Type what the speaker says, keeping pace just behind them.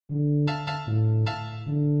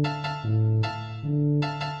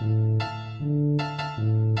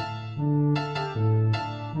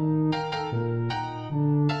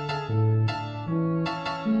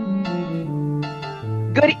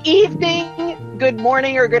Good evening, good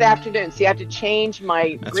morning, or good afternoon. See, I have to change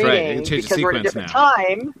my greeting because we're in a different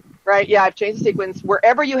time. Right? Yeah, I've changed the sequence.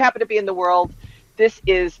 Wherever you happen to be in the world, this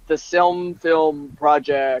is the Film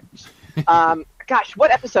Project. Gosh,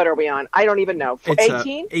 what episode are we on? I don't even know.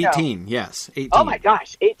 18? 18, no. Yes. 18. Oh my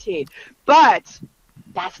gosh, 18. But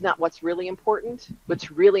that's not what's really important.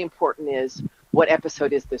 What's really important is, what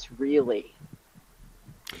episode is this really?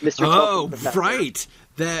 Mr. Oh, right.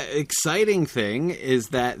 The exciting thing is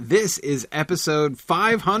that this is episode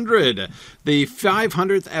 500, the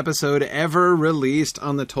 500th episode ever released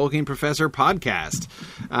on the Tolkien Professor podcast.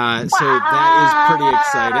 So that is pretty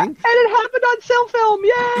exciting. And it happened on Film.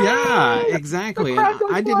 Yay! Yeah, exactly. And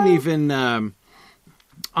I didn't even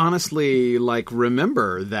honestly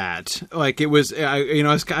remember that. It was,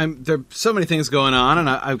 there's so many things going on, and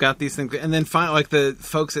I've got these things, and then finally, the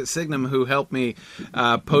folks at Signum who helped me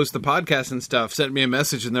post the podcast and stuff sent me a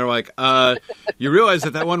message, and they're like, you realize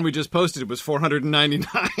that one we just posted was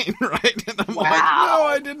 499, right? And I'm like, no,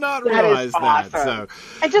 I did not realize that. So,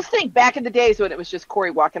 and just think back in the days when it was just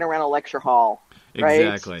Corey walking around a lecture hall, right?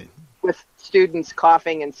 Exactly. With students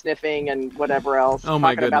coughing and sniffing and whatever else. Oh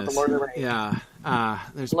my goodness! About the Lord of the Rings. Yeah,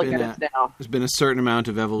 there's been a certain amount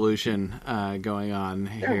of evolution going on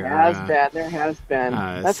here. There has been.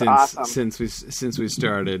 That's awesome. Since we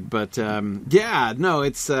started, but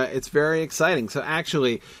it's very exciting. So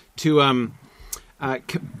actually, to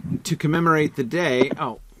commemorate the day.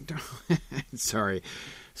 Oh, sorry.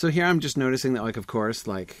 So here I'm just noticing that, of course,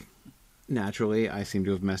 naturally, I seem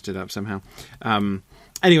to have messed it up somehow.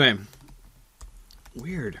 Anyway,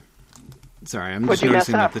 weird. Sorry, I'm just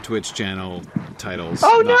noticing that the Twitch channel titles.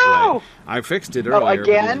 Oh no! Right. I fixed it earlier. Oh,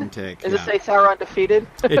 again? But it didn't take. Does it say Sauron defeated?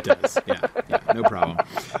 It does. Yeah, no problem.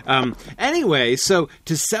 Anyway, so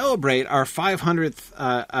to celebrate our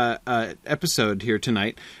 500th episode here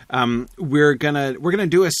tonight, we're gonna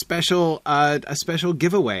do a special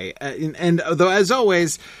giveaway. And though, as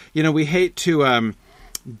always, we hate to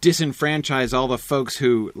disenfranchise all the folks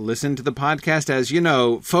who listen to the podcast. As you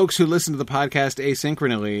know, folks who listen to the podcast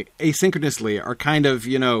asynchronously are kind of,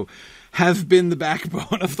 have been the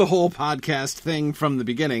backbone of the whole podcast thing from the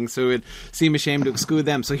beginning, so it'd seem a shame to exclude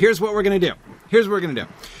them. So here's what we're going to do. We're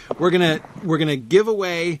going to give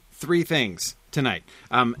away 3 things tonight.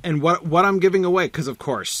 And what I'm giving away, because of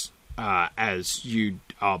course, as you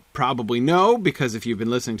all probably know, because if you've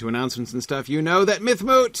been listening to announcements and stuff, you know that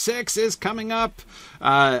Mythmoot 6 is coming up.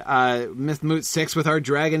 Mythmoot 6 with our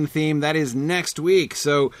dragon theme. That is next week.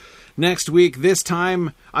 So next week, this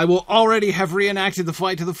time, I will already have reenacted the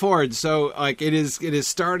Flight to the Forge. So it is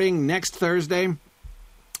starting next Thursday,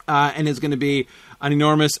 and it's going to be an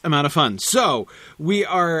enormous amount of fun. So we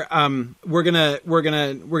are we're gonna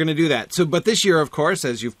do that. So, but this year, of course,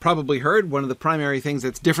 as you've probably heard, one of the primary things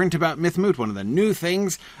that's different about Mythmoot, one of the new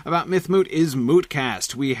things about Mythmoot, is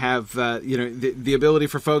Mootcast. We have the ability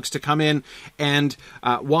for folks to come in and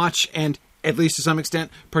watch and, at least to some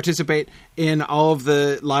extent, participate in all of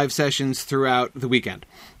the live sessions throughout the weekend.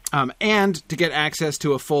 And to get access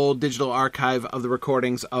to a full digital archive of the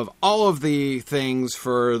recordings of all of the things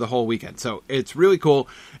for the whole weekend. So it's really cool.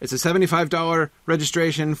 It's a $75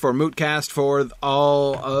 registration for Mootcast for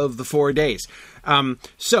all of the 4 days.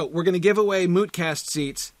 So we're going to give away Mootcast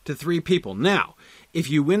seats to 3 people. Now, if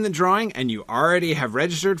you win the drawing and you already have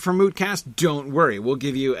registered for Mootcast, don't worry. We'll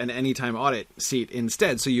give you an Anytime Audit seat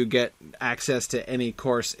instead, so you get access to any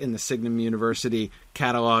course in the Signum University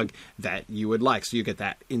catalog that you would like. So you get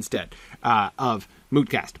that instead of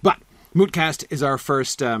Mootcast. But Mootcast is our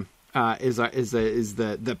first is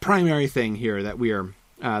the primary thing here that we're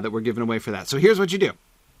giving away for that. So here's what you do: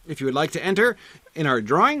 if you would like to enter in our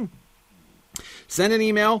drawing, send an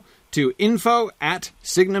email to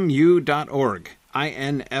info@signumu.org.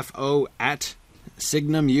 info@signumu,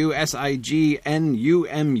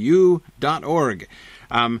 signumu.org.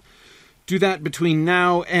 Do that between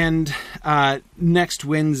now and next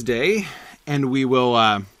Wednesday, and we will,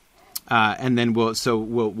 and then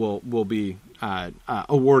we'll be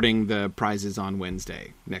awarding the prizes on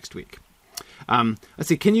Wednesday next week. Let's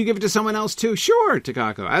see. Can you give it to someone else too? Sure,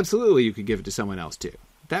 Takako. Absolutely, you could give it to someone else too.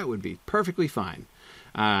 That would be perfectly fine.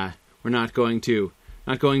 We're not going to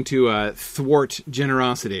thwart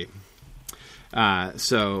generosity.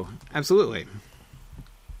 So, absolutely.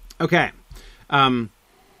 Okay.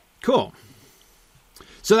 Cool.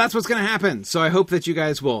 So that's what's going to happen. So I hope that you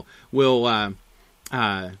guys will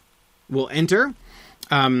enter.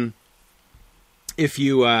 If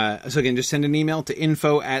you, so again, just send an email to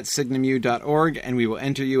info@signumu.org, and we will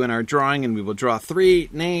enter you in our drawing, and we will draw 3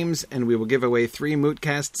 names, and we will give away 3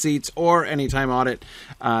 Mootcast seats or Anytime Audit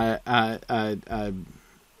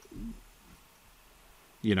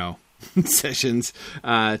sessions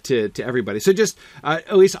to everybody. So just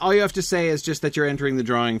at least all you have to say is just that you're entering the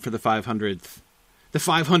drawing for the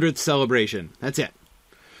 500th celebration. That's it.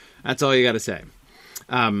 That's all you got to say.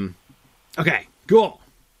 Okay, cool.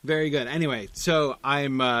 Very good. Anyway, so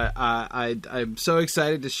I'm so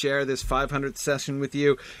excited to share this 500th session with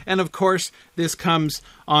you, and of course, this comes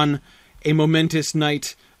on a momentous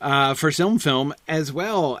night for Film, as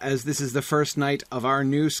well as this is the first night of our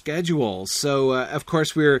new schedule. So, of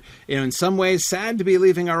course, we're in some ways sad to be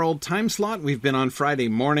leaving our old time slot. We've been on Friday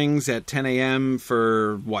mornings at 10 a.m.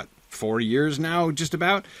 for 4 years now, just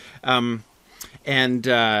about,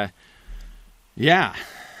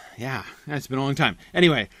 Yeah, it's been a long time.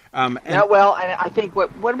 Anyway, I think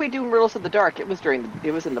what did we do in Riddles of the Dark? It was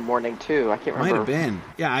in the morning too. I can't remember. Might have been.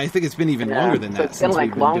 Yeah, I think it's been even longer than that. It's been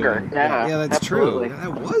longer. Yeah, that's absolutely. True.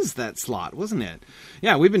 That was that slot, wasn't it?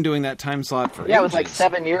 Yeah, we've been doing that time slot for ages. It was like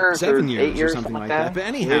 7 years. 7 years, 8 years, or something like that. But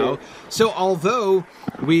anyhow, so although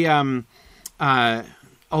we are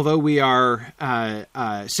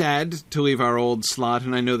sad to leave our old slot,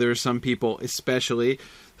 and I know there are some people, especially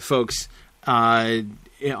folks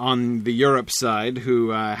on the Europe side, who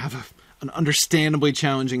have an understandably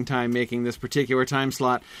challenging time making this particular time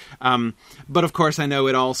slot. But of course, I know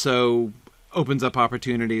it also opens up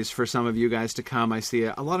opportunities for some of you guys to come. I see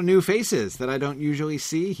a lot of new faces that I don't usually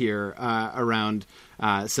see here around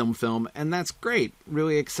Film, and that's great.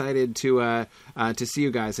 Really excited to see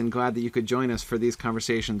you guys, and glad that you could join us for these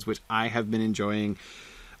conversations, which I have been enjoying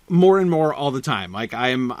more and more all the time. Like I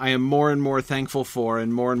am more and more thankful for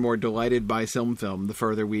and more delighted by Film the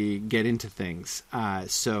further we get into things.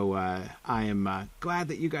 So I am glad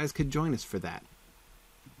that you guys could join us for that.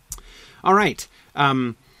 All right.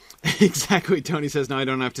 Exactly. Tony says, no, I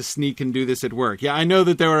don't have to sneak and do this at work. Yeah, I know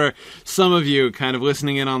that there were some of you kind of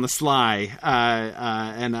listening in on the sly,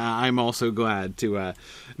 and I'm also glad to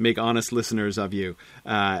make honest listeners of you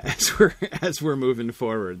as we're moving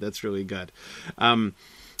forward. That's really good.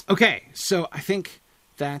 Okay, so I think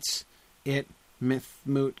that's it. Myth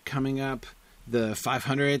Moot coming up, the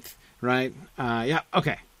 500th, right? Yeah.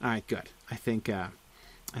 Okay. All right. Good. I think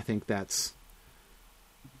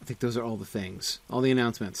those are all the things, all the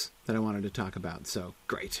announcements that I wanted to talk about. So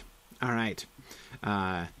great. All right.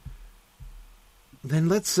 Then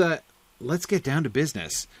let's get down to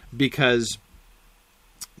business, because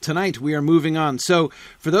tonight we are moving on. So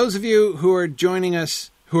for those of you who are joining us,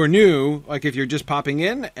 who are new, like if you're just popping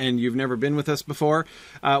in and you've never been with us before,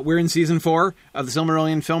 we're in Season 4 of the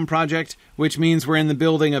Silmarillion Film Project, which means we're in the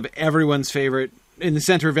building of in the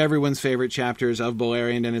center of everyone's favorite chapters of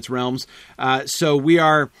Beleriand and its realms. So we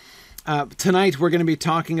are... tonight we're going to be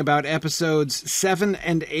talking about episodes 7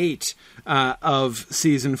 and 8 of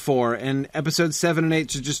Season 4. And episodes 7 and 8,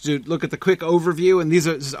 to just look at the quick overview, and this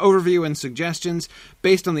is overview and suggestions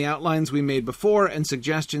based on the outlines we made before and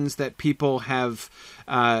suggestions that people have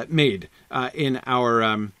made in our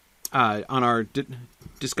on our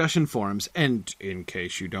discussion forums. And in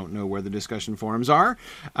case you don't know where the discussion forums are,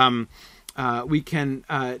 we can...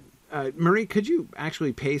 Marie, could you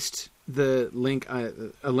actually paste the link,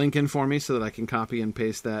 a link in for me, so that I can copy and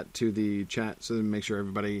paste that to the chat, so to make sure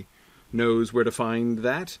everybody knows where to find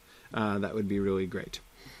that? That would be really great.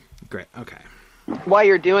 Great. Okay. While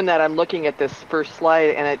you're doing that, I'm looking at this first slide,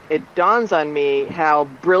 and it dawns on me how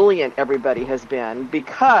brilliant everybody has been,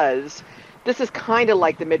 because this is kind of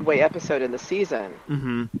like the midway episode in the season.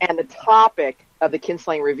 Mm-hmm. And the topic of the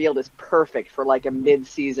Kinslaying Revealed is perfect for like a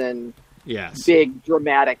mid-season... Yes. Big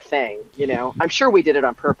dramatic thing, I'm sure we did it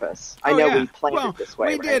on purpose. I know we planned it this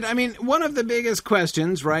way. We did. I mean, one of the biggest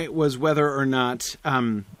questions, right, was whether or not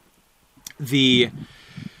the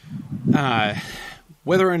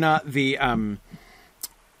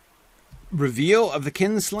reveal of the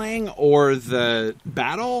kinslaying or the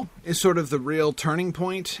battle is sort of the real turning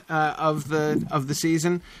point of the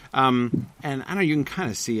season. And I know you can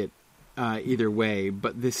kind of see it either way,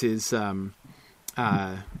 but this is.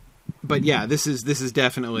 But yeah, this is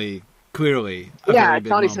definitely clearly.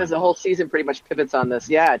 Tony says the whole season pretty much pivots on this.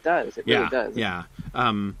 Yeah, it does. It really does. Yeah.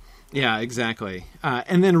 Yeah, exactly.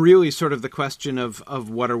 And then really sort of the question of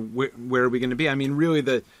where are we going to be? I mean,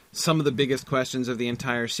 really some of the biggest questions of the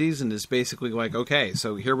entire season is basically like, okay,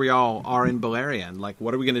 so here we all are in Beleriand. Like,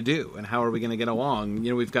 what are we going to do? And how are we going to get along?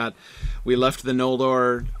 We left the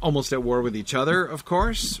Noldor almost at war with each other, of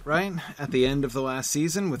course, right? At the end of the last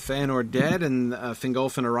season, with Feanor dead and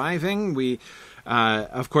Fingolfin arriving, we...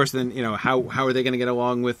 of course, then how are they going to get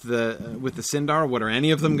along with the Sindar? What are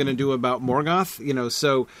any of them going to do about Morgoth?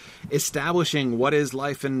 So establishing what is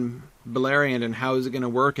life in Balerion, and how is it going to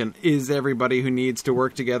work, and is everybody who needs to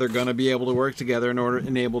work together going to be able to work together in order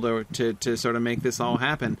and able to sort of make this all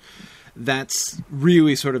happen? That's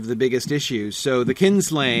really sort of the biggest issue. So the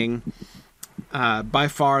kinslaying, by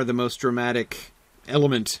far the most dramatic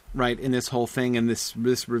element, right, in this whole thing, and this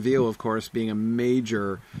reveal, of course, being a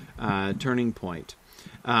major turning point.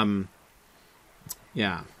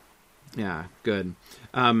 Yeah, good.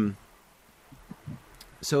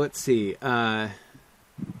 So let's see. Let's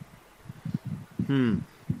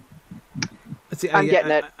see. I'm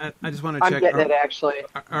getting it. I just want to check. I'm getting it, actually.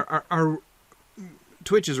 Our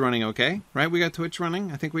Twitch is running okay, right? We got Twitch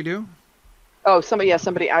running? I think we do. Oh, somebody,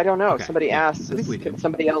 I don't know. Okay. Somebody asked. I think we do.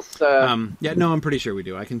 Somebody else... Yeah, no, I'm pretty sure we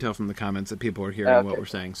do. I can tell from the comments that people are hearing what we're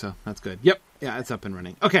saying, so that's good. Yep, yeah, it's up and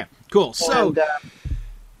running. Okay, cool. So, and,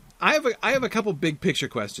 I have a couple big picture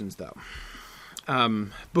questions, though.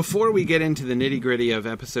 Before we get into the nitty-gritty of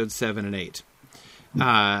episodes 7 and 8,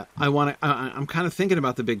 I'm kind of thinking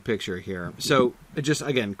about the big picture here. So, just,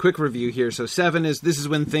 again, quick review here. So, 7 is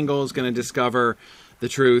when Thingol is going to discover the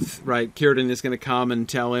truth, right? Círdan is going to come and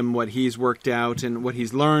tell him what he's worked out and what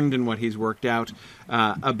he's learned and what he's worked out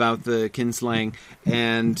about the kinslaying,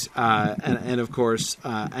 and of course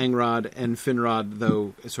Angrod and Finrod,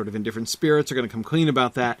 though sort of in different spirits, are going to come clean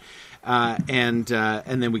about that, and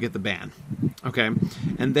then we get the ban. Okay,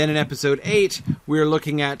 and then in episode 8 we're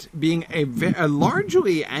looking at being a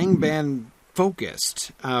largely Angband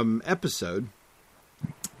focused episode,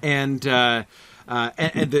 and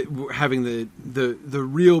having the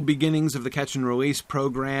real beginnings of the catch and release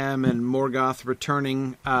program, and Morgoth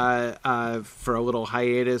returning for a little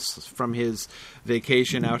hiatus from his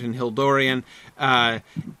vacation out in Hildorian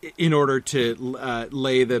in order to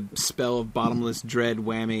lay the spell of bottomless dread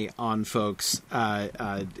whammy on folks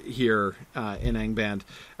here in Angband.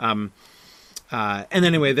 And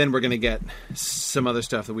anyway, then we're going to get some other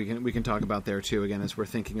stuff that we can talk about there too. Again, as we're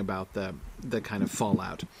thinking about the kind of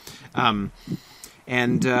fallout.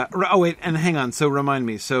 And hang on. So remind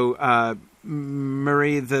me. So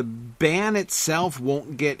Murray, the ban itself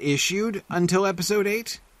won't get issued until episode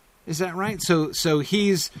 8. Is that right? So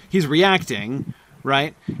he's reacting,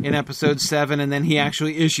 right, in episode 7, and then he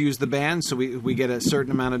actually issues the ban. So we get a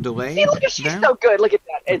certain amount of delay. See, look, she's so good. Look at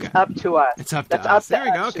that. It's up to us. It's up to us. There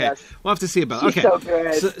we go. Okay, yes. We'll have to see about. She's Okay, so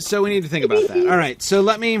good. So we need to think about that. All right. So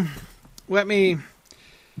let me.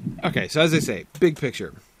 Okay. So as I say, big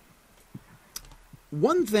picture.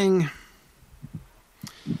 One thing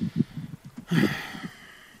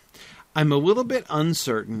I'm a little bit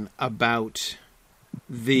uncertain about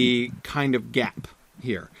the kind of gap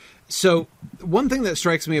here. So one thing that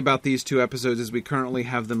strikes me about these two episodes as we currently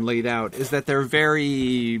have them laid out is that they're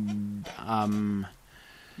very,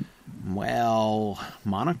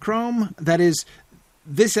 monochrome. That is,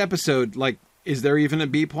 this episode, like, is there even a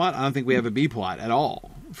B-plot? I don't think we have a B-plot at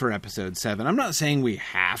all for episode 7. I'm not saying we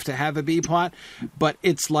have to have a B-plot, but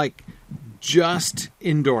it's like just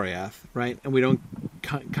in Doriath, right? And we don't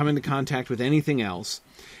come into contact with anything else.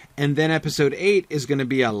 And then episode 8 is going to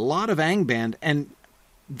be a lot of Angband, and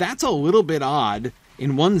that's a little bit odd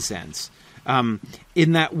in one sense,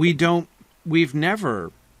 in that we've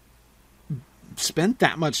never spent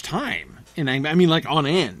that much time in Angband. I mean, like, on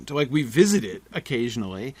end. Like, we visit it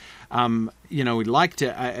occasionally. We'd like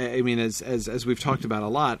to, I mean, as we've talked about a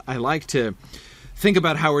lot, I like to think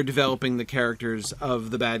about how we're developing the characters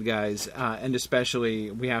of the bad guys, and especially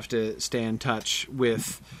we have to stay in touch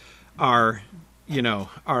with our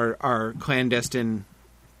clandestine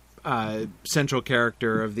central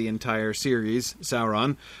character of the entire series,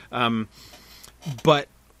 Sauron. But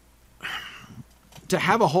to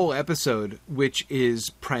have a whole episode which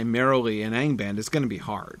is primarily an Angband is going to be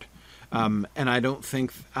hard. And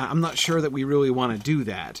I'm not sure that we really want to do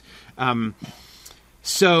that. Well,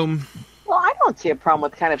 I don't see a problem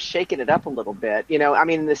with kind of shaking it up a little bit. I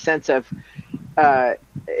mean, in the sense of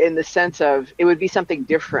it would be something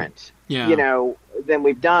different, than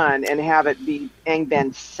we've done, and have it be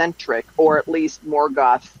Angband centric, or at least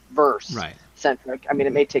Morgoth verse centric. I mean,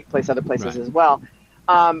 it may take place other places as well.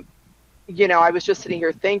 I was just sitting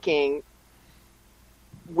here thinking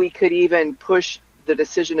we could even push the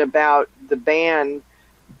decision about the ban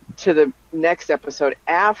to the next episode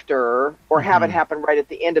after, or have it happen right at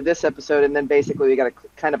the end of this episode, and then basically we got a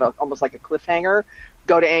kind of almost like a cliffhanger,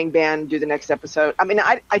 go to Angband, do the next episode. I mean,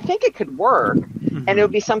 I think it could work, and it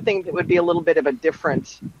would be something that would be a little bit of a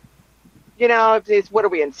different, it's, what are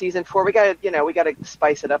we in, season 4? We got to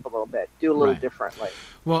spice it up a little bit, do a little differently.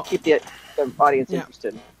 Well, keep the audience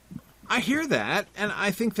interested. I hear that, and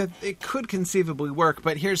I think that it could conceivably work,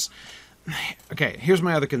 but here's okay, here's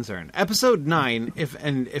my other concern. Episode 9,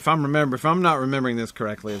 if I'm not remembering this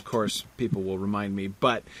correctly, of course, people will remind me,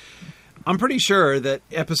 but I'm pretty sure that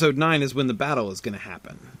episode 9 is when the battle is going to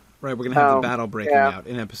happen. Right, we're going to have the battle breaking out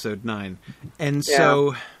in episode 9. And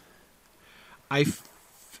so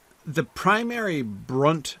the primary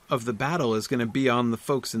brunt of the battle is going to be on the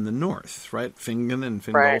folks in the north, right? Fingolfin and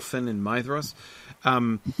Fingolfin and Maedhros.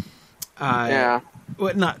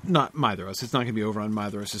 Well, not Maedhros. It's not going to be over on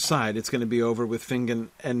Maedhros' side. It's going to be over with Fingolfin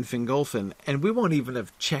and Fingolfin, and we won't even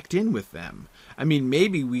have checked in with them. I mean,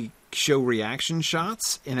 maybe we show reaction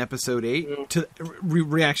shots in episode 8 to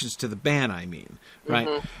reactions to the ban. I mean,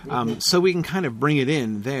 right? So we can kind of bring it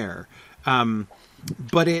in there.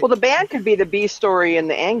 But the ban could be the B story in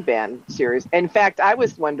the Angband series. In fact, I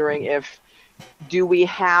was wondering do we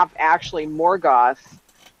have actually Morgoth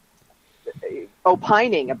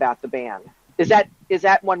opining about the ban? Is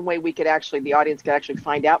that one way we could the audience could actually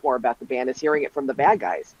find out more about the ban, is hearing it from the bad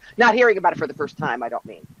guys, not hearing about it for the first time. I don't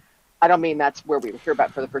mean that's where we hear about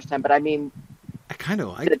it for the first time, but I mean, I kind of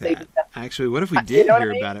like that. Actually, what if we did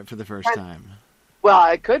hear about it for the first time?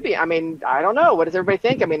 Well, it could be. I mean, I don't know. What does everybody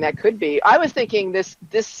think? I mean, that could be. I was thinking this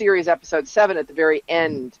series, episode 7, at the very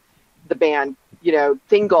end, the ban,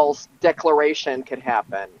 Thingol's declaration could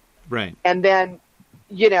happen. Right. And then,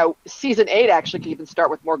 season 8 actually could even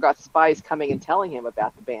start with Morgoth's spies coming and telling him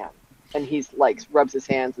about the ban. And he's rubs his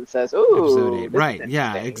hands and says, "Ooh, episode 8." Right?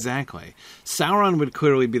 Yeah, exactly. Sauron would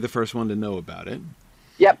clearly be the first one to know about it.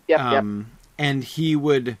 Yep. And he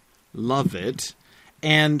would love it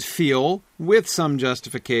and feel, with some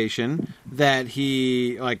justification, that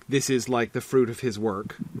he this is the fruit of his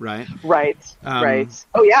work, right? Right.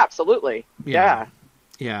 Oh yeah, absolutely. Yeah.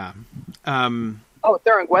 Thurin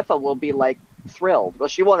Gwethel will be thrilled. Well,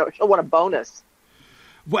 she'll want a bonus.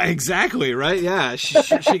 Well, exactly, right? Yeah,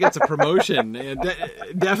 she gets a promotion.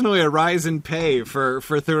 Definitely a rise in pay for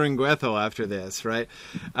Thurin Gwethel after this, right?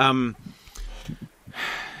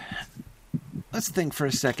 Let's think for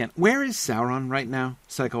a second. Where is Sauron right now,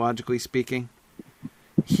 psychologically speaking?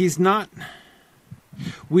 He's not...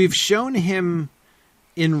 We've shown him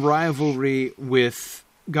in rivalry with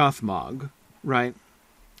Gothmog, right?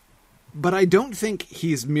 But I don't think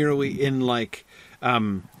he's merely in,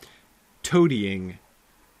 toadying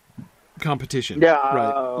competition.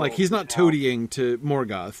 No. Right? He's not toadying to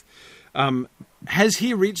Morgoth. Has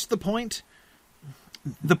he reached the point?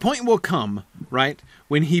 The point will come, right,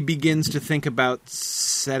 when he begins to think about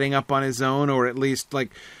setting up on his own, or at least,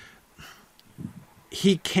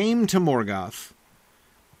 he came to Morgoth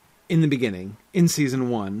in the beginning, in Season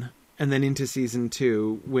 1, and then into Season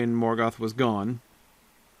 2, when Morgoth was gone,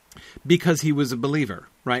 because he was a believer,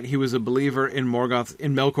 right? He was a believer in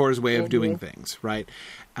Melkor's way of doing things, right?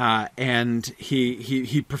 And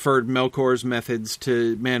he preferred Melkor's methods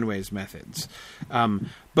to Manwë's methods.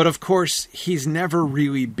 But of course, he's never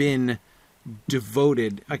really been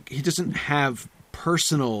devoted. He doesn't have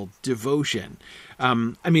personal devotion.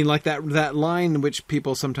 I mean, that line which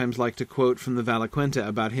people sometimes like to quote from the Valaquenta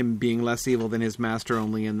about him being less evil than his master,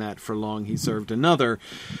 only in that for long he served another,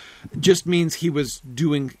 just means he was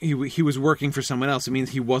working for someone else. It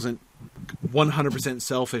means he wasn't 100%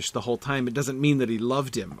 selfish the whole time. It doesn't mean that he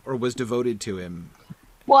loved him or was devoted to him.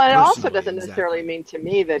 Well, it also doesn't necessarily mean to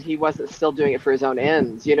me that he wasn't still doing it for his own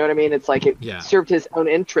ends. You know what I mean? It's it served his own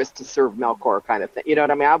interest to serve Melkor, kind of thing. You know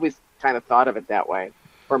what I mean? I always kind of thought of it that way,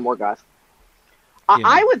 or Morgoth.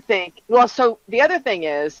 I would think, so the other thing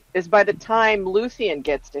is by the time Luthien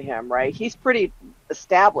gets to him, right, he's pretty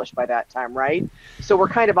established by that time, right? So we're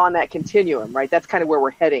kind of on that continuum, right? That's kind of where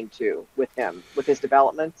we're heading to with him, with his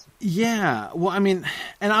developments. Yeah, well, I mean,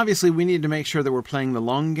 and obviously we need to make sure that we're playing the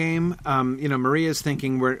long game. Maria's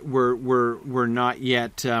thinking we're not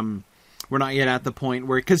yet at the point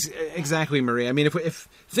where, because exactly, Maria. I mean, if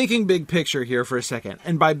thinking big picture here for a second,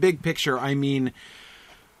 and by big picture I mean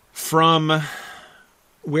from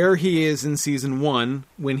where he is in Season 1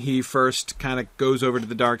 when he first kind of goes over to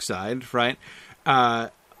the dark side, right?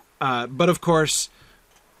 But of course,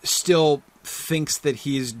 still thinks that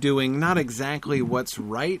he's doing not exactly what's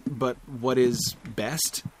right, but what is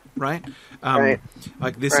best, right?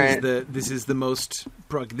 This is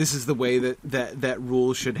the way that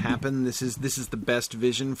rule should happen. This is the best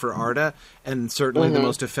vision for Arda, and certainly the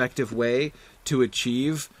most effective way to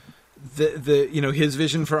achieve his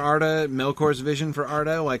vision for Arda, Melkor's vision for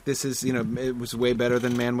Arda. This is, it was way better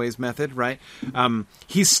than Manwë's method, right?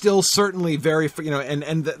 He's still certainly very,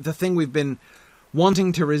 and the thing we've been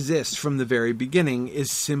wanting to resist from the very beginning is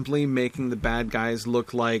simply making the bad guys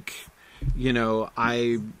look like,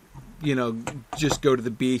 I just go to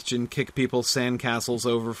the beach and kick people's sandcastles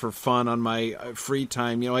over for fun on my free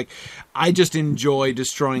time. I just enjoy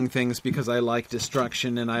destroying things because I like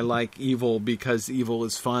destruction, and I like evil because evil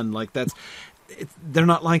is fun. They're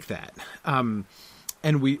not like that.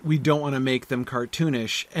 And we don't want to make them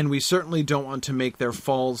cartoonish, and we certainly don't want to make their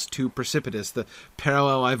falls too precipitous. The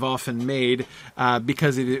parallel I've often made,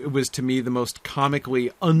 because it was to me the most comically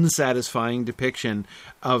unsatisfying depiction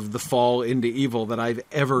of the fall into evil that I've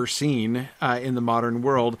ever seen in the modern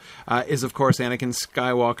world, is of course Anakin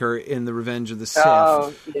Skywalker in The Revenge of the Sith.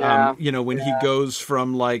 Oh, yeah. When he goes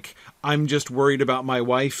from I'm just worried about my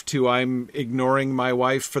wife to I'm ignoring my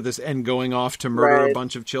wife for this and going off to murder a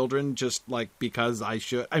bunch of children just because I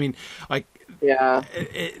should. I mean,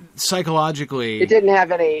 psychologically, it didn't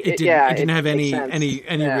have any. It didn't have any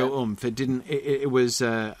real oomph. It didn't. It was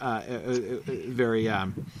very.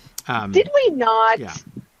 Did we not? Yeah.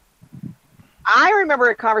 I remember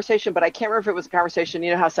a conversation, but I can't remember if it was a conversation.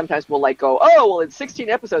 You know how sometimes we'll go, oh, well, in 16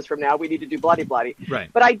 episodes from now, we need to do bloody.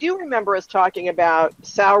 Right. But I do remember us talking about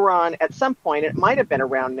Sauron at some point. It might have been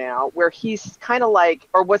around now, where he's kind of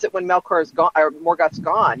or was it when Melkor's gone or Morgoth's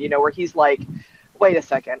gone? Where he's wait a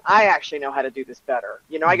second, I actually know how to do this better.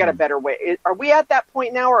 I got a better way. Are we at that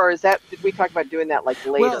point now, or did we talk about doing that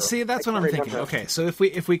later? Well, see, that's what I'm thinking. Okay, so if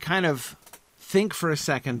we kind of think for a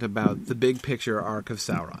second about the big picture arc of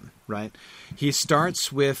Sauron, right? He starts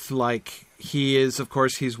with he is, of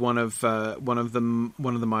course, he's one of the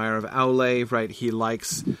Maiar of Aule, right? He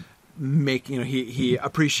likes making, he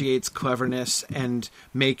appreciates cleverness and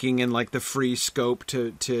making in the free scope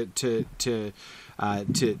to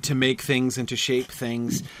make things and to shape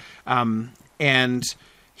things, and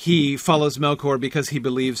he follows Melkor because he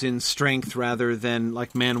believes in strength rather than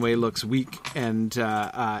Manwë looks weak and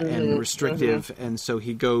restrictive, and so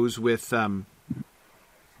he goes with.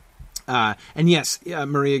 And yes,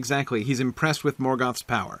 Marie, exactly. He's impressed with Morgoth's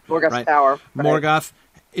power. Morgoth's power. Right. Morgoth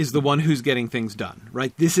is the one who's getting things done,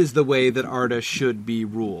 right? This is the way that Arda should be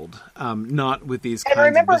ruled, not with these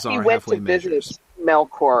kinds of bizarre halfway measures.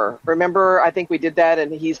 Melkor. Remember, I think we did that,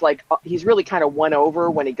 and he's he's really kind of won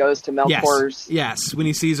over when he goes to Melkor's. Yes, when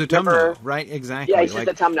he sees Utumno, right? Exactly. Yeah, he sees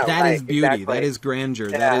Utumno. That is beauty. Exactly. That is grandeur.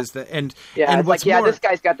 Yeah. That is and it's this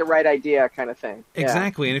guy's got the right idea, kind of thing.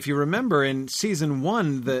 Exactly. And if you remember in season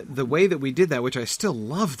 1, the way that we did that, which I still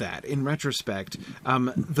love that in retrospect,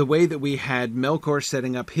 the way that we had Melkor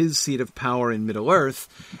setting up his seat of power in Middle Earth,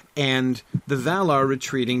 and the Valar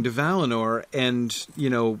retreating to Valinor, and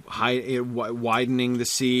widening the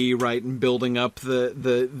sea, right, and building up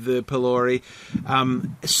the Pelori.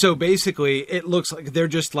 So basically, it looks like they're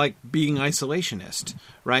just being isolationist,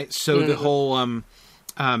 right? So the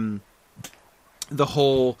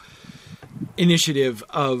whole initiative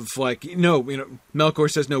of Melkor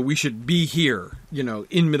says, no, we should be here,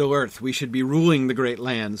 in Middle Earth. We should be ruling the Great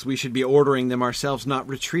Lands. We should be ordering them ourselves, not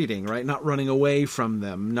retreating, right? Not running away from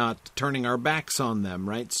them, not turning our backs on them,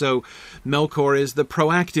 right? So Melkor is the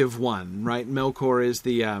proactive one, right? Melkor is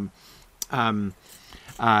the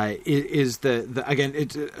again,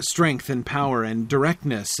 it's strength and power and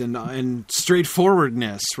directness and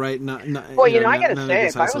straightforwardness, right? I got to say,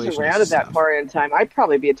 if I was around at that part in time, I'd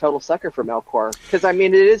probably be a total sucker for Melkor, because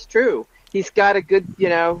it is true. He's got a good,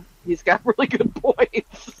 he's got really good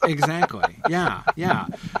points. Exactly. Yeah.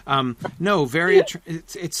 No, very.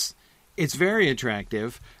 It's very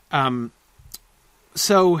attractive.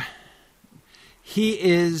 So he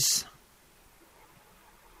is.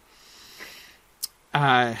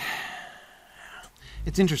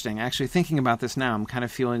 It's interesting, actually, thinking about this now. I'm kind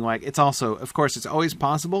of feeling it's also, of course, it's always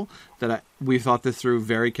possible that we've thought this through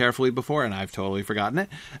very carefully before, and I've totally forgotten it.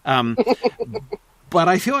 But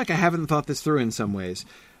I feel I haven't thought this through in some ways.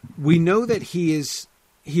 We know that he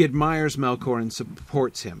admires Melkor and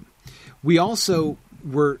supports him. We also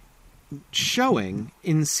were showing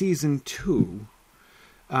in season 2.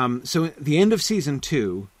 So at the end of season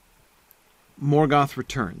 2, Morgoth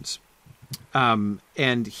returns.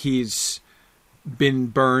 And he's been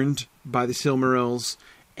burned by the Silmarils,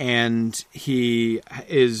 and he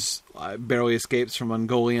barely escapes from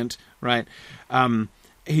Ungoliant, right?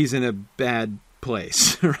 He's in a bad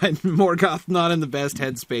place, right? Morgoth not in the best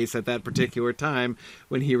headspace at that particular time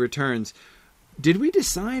when he returns. Did we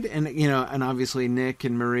decide, and obviously Nick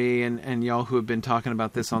and Marie and y'all who have been talking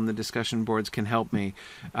about this on the discussion boards can help me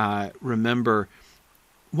remember,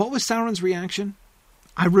 what was Sauron's reaction?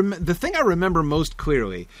 The thing I remember most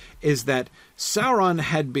clearly is that Sauron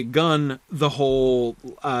had begun the whole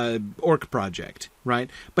orc project. right?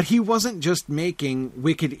 But he wasn't just making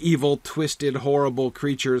wicked, evil, twisted, horrible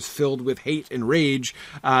creatures filled with hate and rage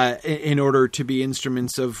in order to be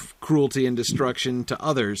instruments of cruelty and destruction to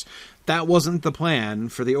others. That wasn't the plan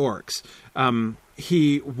for the orcs.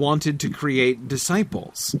 He wanted to create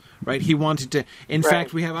disciples, right? He wanted to... In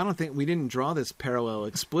fact, we didn't draw this parallel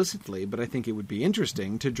explicitly, but I think it would be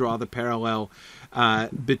interesting to draw the parallel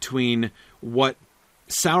between what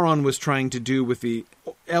Sauron was trying to do with the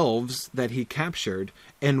elves that he captured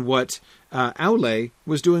and what Aule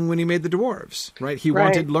was doing when he made the dwarves, right? He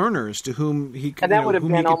wanted learners to whom he could, and that would have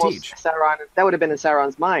been almost teach. Sauron. That would have been in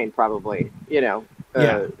Sauron's mind, probably. That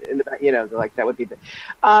would be.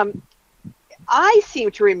 I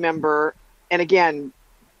seem to remember, and again,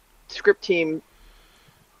 script team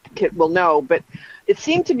will know, but it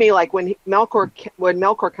seemed to me like when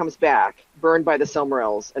Melkor comes back, burned by the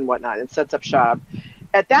Silmarils and whatnot, and sets up shop.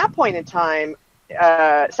 At that point in time,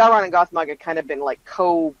 Sauron and Gothmog had kind of been like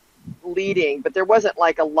co-leading, but there wasn't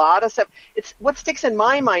like a lot of stuff. It's what sticks in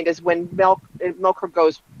my mind is when Melkor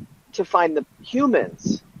goes to find the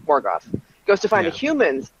humans. Morgoth goes to find the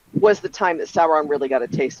humans. Was the time that Sauron really got a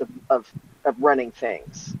taste of running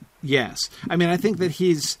things. Yes, I mean I think that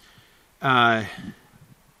he's.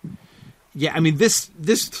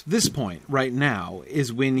 This point right now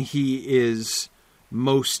is when he is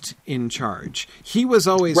most in charge. He was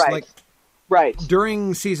always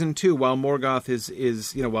during season 2, while Morgoth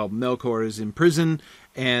is while Melkor is in prison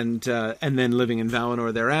and then living in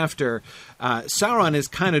Valinor thereafter, Sauron is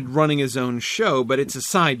kind of running his own show, but it's a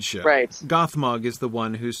sideshow. Right. Gothmog is the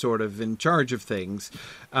one who's sort of in charge of things.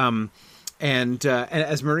 And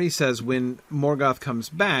as Marie says, when Morgoth comes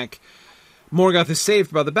back, Morgoth is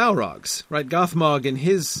saved by the Balrogs, right? Gothmog and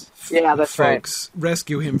his folks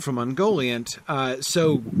rescue him from Ungoliant.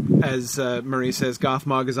 So, as Marie says,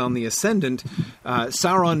 Gothmog is on the ascendant.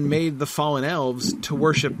 Sauron made the fallen elves to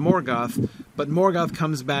worship Morgoth, but Morgoth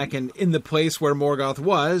comes back, and in the place where Morgoth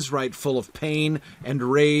was, right, full of pain and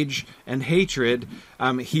rage and hatred,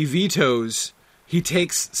 he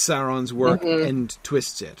takes Sauron's work and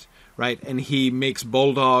twists it, right? And he makes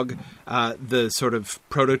Boldog the sort of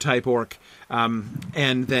prototype orc,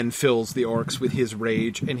 and then fills the orcs with his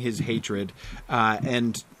rage and his hatred,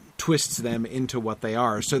 and twists them into what they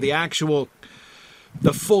are. So the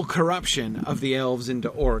full corruption of the elves into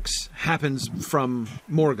orcs happens from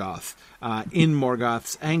Morgoth, in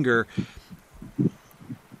Morgoth's anger.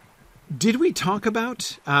 Did we talk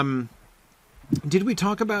about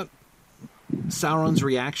Sauron's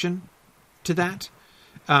reaction to that?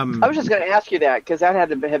 I was just going to ask you that because that had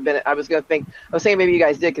to have been. I was saying maybe you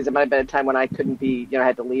guys did because it might have been a time when I couldn't be, I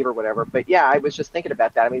had to leave or whatever. But yeah, I was just thinking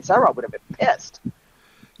about that. I mean, Sauron would have been pissed.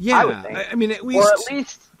 Yeah, I would think. I mean, at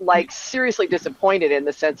least like seriously disappointed in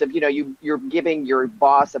the sense of you're giving your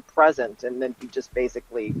boss a present and then he just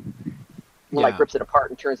basically rips it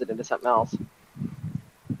apart and turns it into something else.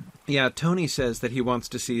 Yeah, Tony says that he wants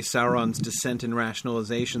to see Sauron's descent and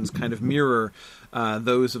rationalizations kind of mirror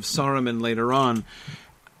those of Saruman later on.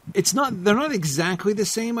 They're not exactly the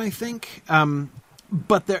same, I think,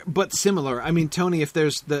 but similar. I mean, Tony, if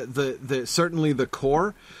there's the certainly the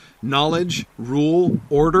core knowledge, rule,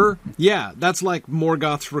 order, that's like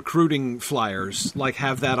Morgoth's recruiting flyers, like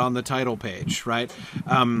have that on the title page, right?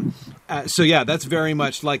 So that's very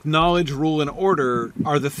much like knowledge, rule, and order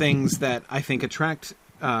are the things that I think attract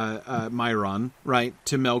Mairon, right,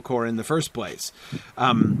 to Melkor in the first place.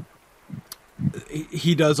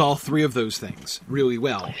 He does all three of those things really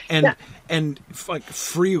well, and like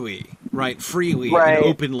freely and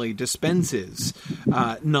openly dispenses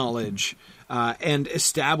knowledge and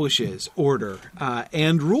establishes order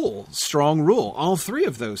and rule, strong rule. All three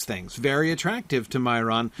of those things very attractive to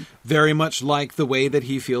Mairon, very much like the way that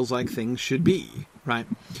he feels like things should be, right?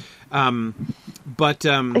 But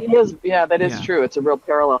that is true. It's a real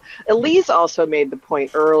parallel. Elise also made the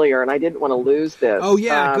point earlier, and I didn't want to lose this. Oh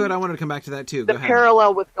yeah, good. I wanted to come back to that too. The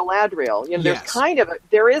parallel with Galadriel.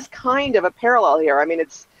 There is kind of a parallel here. I mean,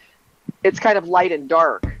 it's kind of light and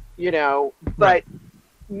dark, but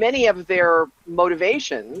many of their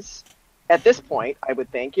motivations at this point, I would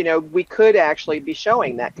think, we could actually be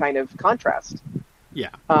showing that kind of contrast.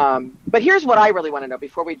 Yeah. But here's what I really want to know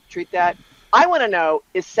before we treat that. I want to know,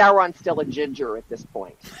 is Sauron still a ginger at this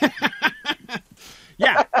point?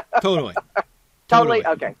 Yeah, totally. Totally?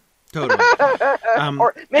 Okay. Totally.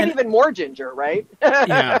 Or maybe even more ginger, right?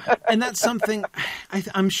 Yeah, and that's something,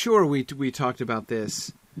 I'm sure we talked about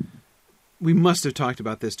this. We must have talked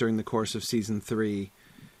about this during the course of Season 3.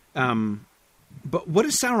 But what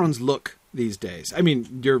is Sauron's look these days? I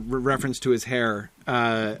mean, your reference to his hair...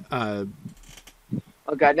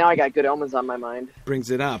 Oh God, now I got Good Omens on my mind.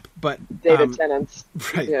 Brings it up, but David Tennant's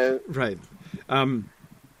right, yeah. Right.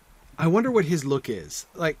 I wonder what his look is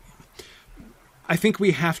like. I think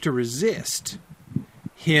we have to resist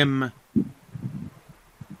him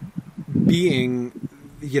being,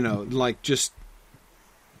 like just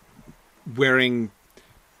wearing,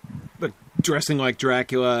 like dressing like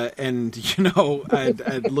Dracula and,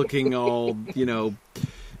 and looking all,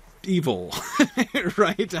 evil,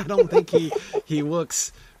 right? I don't think he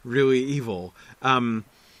looks really evil.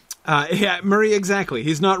 Yeah, Murray, exactly.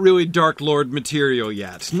 He's not really Dark Lord material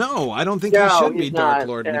yet. No, I don't think he should be Dark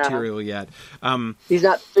Lord material yet. He's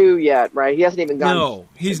not Thu yet, right? He hasn't even gotten... No,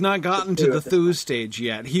 he's not gotten to the Thu stage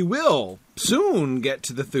yet. He will soon get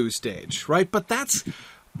to the Thu stage, right? But that's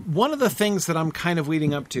one of the things that I'm kind of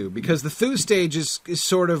leading up to, because the Thu stage is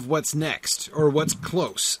sort of what's next, or what's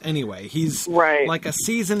close anyway. He's like a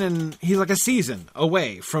season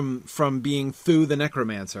away from being Thu the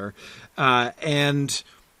Necromancer, and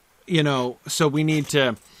so we need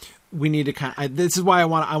to kind of, this is why I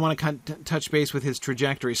want to kind of touch base with his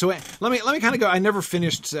trajectory. So let me kind of go. I never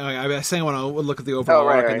finished. I was saying I want to look at the overall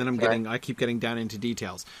arc, and then I keep getting down into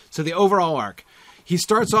details. So the overall arc. He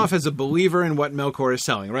starts off as a believer in what Melkor is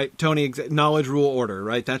selling, right? Tony, knowledge, rule, order,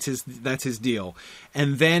 right? That's his deal.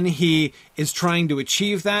 And then he is trying to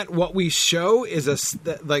achieve that. What we show is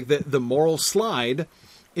the moral slide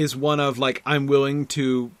is one of like, I'm willing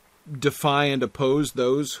to defy and oppose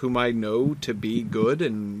those whom I know to be good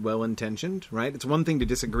and well-intentioned, right? It's one thing to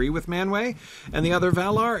disagree with Manwë and the other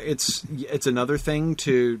Valar. It's another thing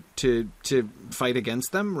to fight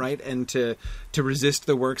against them, right? And to resist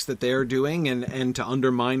the works that they're doing and to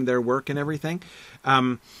undermine their work and everything.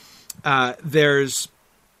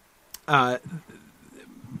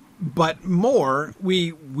 But more,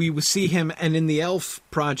 we see him, and in the Elf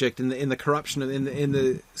project, in the corruption, in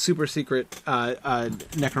the super secret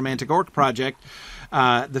necromantic orc project,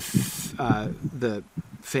 the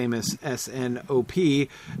famous SNOP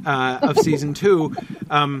of season 2,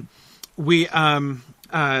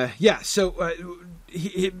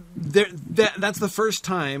 that's the first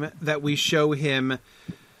time that we show him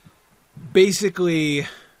basically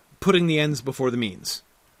putting the ends before the means.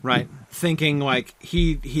 Right, thinking like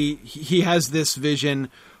he has this vision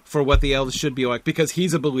for what the elves should be like, because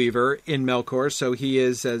he's a believer in Melkor. So he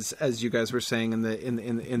is, as you guys were saying in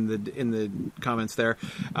the comments there,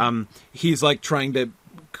 he's like trying to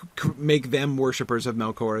make them worshippers of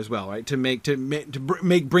Melkor as well, right? To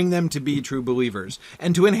bring them to be true believers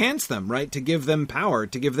and to enhance them, right? To give them power,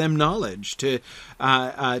 to give them knowledge, to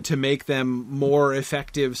make them more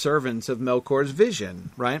effective servants of Melkor's vision,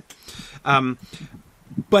 right?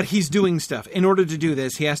 But he's doing stuff. In order to do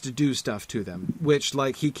this, he has to do stuff to them, which,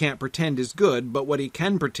 like, he can't pretend is good, but what he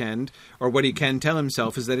can pretend, or what he can tell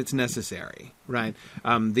himself, is that it's necessary, right?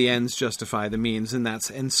 The ends justify the means,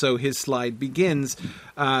 and so his slide begins,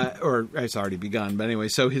 or it's already begun, but anyway,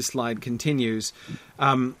 so his slide continues.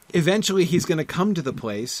 Eventually, he's going to come to the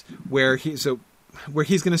place where he's going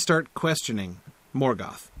to start questioning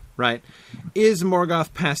Morgoth. Right? Is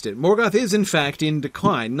Morgoth past it? Morgoth is, in fact, in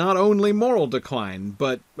decline. Not only moral decline,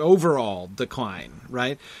 but overall decline,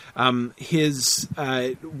 right?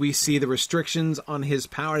 We see the restrictions on his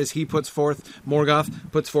power as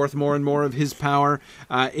Morgoth puts forth more and more of his power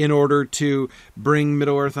in order to bring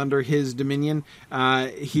Middle-earth under his dominion.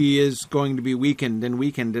 He is going to be weakened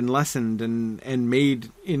and lessened and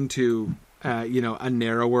made into, a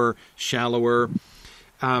narrower, shallower,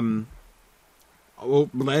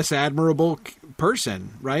 less admirable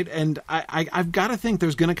person, right? And I've got to think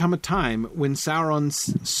there's going to come a time when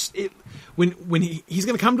Sauron's when he's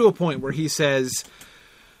going to come to a point where he says,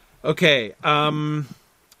 "Okay, I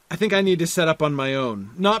think I need to set up on my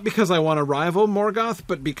own. Not because I want to rival Morgoth,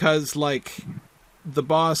 but because like the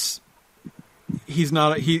boss, he's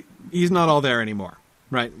not all there anymore."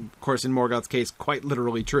 Right, of course, in Morgoth's case, quite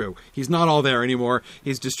literally true. He's not all there anymore.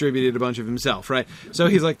 He's distributed a bunch of himself, right? So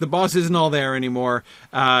he's like, the boss isn't all there anymore.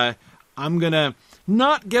 I'm gonna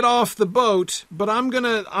not get off the boat, but I'm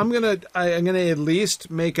gonna at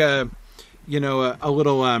least make a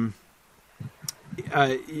little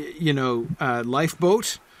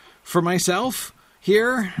lifeboat for myself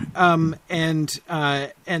here, and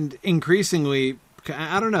increasingly,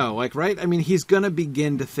 I don't know, like, right? I mean, he's gonna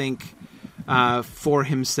begin to think. For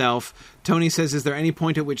himself. Tony says, is there any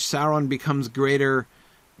point at which Sauron becomes greater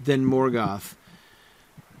than Morgoth?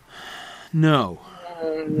 No.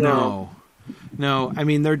 I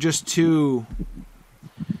mean, they're just too...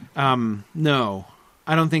 no.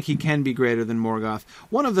 I don't think he can be greater than Morgoth.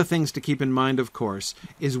 One of the things to keep in mind, of course,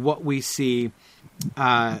 is what we see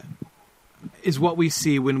when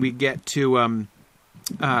we get to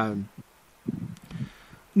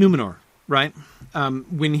Numenor, right?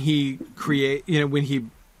 When he when he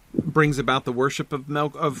brings about the worship of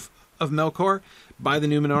Melkor by the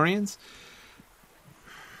Numenorians.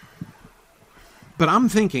 But I'm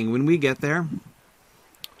thinking when we get there,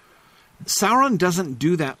 Sauron doesn't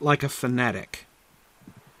do that like a fanatic.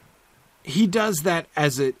 He does that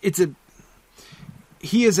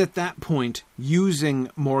he is at that point using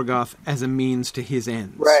Morgoth as a means to his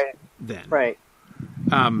ends. Right. Then. Right.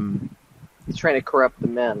 He's trying to corrupt the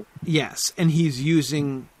men. Yes, and he's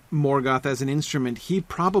using Morgoth as an instrument. He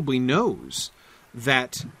probably knows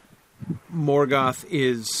that Morgoth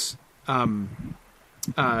is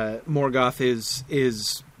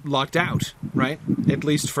locked out, right? At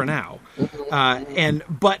least for now.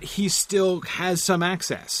 But he still has some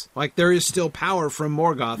access. Like, there is still power from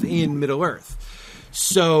Morgoth in Middle-earth.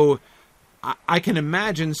 So I can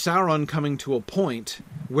imagine Sauron coming to a point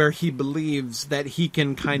where he believes that he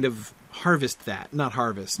can kind of harness that.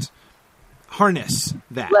 Leverage.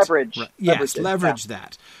 Yes, leverage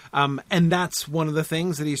that. And that's one of the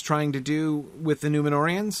things that he's trying to do with the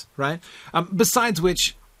Numenorians, right? Besides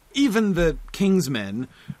which, even the Kingsmen,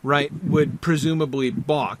 right, would presumably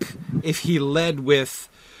balk if he led with,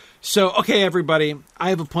 so, okay, everybody, I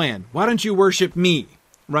have a plan. Why don't you worship me?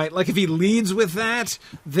 Right, like if he leads with that,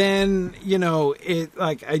 then even our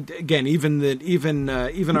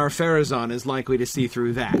Pharazôn is likely to see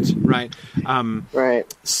through that, right?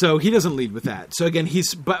 Right. So he doesn't lead with that. So again,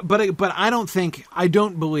 but I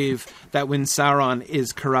don't believe that when Sauron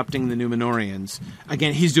is corrupting the Numenorians,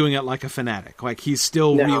 again, he's doing it like a fanatic. Like he's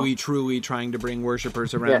still really truly trying to bring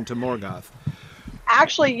worshippers around to Morgoth.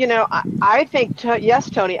 Actually, I think, yes,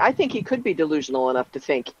 Tony, I think he could be delusional enough to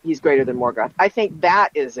think he's greater than Morgoth. I think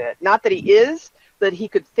that is it. Not that he is, that he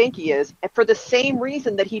could think he is, and for the same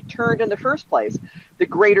reason that he turned in the first place. The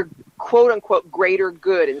greater, quote-unquote, greater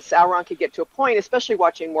good. And Sauron could get to a point, especially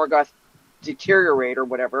watching Morgoth deteriorate or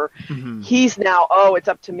whatever. Mm-hmm. He's now, it's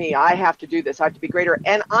up to me. I have to do this. I have to be greater.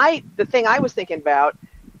 And the thing I was thinking about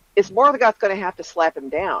is Morgoth going to have to slap him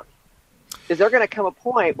down. Is there going to come a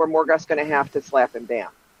point where Morgoth's going to have to slap him down?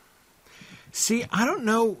 See, I don't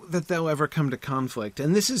know that they'll ever come to conflict.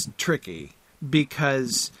 And this is tricky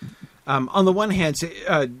because, on the one hand,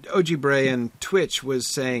 OG Bray and Twitch was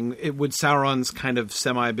saying, would Sauron's kind of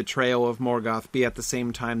semi-betrayal of Morgoth be at the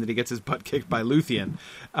same time that he gets his butt kicked by Luthien?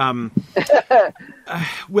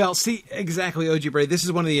 Well, see, exactly, OG Bray, this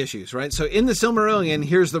is one of the issues, right? So in the Silmarillion,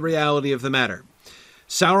 here's the reality of the matter.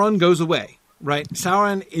 Sauron goes away. Right,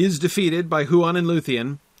 Sauron is defeated by Huan and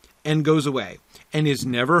Luthien and goes away and is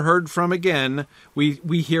never heard from again.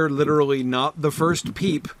 We hear literally not the first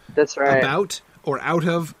peep about or out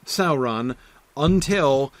of Sauron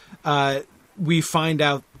until we find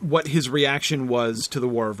out what his reaction was to the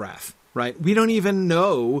War of Wrath. Right, we don't even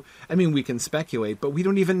know. I mean, we can speculate, but we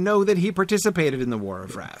don't even know that he participated in the War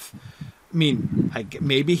of Wrath. I mean,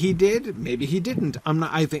 maybe he did, maybe he didn't.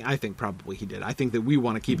 I think probably he did. I think that we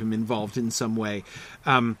want to keep him involved in some way.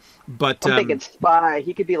 But I'm thinking spy.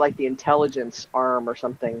 He could be like the intelligence arm or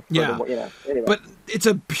something. Anyway. But it's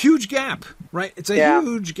a huge gap, right? It's a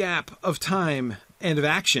huge gap of time and of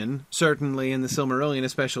action, certainly in the Silmarillion,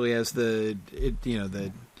 especially as the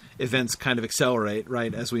events kind of accelerate,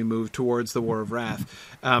 right, as we move towards the War of Wrath.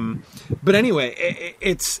 But anyway,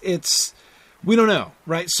 it's. We don't know,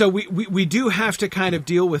 right? So we do have to kind of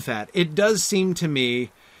deal with that. It does seem to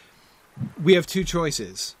me we have two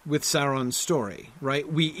choices with Sauron's story, right?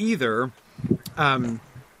 We either take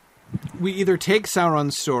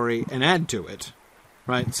Sauron's story and add to it,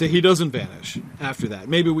 right? So he doesn't vanish after that.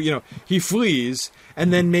 Maybe he flees,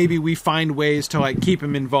 and then maybe we find ways to keep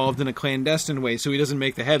him involved in a clandestine way so he doesn't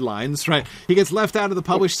make the headlines, right? He gets left out of the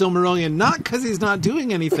published Silmarillion, not because he's not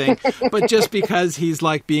doing anything, but just because he's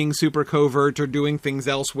being super covert or doing things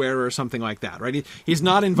elsewhere or something like that, right? He's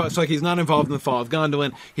not involved. So he's not involved in the fall of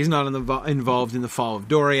Gondolin. He's not involved in the fall of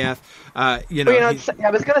Doriath. I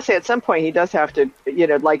was going to say at some point he does have to,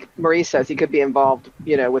 like Maurice says, he could be involved,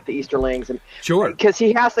 with the Easterlings, and sure, because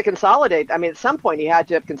he has to consolidate. I mean, at some point he had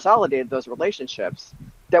to have consolidated those relationships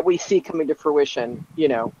that we see coming to fruition,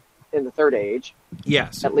 in the Third Age.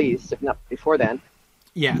 Yes. At least, if not before then.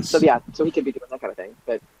 Yes. So he could be doing that kind of thing.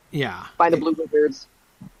 But yeah, find the Blue Wizards,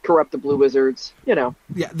 corrupt the Blue Wizards, Yeah,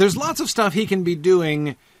 there's lots of stuff he can be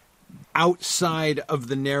doing outside of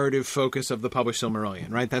the narrative focus of the published Silmarillion,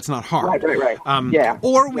 right? That's not hard. Right.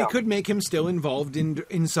 Or we could make him still involved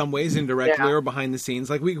in some ways, indirectly or behind the scenes.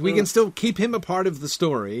 We can still keep him a part of the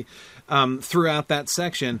story throughout that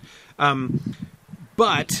section.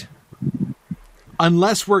 But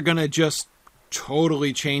unless we're going to just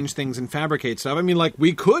totally change things and fabricate stuff. I mean, like,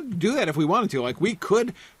 we could do that if we wanted to. Like, we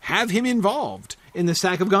could have him involved in the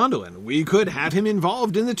Sack of Gondolin. We could have him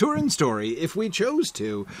involved in the Turin story if we chose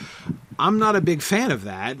to. I'm not a big fan of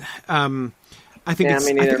that. I think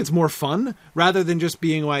it's more fun rather than just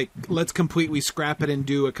being like, let's completely scrap it and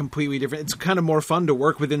do a completely different. It's kind of more fun to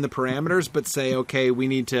work within the parameters, but say, okay, we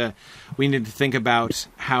need to think about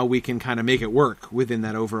how we can kind of make it work within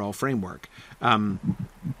that overall framework.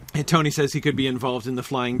 And Tony says he could be involved in the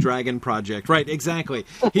Flying Dragon project. Right, exactly.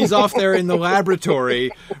 He's off there in the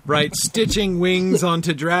laboratory, right, stitching wings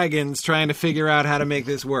onto dragons, trying to figure out how to make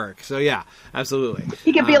this work. So, yeah, absolutely.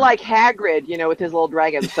 He could be like Hagrid, with his little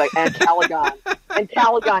dragons, like, and Caligon. And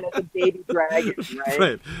Caligon is a baby dragon, right?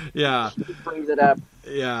 Right, yeah. He brings it up.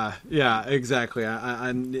 Yeah, exactly.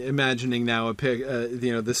 I'm imagining now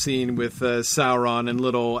the scene with Sauron and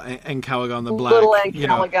little and Caligon the Black, little and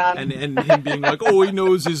Caligon, and him being like, "Oh, he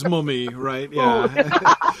knows his mummy," right? Yeah,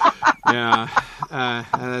 yeah.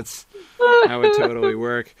 That would totally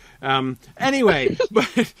work. Anyway,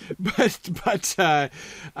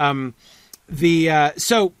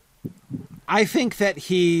 so I think that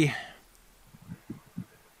he.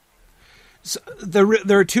 So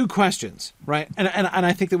there are two questions, right? And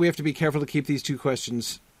I think that we have to be careful to keep these two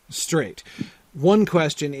questions straight. One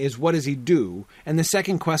question is, what does he do? And the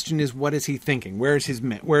second question is, what is he thinking? Where is his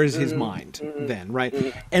mind then, right?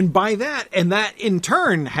 And by that, and that in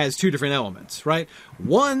turn has two different elements, right?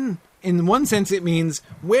 One, in one sense, it means,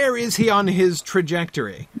 where is he on his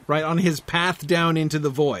trajectory, right? On his path down into the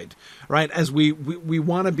void, right? As we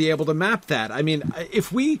want to be able to map that. I mean,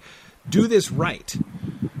 if we do this right,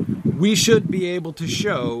 we should be able to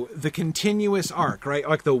show the continuous arc, right?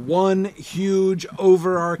 Like the one huge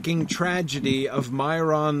overarching tragedy of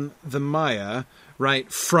Mairon the Maya,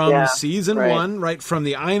 right? From season 1, right? From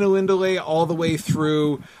the Ainulindale all the way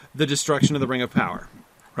through the destruction of the Ring of Power,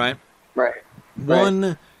 right? Right.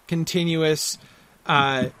 One continuous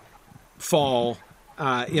fall,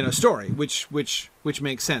 story, which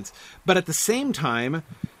makes sense. But at the same time,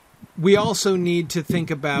 we also need to think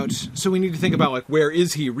about, like, where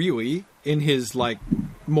is he really in his, like,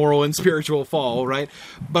 moral and spiritual fall, right?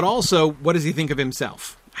 But also, what does he think of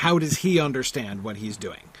himself? How does he understand what he's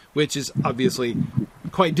doing? Which is obviously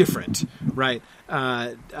quite different, right,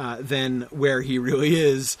 than where he really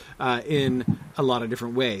is in a lot of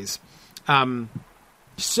different ways.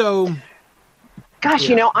 So... Gosh,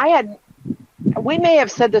 yeah. We may have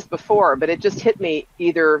said this before, but it just hit me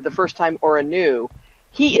either the first time or anew.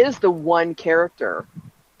 He is the one character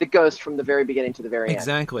that goes from the very beginning to the very end.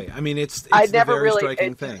 Exactly. I mean, it's a very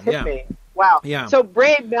striking thing. Hit me. Wow. Yeah. So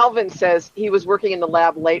Brave Melvin says he was working in the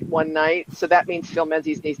lab late one night, so that means Phil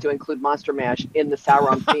Menzies needs to include Monster Mash in the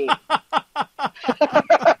Sauron theme.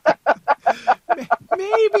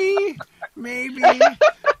 Maybe.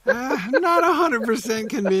 I'm not 100%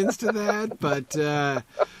 convinced of that, but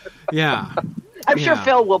yeah. I'm sure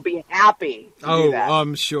Phil will be happy to do that.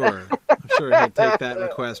 I'm sure. I'm sure he'll take that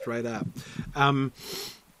request right up.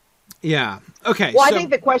 Yeah. Okay. Well, I think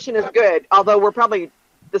the question is good, although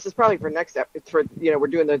this is probably for next episode. We're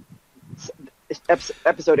doing the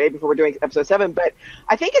episode 8 before we're doing episode 7, but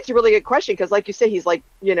I think it's a really good question because, like you say, he's like,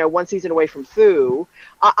 one season away from Thu.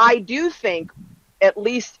 I do think, at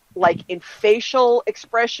least like in facial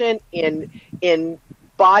expression, in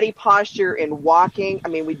body posture, in walking, I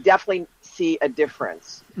mean, we definitely see a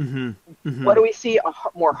difference. Mm-hmm. Mm-hmm. What do we see? A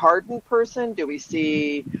more hardened person? Do we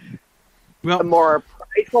see a more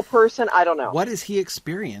prideful person? I don't know. What has he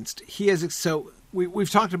experienced? We've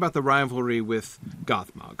talked about the rivalry with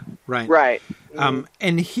Gothmog, right? Right. Mm-hmm.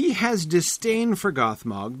 And he has disdain for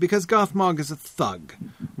Gothmog because Gothmog is a thug,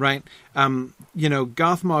 right?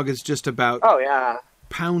 Gothmog is just about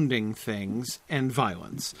pounding things and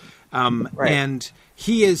violence. Right. And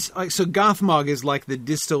he is like, so Gothmog is like the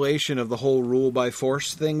distillation of the whole rule by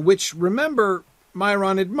force thing, which, remember,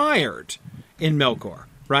 Mairon admired in Melkor,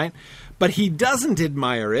 right? But he doesn't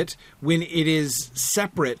admire it when it is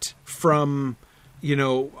separate from,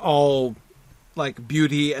 all like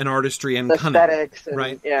beauty and artistry and aesthetics, cunning,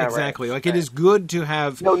 right? Yeah, exactly. Right. Like it is good to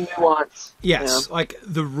have no nuance. Yes, like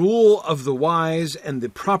the rule of the wise and the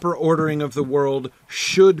proper ordering of the world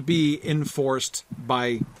should be enforced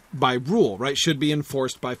by rule, right? Should be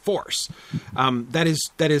enforced by force. That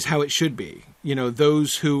is how it should be.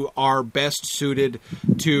 Those who are best suited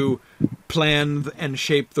to plan and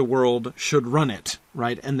shape the world should run it,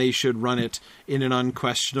 right? And they should run it in an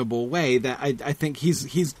unquestionable way. That I think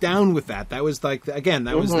he's down with that. That was like, again,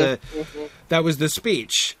 that was that was the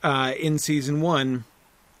speech in season 1.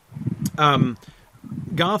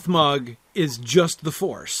 Gothmog is just the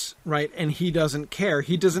Force, right? And he doesn't care.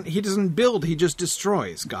 He doesn't build. He just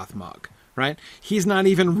destroys Gothmog, right? He's not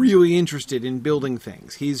even really interested in building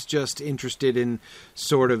things. He's just interested in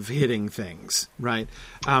sort of hitting things, right?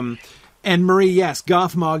 And Marie, yes,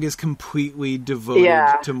 Gothmog is completely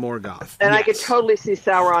devoted to Morgoth. And yes. I could totally see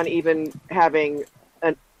Sauron even having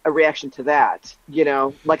a reaction to that,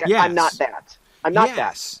 like yes. I'm not that. I'm not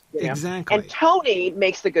yes, that. Exactly. And Tony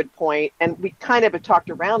makes the good point, and we kind of have talked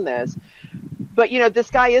around this, but this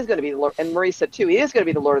guy is going to be the Lord, and Marie said too, he is going to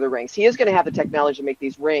be the Lord of the Rings. He is going to have the technology to make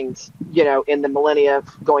these rings, in the millennia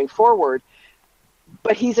going forward.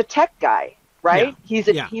 But he's a tech guy, right?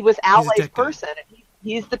 Yeah. He was Outlay's person, and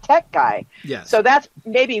he's the tech guy. Yes. So that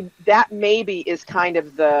maybe is kind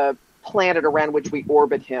of the planet around which we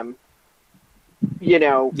orbit him.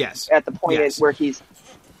 Yes. At the point where he's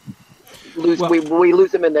we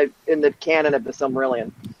lose him in the canon of the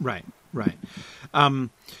Silmarillion. Right.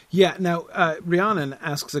 Now, Rhiannon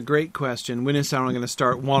asks a great question. When is Sauron going to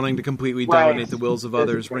start wanting to completely dominate the wills of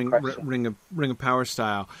others, ring of power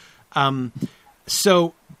style?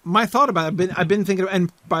 So my thought about it, I've been thinking,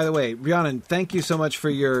 and by the way, Rhiannon, thank you so much for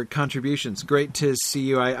your contributions. Great to see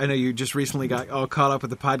you. I know you just recently got all caught up with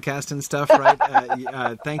the podcast and stuff, right?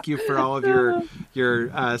 Thank you for all of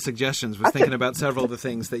your suggestions. Was thinking about several of the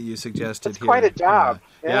things that you suggested. That's quite a job.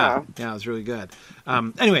 Yeah, it was really good.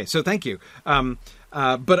 Anyway, so thank you.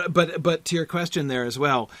 But to your question there as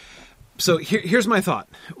well. So here's my thought: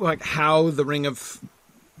 like how do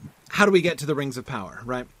we get to the Rings of Power,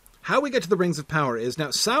 right? How we get to the Rings of Power is now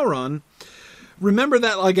Sauron. Remember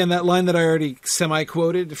that that line that I already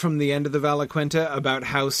semi-quoted from the end of the Valaquenta about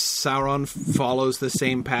how Sauron follows the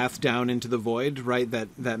same path down into the void, right? That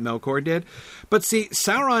Melkor did. But see,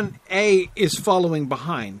 Sauron is following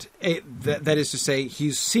behind. That is to say,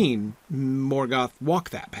 he's seen Morgoth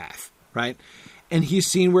walk that path, right? And he's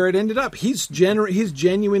seen where it ended up. He's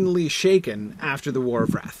genuinely shaken after the War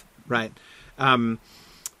of Wrath, right? And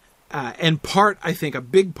I think a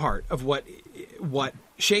big part of what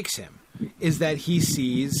shakes him is that he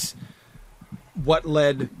sees what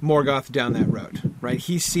led Morgoth down that road, right?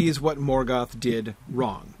 He sees what Morgoth did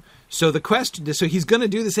wrong. So he's going to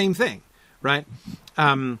do the same thing, right?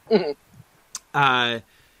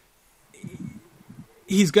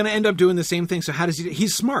 He's going to end up doing the same thing. So how does he?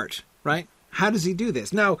 He's smart, right? How does he do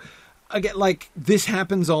this? Now, again, this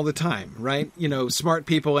happens all the time, right? Smart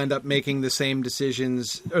people end up making the same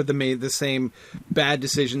decisions or the same bad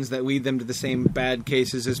decisions that lead them to the same bad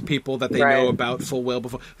cases as people that they know about full well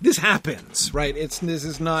before. This happens, right? This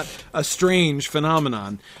is not a strange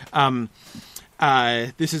phenomenon.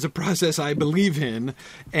 This is a process I believe in,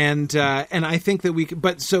 and I think that we can.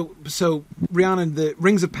 But so Rhiannon, the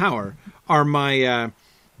Rings of Power are my.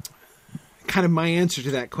 Kind of my answer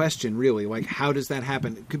to that question, really. Like, how does that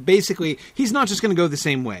happen? Basically, he's not just going to go the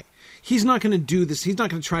same way. He's not going to do this. He's not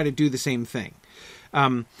going to try to do the same thing.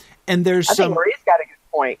 And there's I think Marie's got a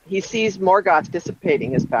good point. He sees Morgoth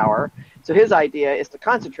dissipating his power, so his idea is to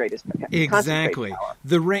concentrate his power. Exactly.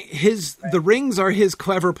 The rings are his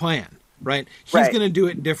clever plan, right? He's going to do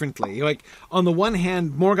it differently. Like, on the one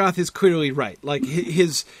hand, Morgoth is clearly right. Like,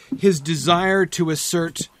 his desire to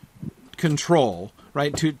assert control,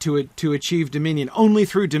 right, to achieve dominion. Only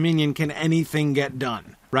through dominion can anything get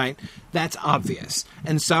done, right? That's obvious.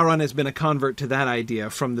 And Sauron has been a convert to that idea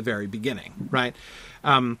from the very beginning, right?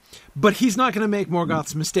 But he's not going to make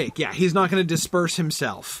Morgoth's mistake. Yeah, he's not going to disperse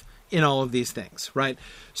himself in all of these things, right?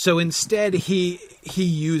 So instead,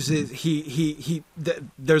 there's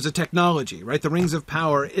a technology, right? The Rings of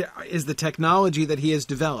Power is the technology that he has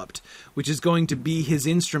developed, which is going to be his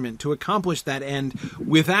instrument to accomplish that end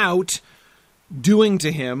without doing to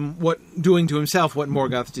himself what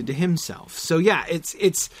Morgoth did to himself. So yeah,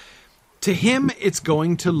 it's to him, it's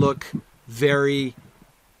going to look very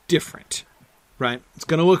different, right? It's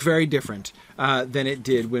going to look very different than it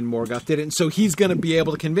did when Morgoth did it. And so he's going to be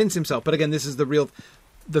able to convince himself. But again, this is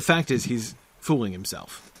the fact is he's fooling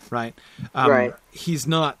himself, right? He's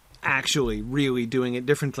not actually really doing it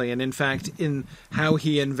differently. And in fact, in how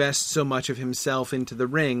he invests so much of himself into the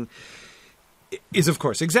ring is, of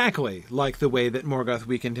course, exactly like the way that Morgoth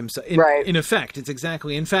weakened himself. In effect, it's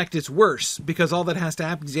exactly. In fact, it's worse, because all that has to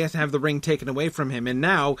happen is he has to have the ring taken away from him, and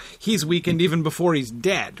now he's weakened even before he's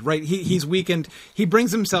dead, right? He's weakened. He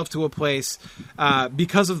brings himself to a place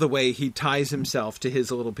because of the way he ties himself to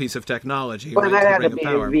his little piece of technology. Well, that had to be a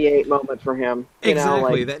V8 moment for him.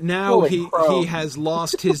 Exactly. That now he has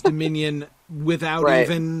lost his dominion without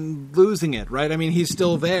even losing it, right? I mean, he's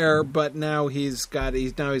still there, but now he's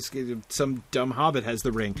some dumb hobbit has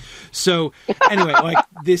the ring. So anyway, like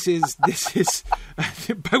this is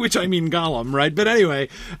by which I mean Gollum, right? But anyway,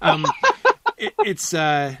 it's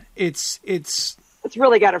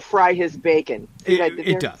really got to fry his bacon.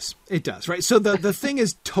 It does, right? So the thing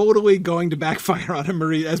is totally going to backfire on him.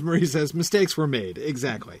 As Marie says, mistakes were made.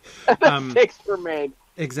 Exactly. Mistakes were made.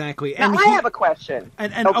 Exactly. Now, I have a question.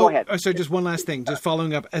 Go ahead. So just one last thing, just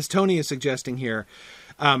following up, as Tony is suggesting here,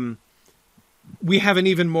 we have an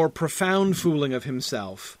even more profound fooling of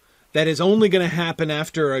himself that is only going to happen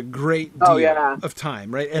after a great deal of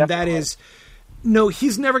time, right? And that is, no,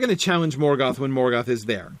 he's never going to challenge Morgoth when Morgoth is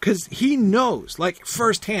there, because he knows, like,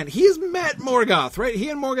 firsthand. He has met Morgoth, right? He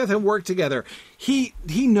and Morgoth have worked together. He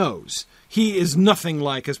knows he is nothing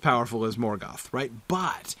like as powerful as Morgoth, right?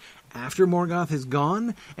 But after Morgoth is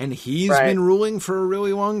gone, and he's been ruling for a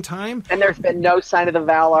really long time, and there's been no sign of the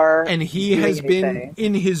Valar, and he has been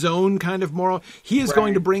in his own kind of moral, he is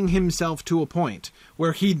going to bring himself to a point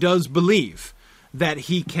where he does believe that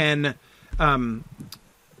he can,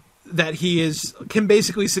 that he can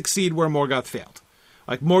basically succeed where Morgoth failed.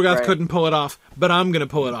 Like, Morgoth couldn't pull it off, but I'm going to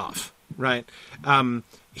pull it off, right?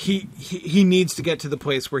 He needs to get to the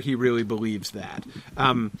place where he really believes that,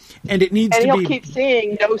 and it needs to be. And he'll keep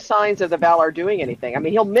seeing no signs of the Valar doing anything. I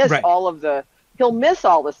mean, he'll miss all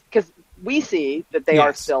this because we see that they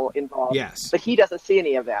are still involved. Yes, but he doesn't see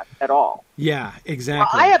any of that at all. Yeah,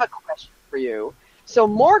 exactly. Well, I have a question for you. So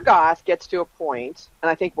Morgoth gets to a point, and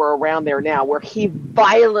I think we're around there now, where he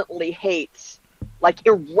violently hates, like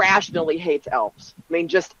irrationally hates elves. I mean,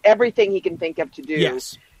 just everything he can think of to do.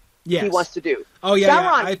 Yes. He wants to do. Oh, yeah,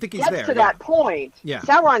 Sauron I think he's there. Gets to that point. Yeah.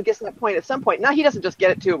 Sauron gets to that point at some point. Now, he doesn't just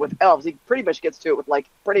get it to it with elves. He pretty much gets to it with, like,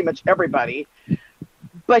 pretty much everybody.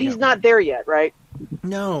 But he's not there yet, right?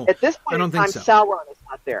 No. At this point I don't in time, think so. Sauron is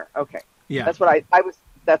not there. Okay. Yeah. That's what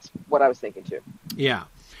that's what I was thinking, too. Yeah.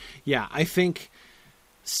 Yeah, I think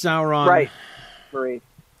Sauron... Right, Marie.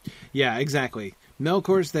 Yeah, exactly.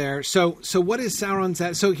 Melkor's there. So what is Sauron's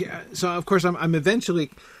at? So of course, I'm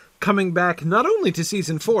eventually coming back not only to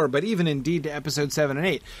season 4, but even indeed to episode 7 and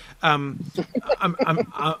 8. I'm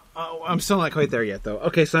still not quite there yet, though.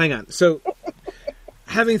 Okay, so hang on. So,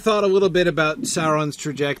 having thought a little bit about Sauron's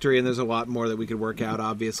trajectory, and there's a lot more that we could work out,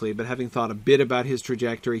 obviously, but having thought a bit about his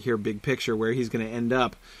trajectory here, big picture, where he's going to end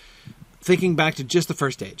up, thinking back to just the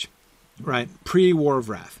first age, right? Pre-War of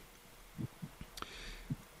Wrath.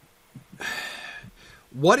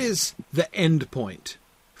 What is the end point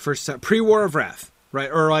for pre-War of Wrath? Right,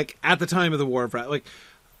 or like at the time of the War of Wrath, like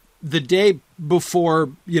the day before,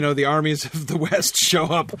 the armies of the West show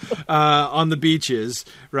up on the beaches,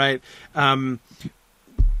 right? Where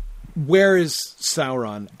is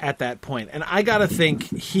Sauron at that point? And I gotta think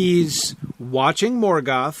he's watching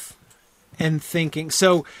Morgoth and thinking.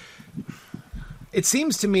 So it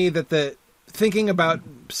seems to me that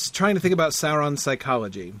trying to think about Sauron's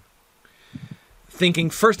psychology, thinking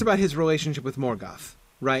first about his relationship with Morgoth,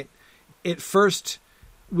 right? It first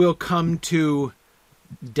will come to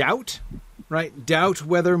doubt, right? Doubt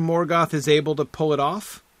whether Morgoth is able to pull it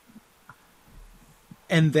off.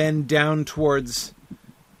 And then down towards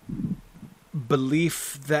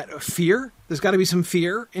belief that fear. There's got to be some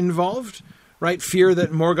fear involved, right? Fear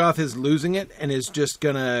that Morgoth is losing it and is just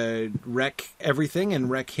going to wreck everything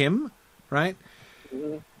and wreck him, right?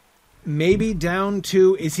 Mm-hmm. Maybe down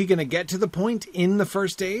to, is he going to get to the point in the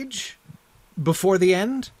first age before the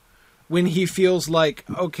end when he feels like,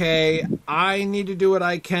 okay, I need to do what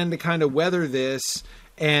I can to kind of weather this,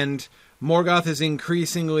 and Morgoth is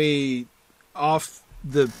increasingly off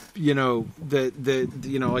the,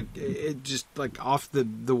 like it just like off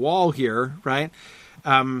the wall here, right?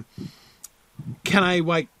 Can I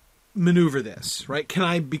like maneuver this, right? Can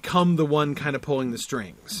I become the one kind of pulling the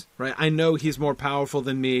strings, right? I know he's more powerful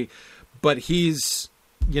than me, but he's,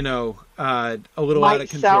 a little out of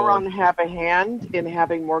control. Might Sauron have a hand in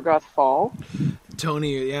having Morgoth fall?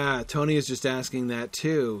 Tony is just asking that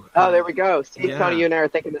too. Oh, there we go. See, yeah. Tony, you and I are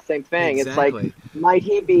thinking the same thing. Exactly. It's like, might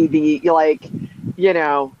he be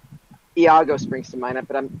Iago springs to mind,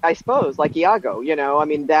 but I suppose like Iago,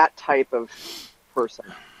 that type of person.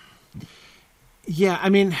 Yeah, I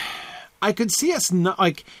mean, I could see us not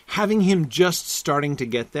like having him just starting to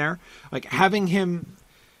get there, like having him.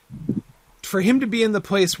 For him to be in the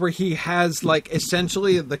place where he has, like,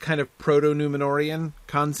 essentially the kind of proto-Numenorian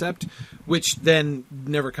concept, which then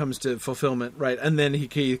never comes to fulfillment, right? And then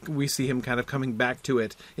we see him kind of coming back to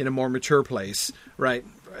it in a more mature place, right?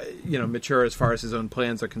 Mature as far as his own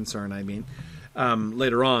plans are concerned, I mean,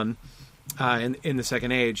 later on in the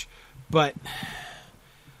Second Age. But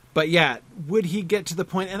But yeah, would he get to the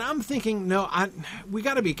point? And I'm thinking, no, we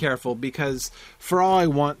got to be careful, because for all I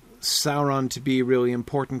want Sauron to be really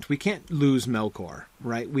important, we can't lose Melkor,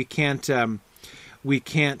 right? We can't.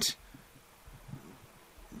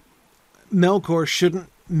 Melkor shouldn't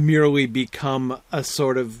merely become a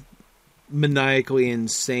sort of maniacally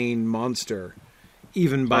insane monster,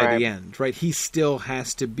 even by the end, right? He still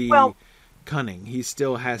has to be cunning. He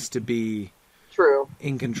still has to be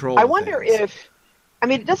in control. I wonder if, I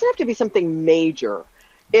mean, it doesn't have to be something major.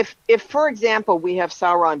 If, for example, we have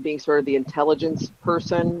Sauron being sort of the intelligence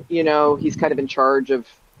person, you know, he's kind of in charge of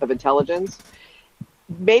intelligence.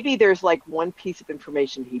 Maybe there's like one piece of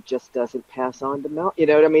information he just doesn't pass on to Mel. You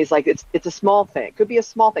know what I mean? It's like it's a small thing. It could be a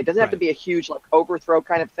small thing. It doesn't have to be a huge like overthrow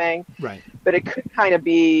kind of thing. Right. But it could kind of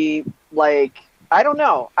be like, I don't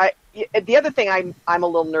know. The other thing I'm a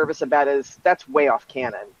little nervous about is that's way off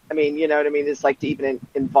canon. I mean, you know what I mean? It's like to even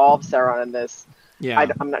involve Sauron in this. Yeah.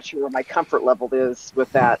 I'm not sure where my comfort level is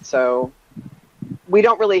with that. So we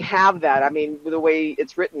don't really have that. I mean, the way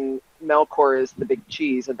it's written, Melkor is the big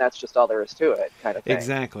cheese, and that's just all there is to it, kind of thing.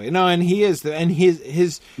 Exactly. No, and he is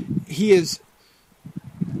he is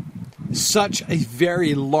such a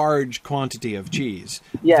very large quantity of cheese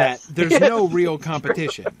that there's no real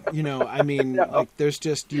competition. You know, I mean, like there's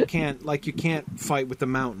just you can't fight with the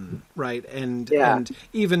mountain, right? And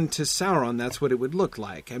even to Sauron, that's what it would look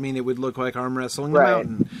like. I mean, it would look like arm wrestling the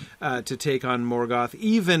mountain to take on Morgoth,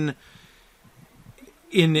 even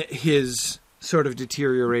in his sort of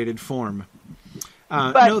deteriorated form.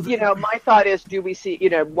 But, you know, my thought is, do we see, you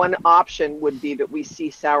know, one option would be that we see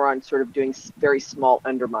Sauron sort of doing very small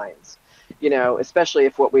undermines, you know, especially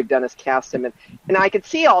if what we've done is cast him. And I could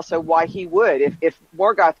see also why he would, if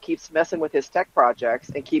Morgoth keeps messing with his tech projects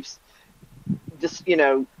and keeps just, you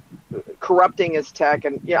know, corrupting his tech.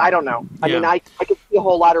 And, I don't know. I mean, I could see a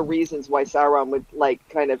whole lot of reasons why Sauron would, like,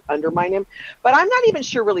 kind of undermine him. But I'm not even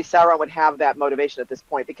sure really Sauron would have that motivation at this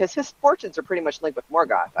point, because his fortunes are pretty much linked with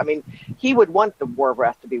Morgoth. I mean, he would want the War of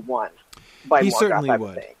Wrath to be won by he Morgoth, certainly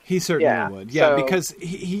would. He certainly would. Yeah, so because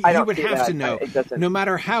he would have to know, no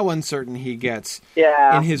matter how uncertain he gets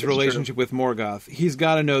in his relationship with Morgoth, he's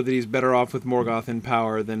got to know that he's better off with Morgoth in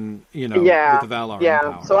power than, you know, with the Valar in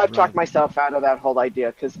power. So I've talked myself out of that whole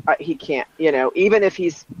idea, because he can't, you know, even if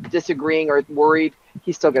he's disagreeing or worried,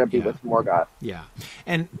 he's still going to be with Morgoth. Yeah.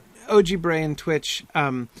 And OG Bray and Twitch,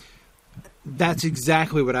 that's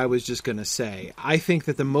exactly what I was just going to say. I think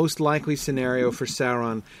that the most likely scenario for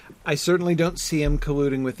Sauron, I certainly don't see him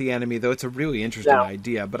colluding with the enemy, though it's a really interesting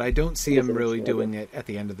idea, but I don't see him really doing it at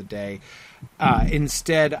the end of the day.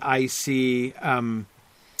 Instead, I see...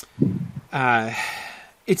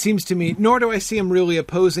 it seems to me, nor do I see him really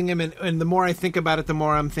opposing him, and the more I think about it, the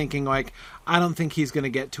more I'm thinking, like, I don't think he's going to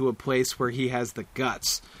get to a place where he has the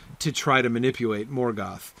guts to try to manipulate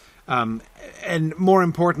Morgoth. And more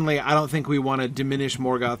importantly, I don't think we want to diminish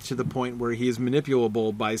Morgoth to the point where he is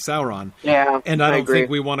manipulable by Sauron. Yeah, and I don't think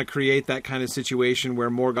we want to create that kind of situation where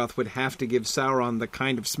Morgoth would have to give Sauron the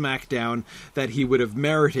kind of smackdown that he would have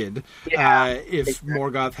merited if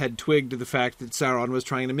Morgoth had twigged to the fact that Sauron was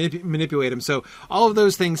trying to manipulate him. So all of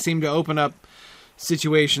those things seem to open up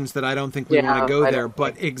situations that I don't think we want to go there.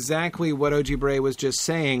 But exactly what OG Bray was just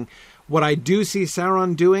saying, what I do see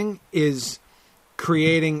Sauron doing is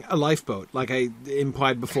creating a lifeboat, like I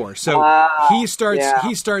implied before. So he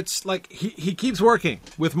starts like he keeps working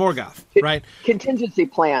with Morgoth, right? Contingency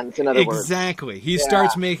plans, in other words. Exactly. He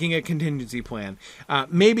starts making a contingency plan.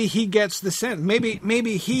 Maybe he gets the sense.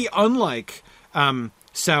 Maybe he, unlike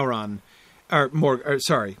Sauron,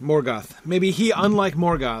 Morgoth. Maybe he, unlike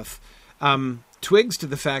Morgoth, twigs to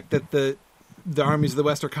the fact that the armies of the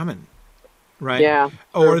West are coming. Right? Yeah.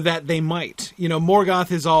 Or that they might. You know,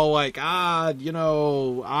 Morgoth is all like, you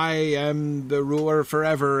know, I am the ruler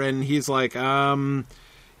forever. And he's like, you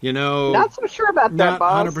know... Not so sure about that,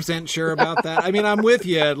 boss. Not 100% sure about that. I mean, I'm with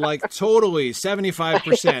you, like, totally,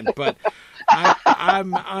 75%. But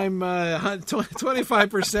I'm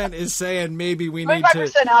 25% is saying maybe we need to...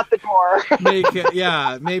 25% out the door.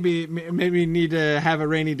 maybe need to have a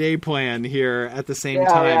rainy day plan here at the same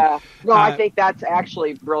time. Yeah. No, I think that's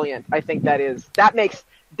actually brilliant. I think that makes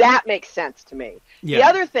sense to me. Yeah. The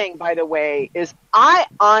other thing, by the way, is I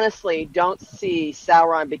honestly don't see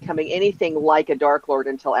Sauron becoming anything like a Dark Lord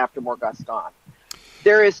until after Morgoth's gone.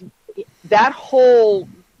 There is that whole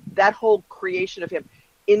creation of him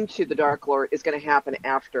into the Dark Lord is going to happen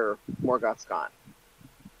after Morgoth's gone.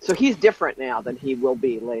 So he's different now than he will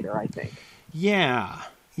be later, I think. Yeah.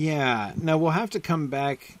 Now we'll have to come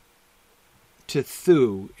back to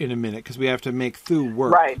Thu in a minute because we have to make Thu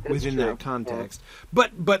work within that context. Yeah.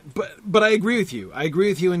 But I agree with you. I agree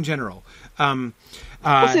with you in general. Well,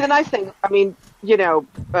 see, the nice thing, I mean,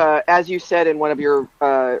 as you said in one of your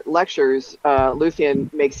lectures,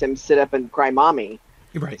 Luthien makes him sit up and cry mommy.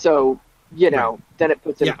 Right. So, then it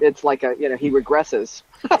puts him, it's like he regresses.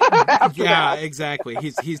 Yeah, exactly.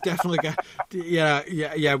 He's definitely got,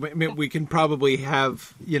 we can probably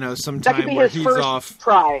have, some time where he's off.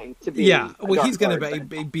 Trying to be. Yeah, well, he's going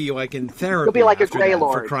to be like in therapy. He'll be like a Grey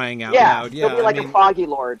Lord. For crying out loud. Yeah, he'll be like a Foggy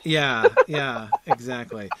Lord. Yeah,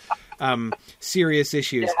 exactly. Serious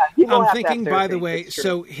issues. Yeah, I'm thinking, by the way,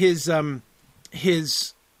 so his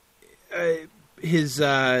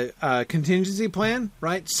contingency plan,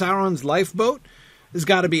 right? Sauron's lifeboat has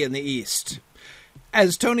got to be in the east.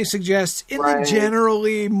 As Tony suggests, in the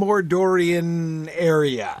generally Mordorian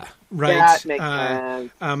area, right? That makes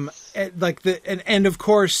sense. And of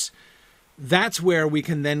course, that's where we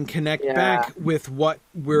can then connect back with what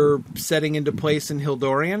we're setting into place in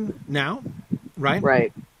Hildorian now, right?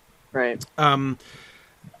 Right.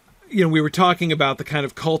 We were talking about the kind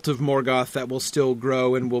of cult of Morgoth that will still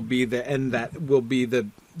grow and will be the in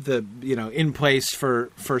place for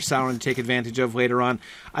Sauron to take advantage of later on.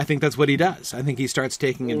 I think that's what he does. I think he starts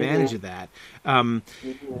taking advantage of that. And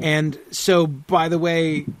so, by the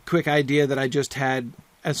way, quick idea that I just had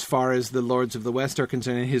as far as the Lords of the West are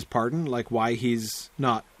concerned in his pardon, like why he's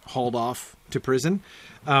not hauled off to prison.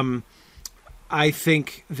 I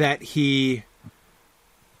think that he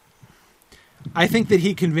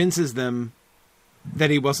convinces them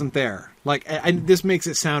that he wasn't there. Like, this makes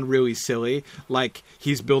it sound really silly, like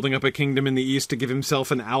he's building up a kingdom in the East to give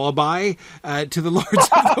himself an alibi to the Lords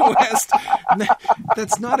of the West.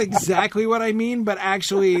 That's not exactly what I mean, but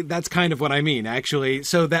actually, that's kind of what I mean, actually.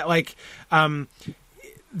 So that, like,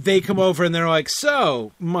 they come over and they're like,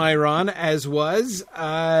 so, Myron, as was,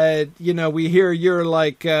 we hear you're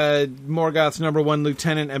like Morgoth's #1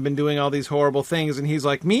 lieutenant and been doing all these horrible things. And he's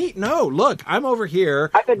like, me? No, look, I'm over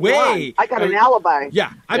here. I've been gone. I got an alibi.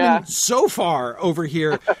 Yeah, I've been so far over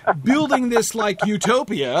here building this like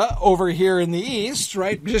utopia over here in the East,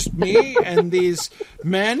 right? Just me and these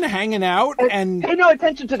men hanging out and pay no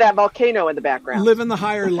attention to that volcano in the background. Living the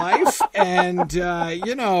higher life. And,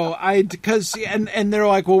 and they're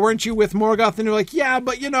like, well, weren't you with Morgoth? And they're like, yeah,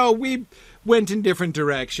 but, we went in different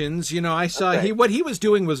directions. I saw what he was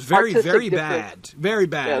doing was very, very bad. Very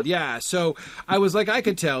bad, yeah. So I was like, I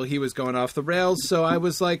could tell he was going off the rails. So I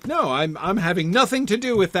was like, no, I'm having nothing to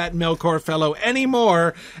do with that Melkor fellow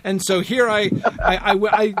anymore. And so here I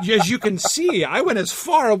as you can see, I went as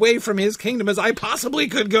far away from his kingdom as I possibly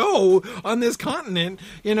could go on this continent,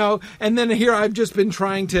 and then here I've just been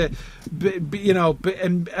trying to,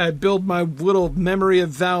 build my little memory of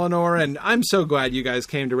Valinor. And I'm so glad you guys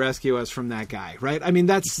came to rescue us from that guy, right? I mean,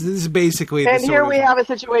 this is basically. And here we have a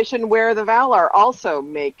situation where the Valar also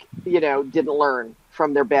didn't learn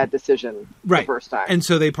from their bad decision the first time, and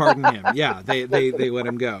so they pardoned him. Yeah, they let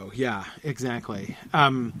him go. Yeah, exactly.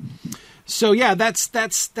 So yeah, that's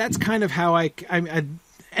kind of how I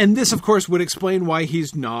and this, of course, would explain why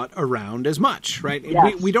he's not around as much, right?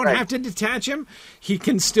 Yes, we don't have to detach him. He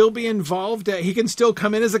can still be involved. He can still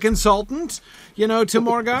come in as a consultant, to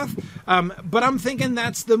Morgoth. But I'm thinking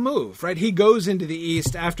that's the move, right? He goes into the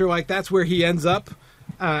East after, that's where he ends up.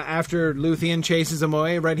 After Luthien chases him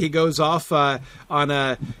away, right? He goes off on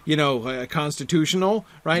a constitutional,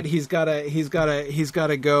 right? He's got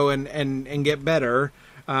to go and get better.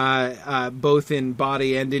 Both in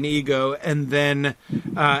body and in ego, and then,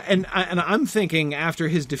 and I'm thinking after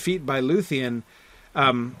his defeat by Luthien,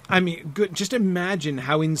 just imagine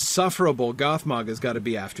how insufferable Gothmog has got to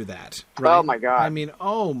be after that. Right? Oh my God!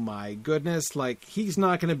 Oh my goodness! Like he's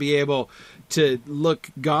not going to be able to look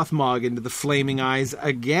Gothmog into the flaming eyes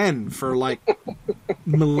again for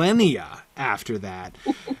millennia after that.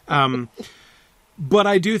 But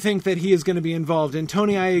I do think that he is going to be involved. And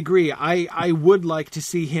Tony, I agree. I would like to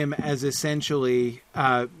see him as essentially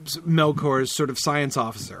Melkor's sort of science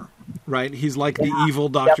officer, right? He's like the evil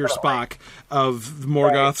Dr. Spock of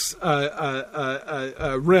Morgoth's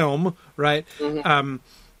realm, right? Mm-hmm.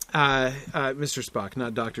 Mr. Spock,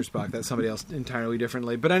 not Dr. Spock. That's somebody else entirely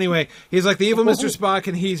differently. But anyway, he's like the evil Mr. Spock,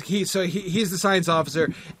 and he's the science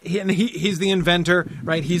officer, and he's the inventor,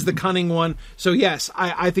 right? He's the cunning one. So yes,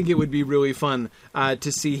 I think it would be really fun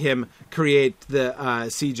to see him create the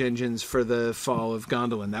siege engines for the fall of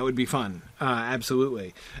Gondolin. That would be fun,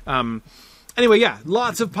 absolutely. anyway, yeah,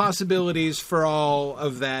 lots of possibilities for all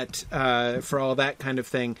of that, for all that kind of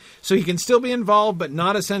thing. So he can still be involved, but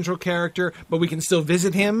not a central character, but we can still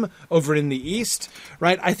visit him over in the East,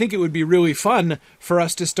 right? I think it would be really fun for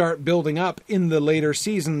us to start building up in the later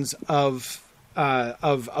seasons of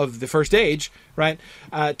the First Age, right?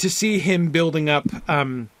 To see him building up,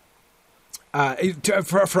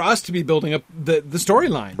 for us to be building up the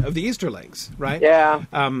storyline of the Easterlings, right? Yeah.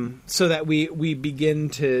 So that we begin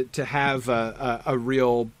to have a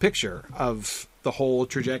real picture of the whole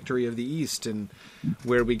trajectory of the East and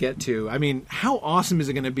where we get to. I mean, how awesome is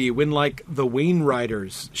it going to be when like the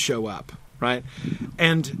Wainwriters show up, right?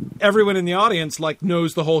 And everyone in the audience like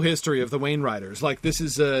knows the whole history of the Wainwriters. Like this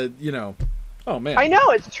is oh man. I know,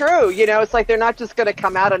 it's true. It's like they're not just going to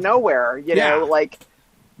come out of nowhere, know, like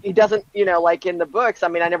he doesn't, like in the books, I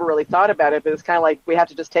mean, I never really thought about it, but it's kind of like we have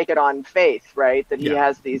to just take it on faith, right? That he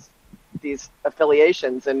has these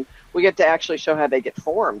affiliations, and we get to actually show how they get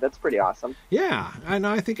formed. That's pretty awesome. Yeah, I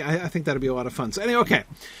know. I think that'll be a lot of fun. So anyway, okay.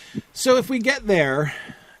 So if we get there,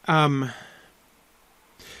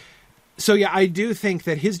 so yeah, I do think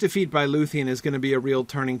that his defeat by Luthien is going to be a real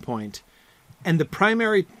turning point, and the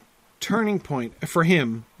primary turning point for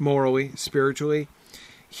him, morally, spiritually,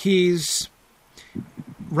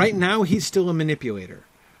 right now, he's still a manipulator.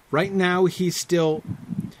 Right now, he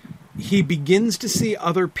begins to see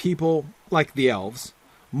other people, like the elves,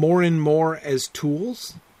 more and more as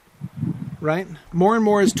tools, right? More and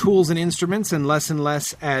more as tools and instruments, and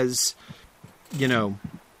less as,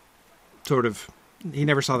 sort of, he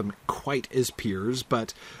never saw them quite as peers,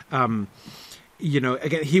 but, again,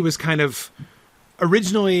 he was kind of,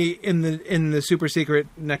 originally in the super secret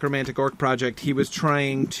Necromantic Orc project, he was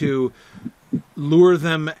trying to lure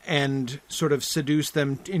them and sort of seduce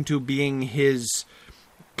them into being his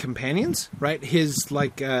companions, right? His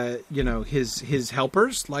his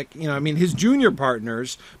helpers, his junior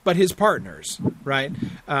partners, but his partners, right?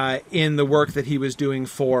 In the work that he was doing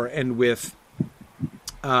for and with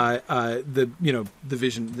the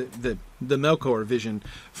vision, the Melkor vision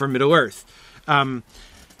for Middle Earth.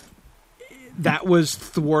 That was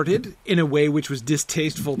thwarted in a way which was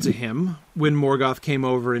distasteful to him when Morgoth came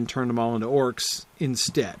over and turned them all into orcs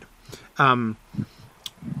instead.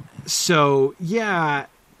 So, yeah,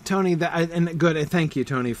 Tony, good. Thank you,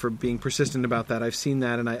 Tony, for being persistent about that. I've seen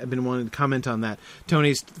that, and I've been wanting to comment on that.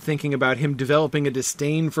 Tony's thinking about him developing a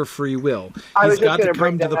disdain for free will. He's got to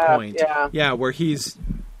come to the point, where he's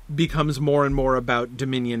becomes more and more about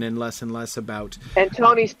dominion and less about... And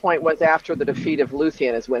Tony's point was after the defeat of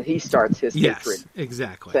Luthien is when he starts his hatred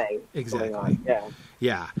thing. Exactly.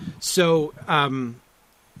 Yeah. So,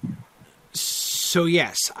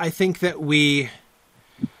 yes, I think that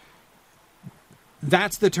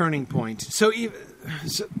that's the turning point. So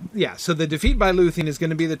the defeat by Luthien is going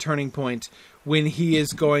to be the turning point when he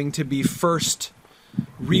is going to be first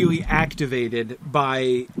really activated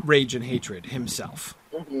by rage and hatred himself.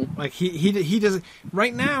 Mm-hmm. Like he doesn't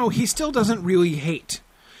right now. He still doesn't really hate.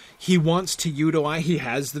 He wants to utilize. He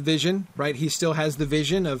has the vision, right? He still has the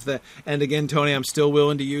vision of the. And again, Tony, I'm still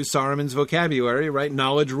willing to use Saruman's vocabulary, right?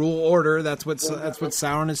 Knowledge, rule, order. That's what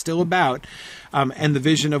Sauron is still about, and the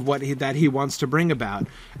vision of what he wants to bring about.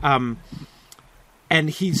 And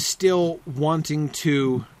he's still wanting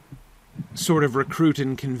to sort of recruit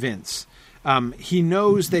and convince. He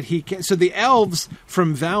knows that he can. So the elves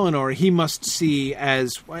from Valinor, he must see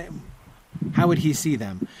as. How would he see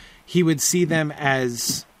them? He would see them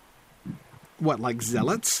as what, like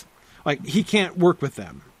zealots? Like he can't work with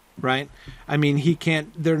them, right? I mean, he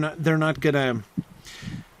can't. They're not gonna.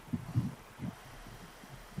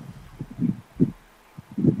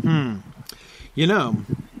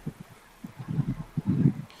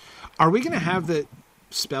 Are we gonna have the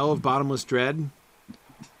spell of Bottomless Dread?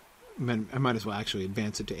 I might as well actually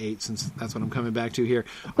advance it to 8 since that's what I'm coming back to here.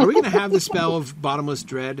 Are we going to have the spell of Bottomless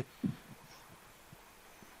Dread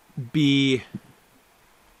be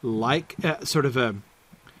like sort of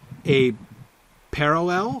a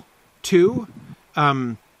parallel to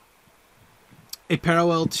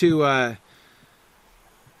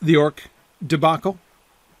the orc debacle?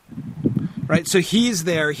 Right? So he's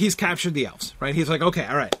there. He's captured the elves. Right? He's like, okay,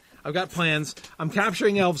 all right. I've got plans. I'm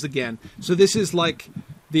capturing elves again. So this is like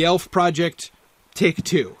the Elf Project Take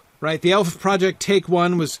 2, right? The Elf Project Take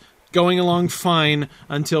 1 was going along fine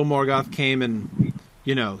until Morgoth came and,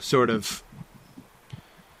 sort of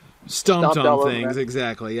stumped on things.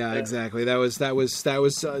 Exactly. Yeah, exactly. That was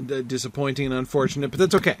disappointing and unfortunate, but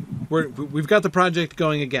that's okay. We've got the project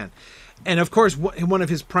going again. And of course, one of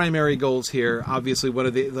his primary goals here, obviously one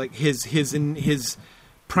of the his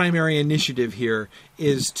primary initiative here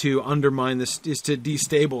is to undermine this, is to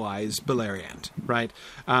destabilize Beleriand, right?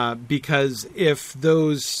 Because if the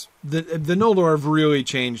Noldor have really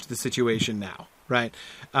changed the situation now, right?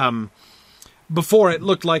 Before it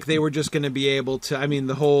looked like they were just going to be able to, I mean,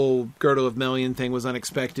 the whole Girdle of Melian thing was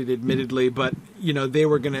unexpected, admittedly, but, they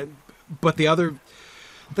were going to, but the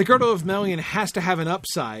Girdle of Melian has to have an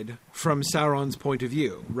upside from Sauron's point of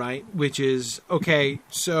view, right? Which is, okay,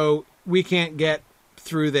 so we can't get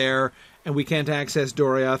through there and we can't access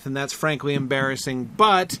Doriath, and that's frankly embarrassing,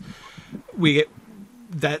 but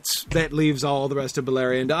that leaves all the rest of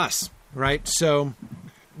Beleriand to us, right? So,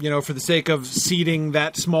 for the sake of ceding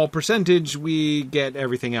that small percentage, we get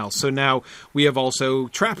everything else. So now we have also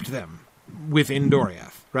trapped them within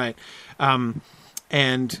Doriath, right?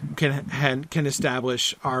 And can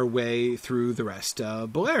establish our way through the rest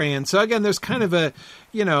of Beleriand. So again, there's kind of a,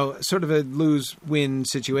 sort of a lose-win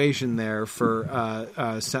situation there for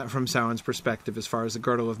from Sauron's perspective as far as the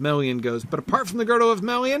Girdle of Melian goes. But apart from the Girdle of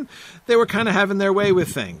Melian, they were kind of having their way with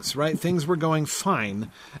things, right? Things were going fine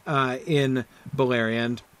in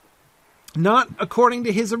Beleriand. Not according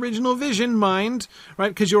to his original vision, mind, right?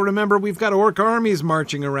 Because you'll remember we've got orc armies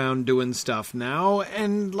marching around doing stuff now,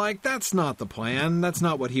 and, that's not the plan. That's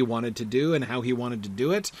not what he wanted to do and how he wanted to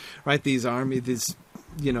do it, right? These stompy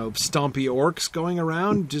orcs going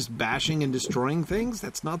around just bashing and destroying things,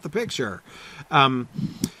 that's not the picture.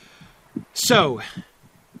 So,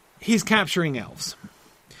 he's capturing elves.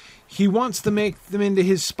 He wants to make them into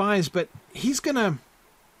his spies, but he's going to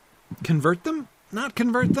convert them? Not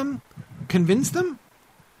convert them? Convince them?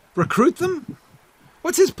 Recruit them?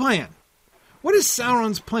 What's his plan? What is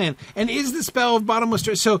Sauron's plan? And is the spell of Bottomless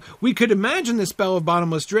Dread... So we could imagine the spell of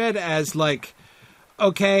Bottomless Dread as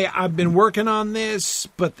okay, I've been working on this,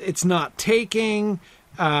 but it's not taking.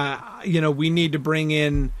 We need to bring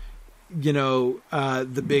in,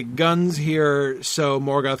 the big guns here. So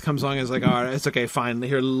Morgoth comes along and is like, all right, it's okay, fine.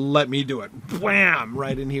 Here, let me do it. Blam!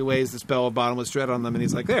 Right? And he weighs the spell of Bottomless Dread on them, and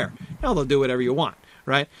he's like, there. Now they'll do whatever you want,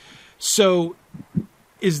 right? So,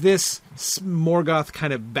 is this Morgoth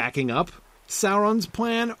kind of backing up Sauron's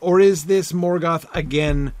plan, or is this Morgoth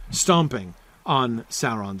again stomping on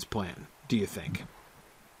Sauron's plan, do you think?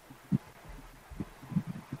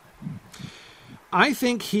 I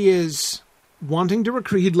think he is wanting to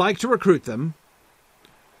recruit, he'd like to recruit them.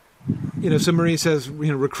 So Marie says,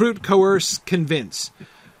 recruit, coerce, convince.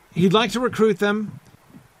 He'd like to recruit them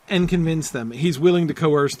and convince them. He's willing to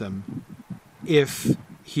coerce them if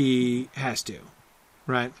he has to,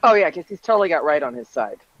 right? Oh, yeah, because he's totally got right on his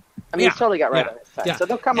side. He's totally got right on his side. Yeah. So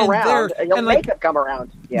they'll come around. He'll make them come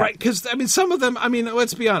around. Yeah. Right, because, some of them,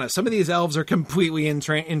 let's be honest, some of these elves are completely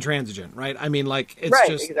intransigent, right? It's right,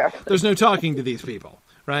 just, exactly. There's no talking to these people,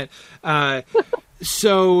 right?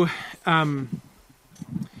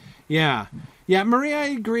 Yeah, Marie, I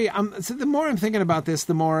agree. So the more I'm thinking about this,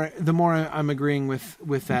 the more I'm agreeing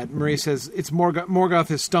with that. Marie says it's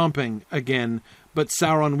Morgoth is stomping again, but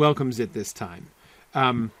Sauron welcomes it this time.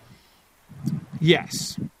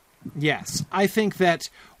 Yes. I think that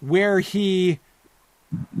where he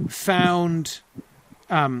found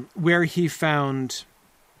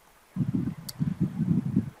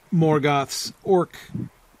Morgoth's orc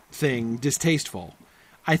thing distasteful,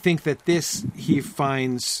 I think that this he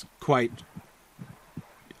finds quite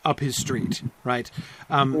up his street, right?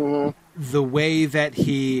 The way that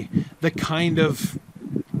the kind of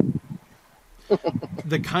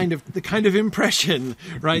impression,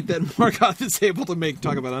 right, that Morgoth is able to make,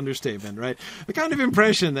 talk about understatement, right? The kind of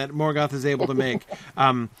impression that Morgoth is able to make.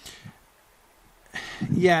 And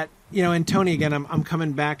Tony, again, I'm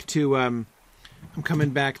coming back to,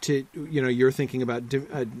 you're thinking about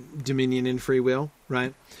Dominion and free will,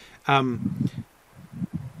 right?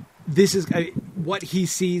 This is what he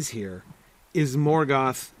sees here is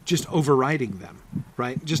Morgoth just overriding them,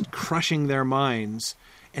 right? Just crushing their minds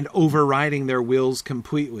and overriding their wills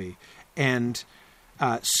completely and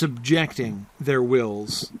subjecting their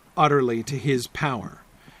wills utterly to his power.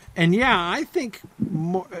 And I think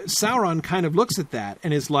Sauron kind of looks at that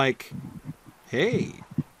and is like, hey,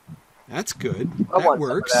 that's good. That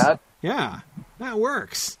works. Yeah, that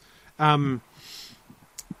works.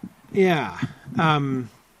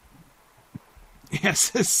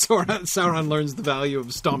 Yes, Sauron learns the value of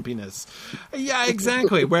stompiness. Yeah,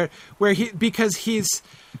 exactly.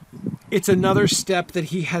 It's another step that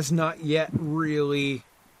he has not yet really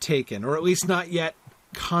taken, or at least not yet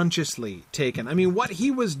consciously taken. What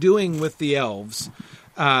he was doing with the elves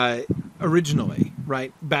originally,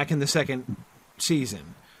 right, back in the second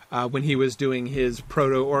season, when he was doing his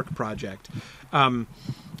proto-orc project,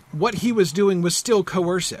 what he was doing was still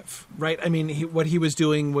coercive, right? I mean, what he was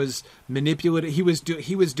doing was manipulative.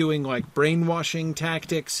 He was doing like brainwashing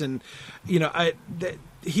tactics, and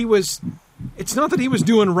it's not that he was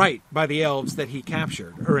doing right by the elves that he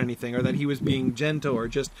captured or anything, or that he was being gentle or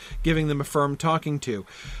just giving them a firm talking to,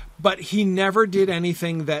 but he never did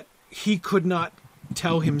anything that he could not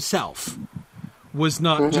tell himself was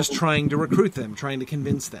not just trying to recruit them, trying to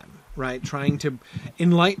convince them, right? Trying to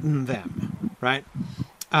enlighten them, right?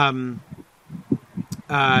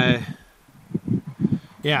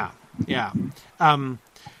 Yeah.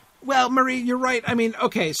 Well, Marie, you're right. I mean,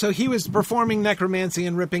 okay, so he was performing necromancy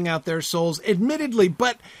and ripping out their souls, admittedly,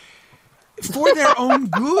 but for their own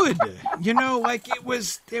good. Like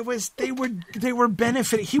they were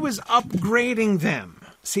benefiting. He was upgrading them.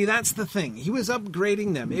 See, that's the thing. He was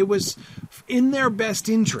upgrading them. It was in their best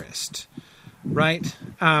interest, right?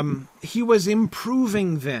 He was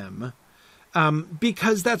improving them,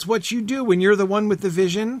 because that's what you do when you're the one with the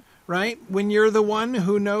vision. Right? When you're the one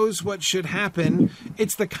who knows what should happen,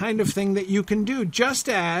 it's the kind of thing that you can do. Just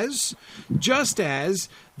as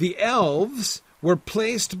the elves were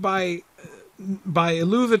placed by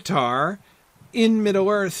Iluvatar in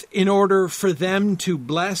Middle-earth in order for them to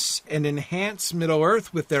bless and enhance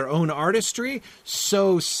Middle-earth with their own artistry,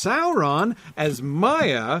 so Sauron, as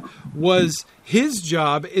Maya, his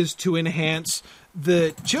job is to enhance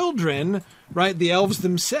the children, right? The elves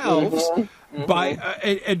themselves.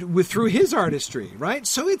 Through his artistry, right?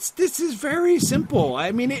 So this is very simple.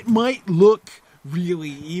 I mean, it might look really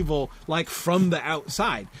evil, like from the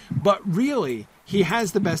outside, but really, he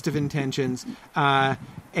has the best of intentions,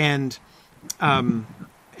 and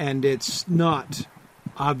it's not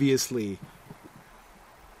obviously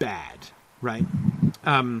bad, right?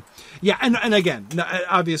 And again,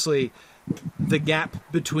 obviously, the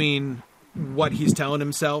gap between what he's telling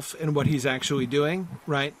himself and what he's actually doing,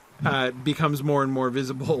 right? Becomes more and more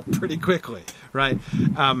visible pretty quickly, right?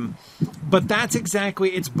 But that's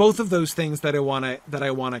it's both of those things that I want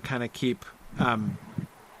to kind of keep our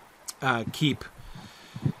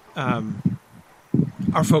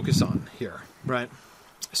focus on here, right?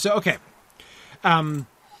 So okay,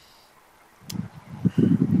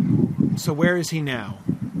 so where is he now?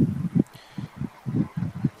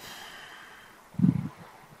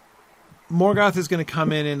 Morgoth is going to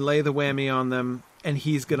come in and lay the whammy on them. And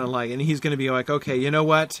he's going to be like, okay, you know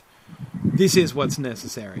what? This is what's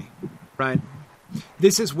necessary, right?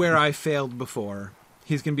 This is where I failed before.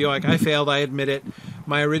 He's going to be like, I failed, I admit it.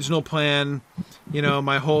 My original plan,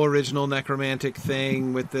 my whole original necromantic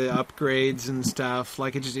thing with the upgrades and stuff,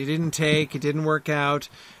 like it didn't work out.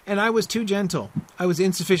 And I was too gentle. I was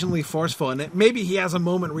insufficiently forceful. And maybe he has a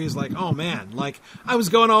moment where he's like, oh man, like I was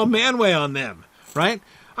going all man way on them, right?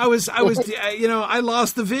 I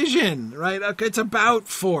lost the vision, right? It's about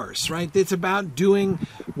force, right? It's about doing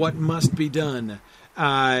what must be done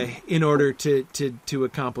in order to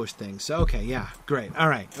accomplish things. So, okay, yeah, great. All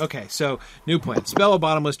right, okay, so new plan. Spell of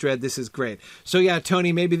Bottomless Dread, this is great. So, yeah,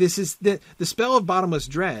 Tony, maybe this is the Spell of Bottomless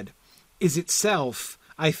Dread is itself,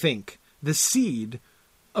 I think, the seed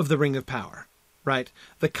of the Ring of Power, right?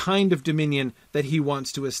 The kind of dominion that he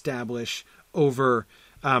wants to establish over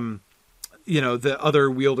the other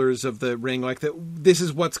wielders of the ring, like this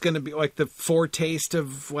is what's going to be like the foretaste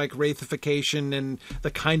of like wraithification and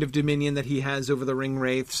the kind of dominion that he has over the ring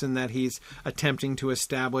wraiths and that he's attempting to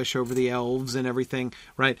establish over the elves and everything,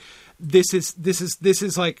 right? This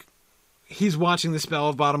is like he's watching the Spell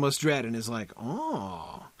of Bottomless Dread and is like,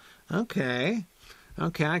 oh, okay,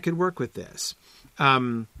 I could work with this.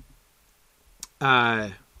 Okay,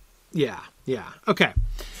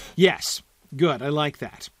 yes, good, I like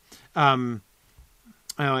that. I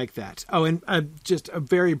like that. Oh, and just a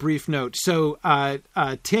very brief note. So,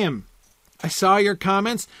 Tim, I saw your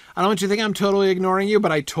comments. I don't want you to think I'm totally ignoring you,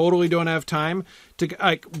 but I totally don't have time to,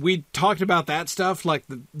 like, we talked about that stuff, like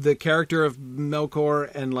the character of Melkor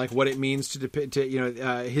and like what it means to depict,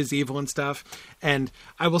 his evil and stuff. And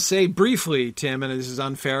I will say briefly, Tim, and this is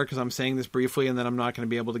unfair because I'm saying this briefly and then I'm not going to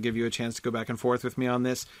be able to give you a chance to go back and forth with me on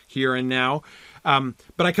this here and now.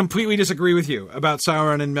 But I completely disagree with you about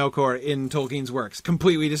Sauron and Melkor in Tolkien's works.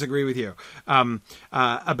 Completely disagree with you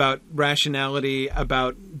about rationality,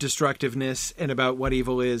 about destructiveness, and about what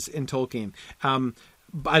evil is in Tolkien.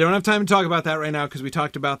 I don't have time to talk about that right now because we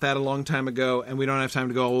talked about that a long time ago, and we don't have time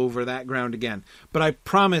to go over that ground again. But I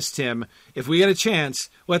promised him, if we get a chance,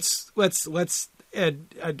 let's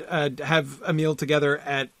have a meal together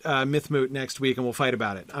at Mythmoot next week, and we'll fight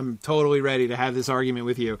about it. I'm totally ready to have this argument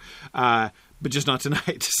with you, but just not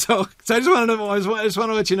tonight. So I just want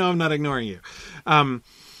to let you know I'm not ignoring you.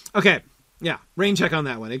 Okay, yeah, rain check on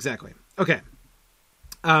that one, exactly. Okay.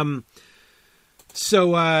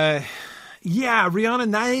 Yeah, Rhiannon,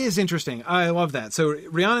 that is interesting. I love that. So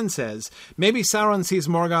Rhiannon says, maybe Sauron sees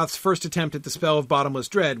Morgoth's first attempt at the spell of bottomless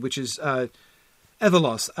dread, which is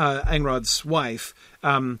Ethelos, Angrod's wife,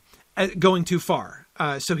 going too far.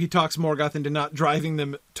 So he talks Morgoth into not driving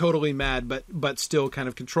them totally mad, but still kind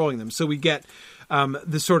of controlling them. So we get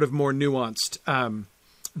the sort of more nuanced,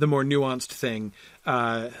 thing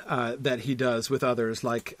that he does with others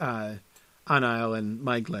like Anile and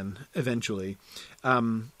Maeglin eventually.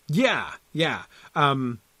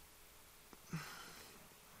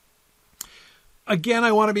 Again,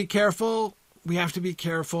 I want to be careful. We have to be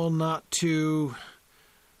careful not to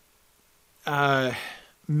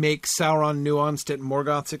make Sauron nuanced at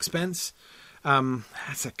Morgoth's expense.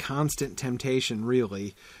 That's a constant temptation,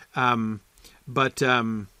 really.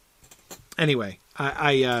 Anyway,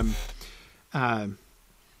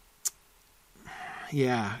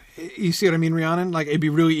 yeah, you see what I mean, Rhiannon? Like, it'd be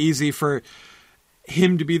really easy for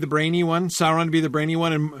him to be the brainy one, Sauron to be the brainy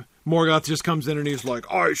one, and Morgoth just comes in and he's like,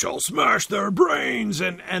 I shall smash their brains,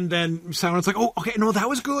 and then Sauron's like, oh, okay, no, that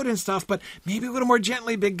was good and stuff, but maybe a little more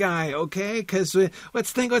gently, big guy, okay? Because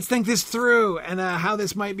let's think this through, and how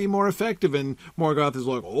this might be more effective, and Morgoth is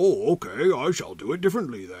like, oh, okay, I shall do it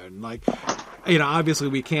differently then. Like, obviously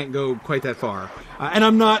we can't go quite that far. And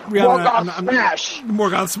I'm not...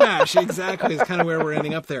 Morgoth smash, exactly, is kind of where we're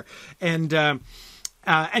ending up there. And...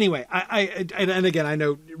 anyway, and again, I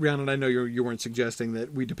know, Rhiannon, I know you weren't suggesting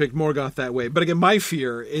that we depict Morgoth that way, but again, my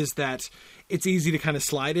fear is that it's easy to kind of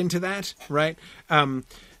slide into that, right?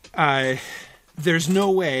 There's no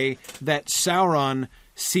way that Sauron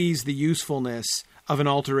sees the usefulness of an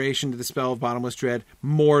alteration to the spell of bottomless dread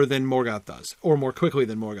more than Morgoth does, or more quickly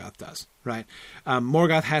than Morgoth does, right?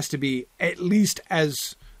 Morgoth has to be at least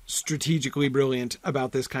as strategically brilliant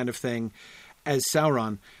about this kind of thing as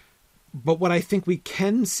Sauron. But what I think we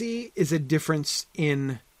can see is a difference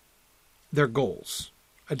in their goals,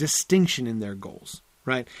 a distinction in their goals,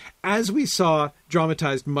 right? As we saw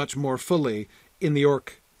dramatized much more fully in the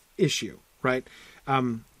orc issue, right?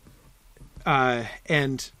 And,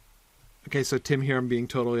 okay, so Tim here, I'm being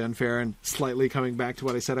totally unfair and slightly coming back to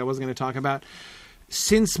what I said I wasn't going to talk about.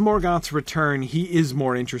 Since Morgoth's return, he is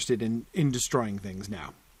more interested in destroying things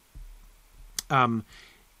now.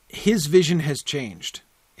 His vision has changed.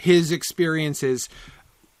 His experiences,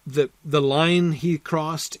 the line he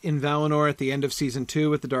crossed in Valinor at the end of season 2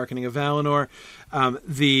 with the Darkening of Valinor,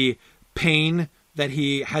 the pain that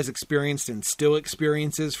he has experienced and still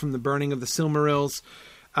experiences from the burning of the Silmarils,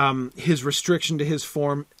 his restriction to his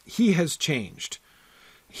form, he has changed.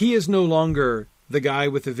 He is no longer the guy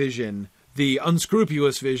with the vision, the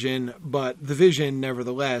unscrupulous vision, but the vision,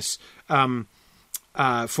 nevertheless,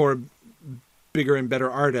 for bigger and better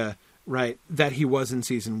Arda, right, that he was in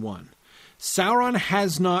season 1. Sauron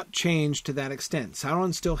has not changed to that extent.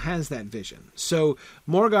 Sauron still has that vision. So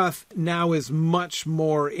Morgoth now is much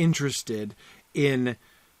more interested in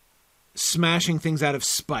smashing things out of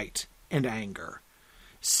spite and anger.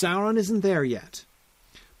 Sauron isn't there yet.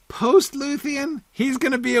 Post-Luthien, he's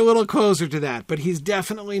going to be a little closer to that, but he's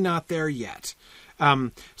definitely not there yet.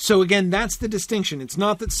 So again, that's the distinction. It's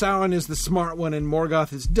not that Sauron is the smart one and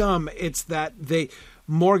Morgoth is dumb. It's that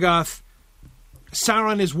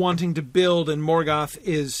Sauron is wanting to build, and Morgoth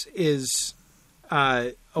is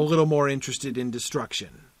a little more interested in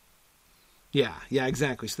destruction. Yeah,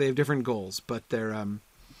 exactly. So they have different goals, but they're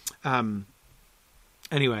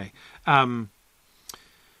anyway.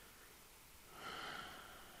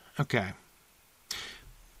 Okay.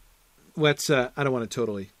 Let's. I don't want to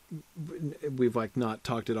totally. We've not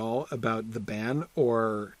talked at all about the ban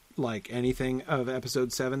or anything of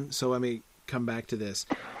episode 7. So let me come back to this.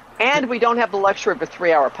 And we don't have the luxury of a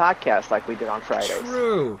 3-hour podcast like we did on Fridays.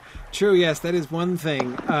 True. Yes, that is one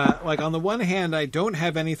thing. On the one hand, I don't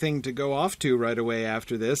have anything to go off to right away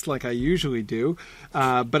after this, like I usually do.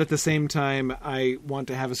 But at the same time, I want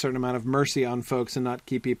to have a certain amount of mercy on folks and not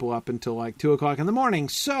keep people up until 2 o'clock in the morning.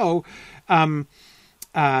 So,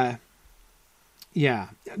 yeah,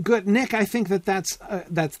 good, Nick. I think that's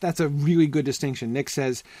a really good distinction. Nick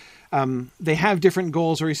says. They have different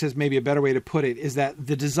goals, or he says maybe a better way to put it is that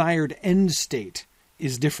the desired end state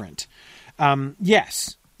is different.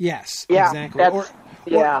 Yes, exactly.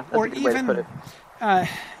 Or even,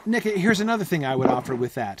 Nick, here's another thing I would offer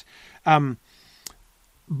with that.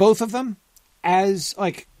 Both of them, as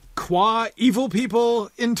qua evil people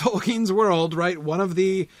in Tolkien's world, right? One of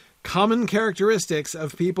the common characteristics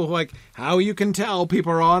of people who, like, how you can tell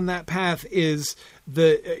people are on that path is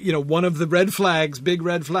one of the red flags, big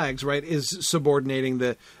red flags, right, is subordinating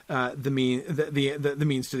the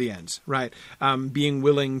means to the ends, right? Being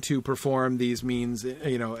willing to perform these means,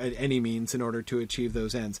 at any means in order to achieve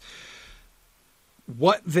those ends.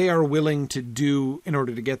 What they are willing to do in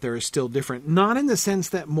order to get there is still different. Not in the sense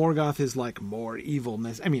that Morgoth is like more evil.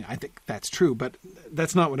 I mean, I think that's true, but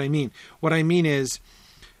that's not what I mean. What I mean is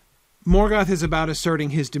Morgoth is about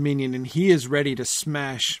asserting his dominion, and he is ready to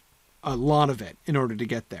smash a lot of it in order to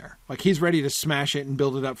get there. Like, he's ready to smash it and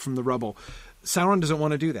build it up from the rubble. Sauron doesn't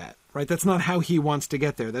want to do that, right? That's not how he wants to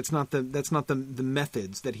get there. That's not the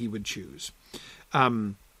methods that he would choose.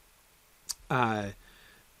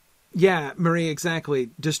 Yeah, Marie,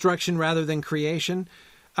 exactly. Destruction rather than creation.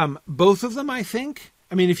 Both of them, I think.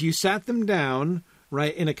 I mean, if you sat them down,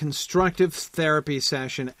 right, in a constructive therapy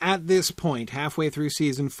session at this point, halfway through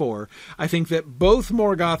season 4, I think that both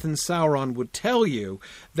Morgoth and Sauron would tell you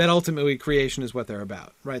that ultimately creation is what they're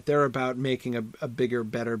about, right? They're about making a bigger,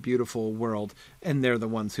 better, beautiful world, and they're the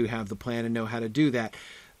ones who have the plan and know how to do that.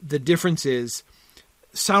 The difference is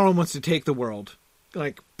Sauron wants to take the world,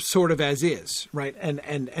 like, sort of as is, right,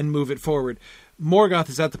 and move it forward. Morgoth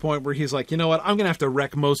is at the point where he's like, you know what, I'm going to have to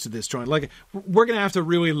wreck most of this joint. Like, we're going to have to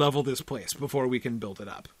really level this place before we can build it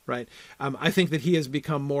up, right? I think that he has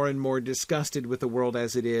become more and more disgusted with the world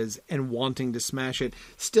as it is and wanting to smash it,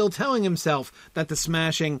 still telling himself that the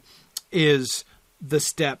smashing is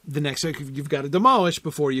the next, you've got to demolish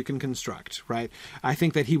before you can construct, right? I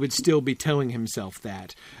think that he would still be telling himself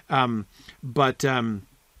that. But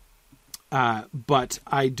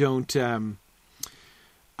I don't.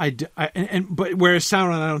 But whereas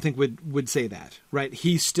Sauron, I don't think would say that, right?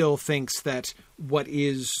 He still thinks that what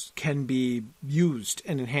is can be used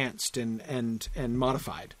and enhanced and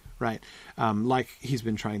modified, right? Like he's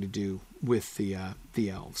been trying to do with the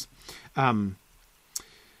elves.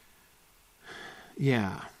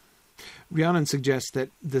 Yeah. Rhiannon suggests that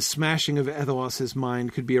the smashing of Ethelos's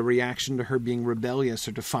mind could be a reaction to her being rebellious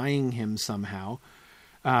or defying him somehow.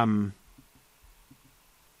 Kind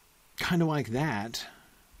of like that.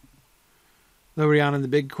 Though, Rhiannon, the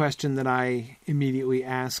big question that I immediately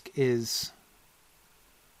ask is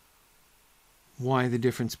why the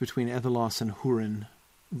difference between Ethelos and Hurin,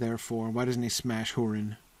 therefore? Why doesn't he smash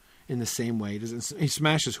Hurin in the same way? He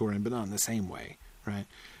smashes Hurin, but not in the same way, right?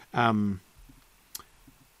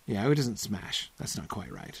 Yeah, he doesn't smash. That's not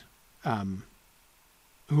quite right.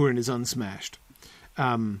 Hurin is unsmashed.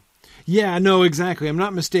 Yeah, no, exactly. I'm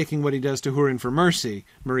not mistaking what he does to Hurin for mercy,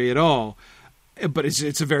 Marie, at all. But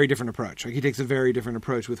it's a very different approach. Like, he takes a very different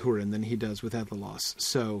approach with Hurin than he does with Ethelos.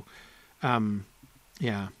 So,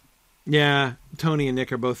 yeah. Yeah, Tony and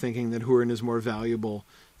Nick are both thinking that Hurin is more valuable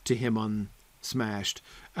to him unsmashed.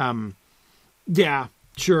 Yeah,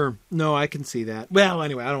 sure. No, I can see that. Well,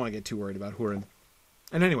 anyway, I don't want to get too worried about Hurin.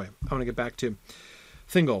 And anyway, I want to get back to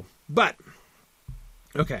Thingol. But,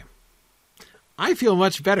 okay. I feel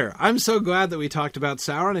much better. I'm so glad that we talked about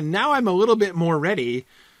Sauron, and now I'm a little bit more ready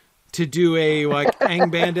to do a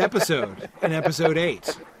Angband episode, an episode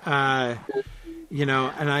 8. And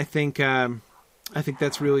I think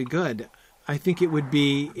that's really good. I think it would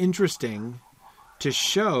be interesting to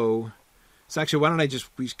show. So actually, why don't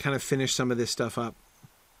we kind of finish some of this stuff up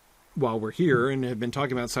while we're here and have been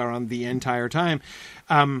talking about Sauron the entire time.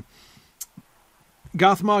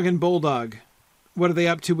 Gothmog and Bulldog, what are they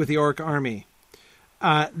up to with the orc army?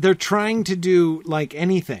 They're trying to do like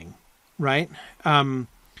anything, right?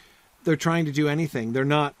 They're trying to do anything. They're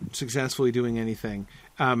not successfully doing anything,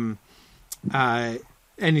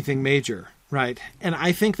 anything major, right? And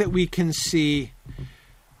I think that we can see.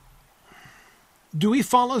 Do we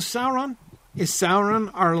follow Sauron? Is Sauron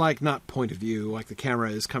our not point of view, like the camera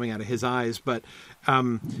is coming out of his eyes, but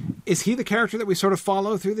is he the character that we sort of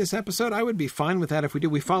follow through this episode? I would be fine with that if we did.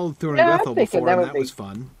 We followed Thorin Grethel before, and that was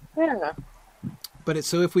fun. Yeah. But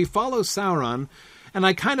so if we follow Sauron. And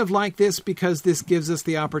I kind of like this because this gives us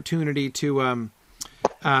the opportunity to,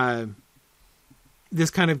 this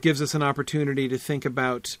kind of gives us an opportunity to think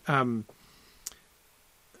about, to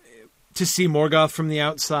see Morgoth from the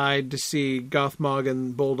outside, to see Gothmog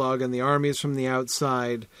and Bulldog and the armies from the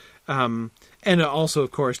outside, and also,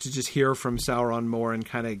 of course, to just hear from Sauron more and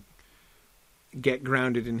kind of get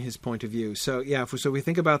grounded in his point of view. So, yeah, so we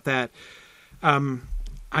think about that.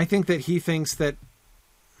 I think that he thinks that.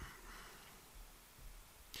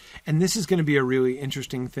 And this is going to be a really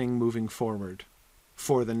interesting thing moving forward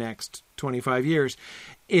for the next 25 years,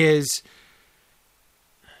 is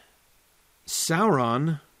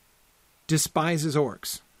Sauron despises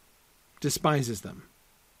orcs, despises them.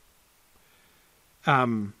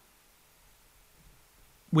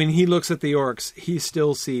 when he looks at the orcs, he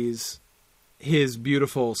still sees his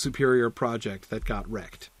beautiful superior project that got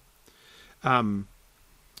wrecked.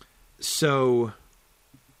 So,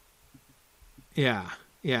 yeah.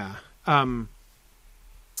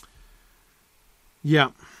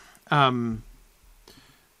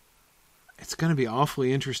 It's going to be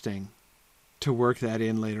awfully interesting to work that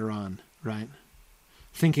in later on, right?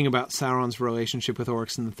 Thinking about Sauron's relationship with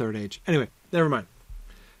orcs in the Third Age. Anyway, never mind.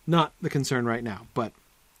 Not the concern right now, but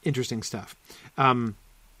interesting stuff.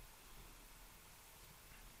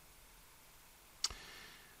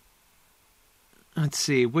 Let's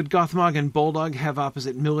see. Would Gothmog and Boldag have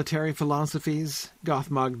opposite military philosophies?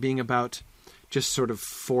 Gothmog being about just sort of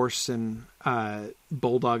force and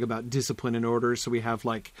Boldag about discipline and order. So we have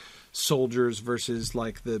like soldiers versus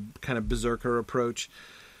like the kind of berserker approach.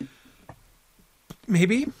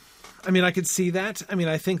 Maybe. I mean, I could see that. I mean,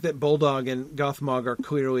 I think that Boldag and Gothmog are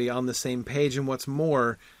clearly on the same page. And what's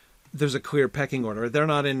more, there's a clear pecking order. They're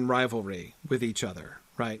not in rivalry with each other,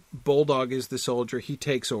 right? Boldag is the soldier. He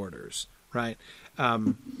takes orders, right?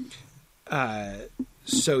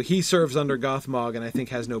 So he serves under Gothmog and I think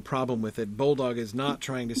has no problem with it. Boldag is not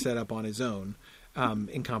trying to set up on his own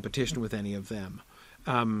in competition with any of them.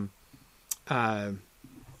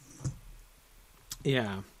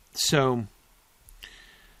 Yeah. So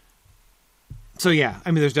yeah,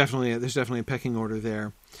 I mean, there's definitely a pecking order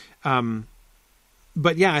there.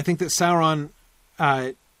 But yeah, I think that Sauron,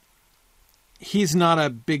 he's not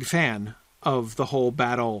a big fan of the whole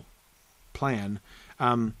battle plan,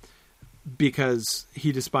 because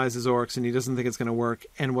he despises orcs and he doesn't think it's going to work.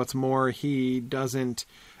 And what's more, he doesn't,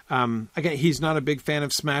 again, he's not a big fan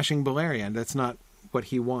of smashing Beleriand. That's not what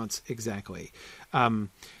he wants exactly.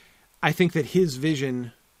 I think that his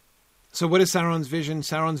vision, so what is Sauron's vision?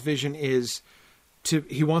 Sauron's vision is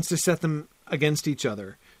he wants to set them against each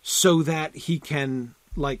other so that he can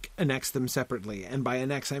like annex them separately. And by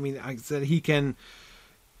annex, I mean, that he can,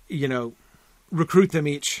 recruit them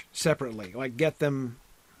each separately, like get them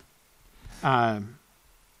all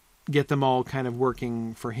kind of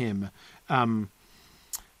working for him.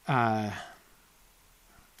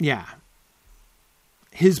 Yeah.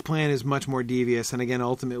 His plan is much more devious. And again,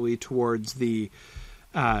 ultimately towards the,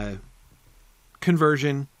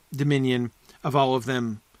 conversion, dominion of all of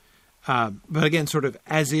them. But again, sort of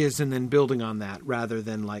as is, and then building on that rather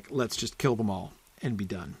than like, let's just kill them all and be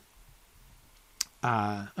done.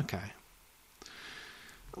 Okay.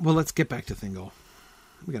 Well, let's get back to Thingol.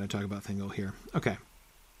 We're going to talk about Thingol here. Okay.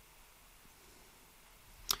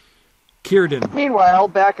 Círdan. Meanwhile,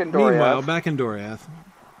 back in Doriath.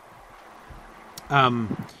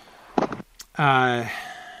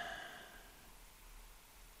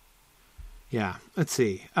 Yeah, let's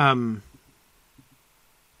see.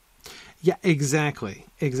 Yeah, exactly,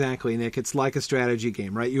 Nick. It's like a strategy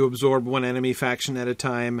game, right? You absorb one enemy faction at a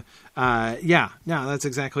time. That's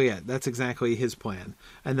exactly it. That's exactly his plan.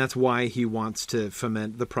 And that's why he wants to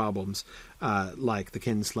foment the problems, like the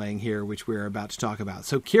kinslaying here, which we're about to talk about.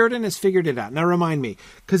 So Círdan has figured it out. Now remind me,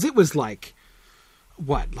 because it was like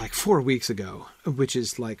 4 weeks ago, which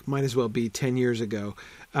is like, might as well be 10 years ago,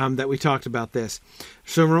 that we talked about this.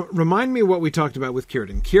 So remind me what we talked about with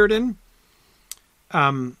Círdan. Círdan,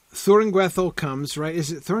 Thuringwethil comes, right?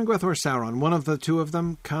 Is it Thuringwethil or Sauron? One of the two of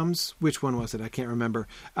them comes. Which one was it? I can't remember.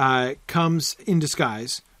 Comes in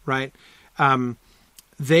disguise, right?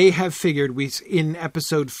 They have figured in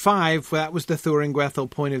episode 5, that was the Thuringwethil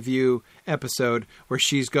point of view episode where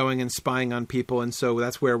she's going and spying on people. And so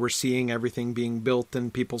that's where we're seeing everything being built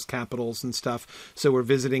in people's capitals and stuff. So we're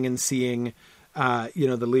visiting and seeing, the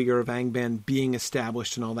Leaguer of Angband being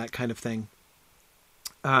established and all that kind of thing.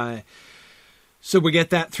 So we get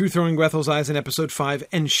that through Thuringwethil's eyes in episode 5,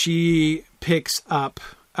 and she picks up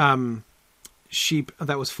sheep. Oh,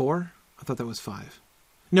 that was 4? I thought that was 5.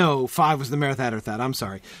 No, 5 was the Merith Atterthad. I'm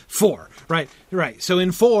sorry. 4. Right. So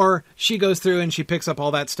in 4, she goes through and she picks up all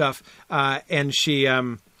that stuff, and she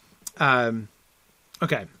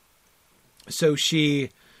okay. So she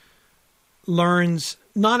learns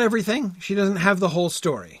not everything. She doesn't have the whole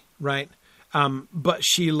story, right? But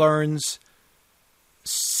she learns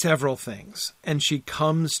several things, and she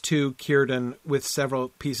comes to Círdan with several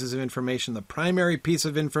pieces of information. The primary piece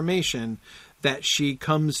of information that she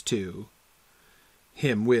comes to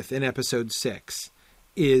him with in episode 6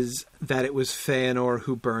 is that it was Feanor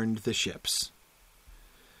who burned the ships.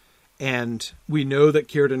 And we know that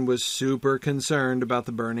Círdan was super concerned about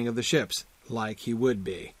the burning of the ships, like he would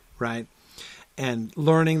be, right? And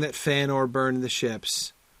learning that Feanor burned the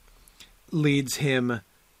ships leads him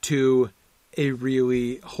to a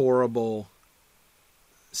really horrible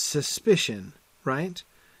suspicion, right?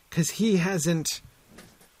 Because he hasn't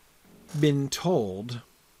been told.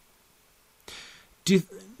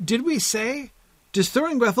 Did we say, does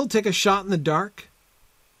Thuringwethel take a shot in the dark?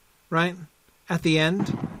 Right? At the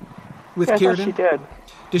end? With Círdan? She did.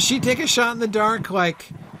 Does she take a shot in the dark, like,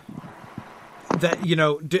 that, you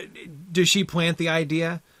know, does she plant the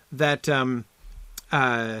idea that, does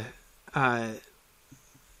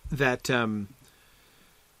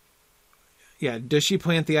she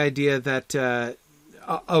plant the idea that,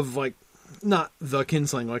 of, like, not the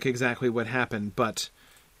kinslaying, like exactly what happened, but,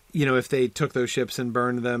 you know, if they took those ships and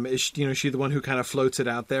burned them, is she the one who kind of floats it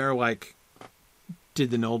out there, like, did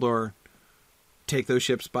the Noldor take those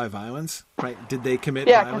ships by violence, right? Did they commit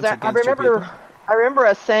violence against her people? I remember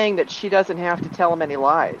us saying that she doesn't have to tell them any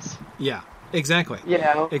lies. Yeah, exactly. You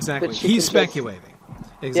know, exactly. He's speculating.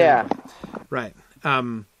 Exactly. Yeah. Right.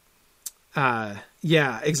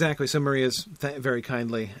 Yeah, exactly. So Maria's very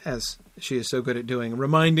kindly, as she is so good at doing,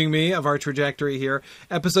 reminding me of our trajectory here.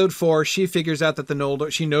 Episode 4, she figures out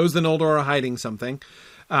that she knows the Noldor are hiding something.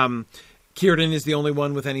 Círdan is the only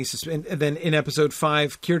one with any suspicion. Then in episode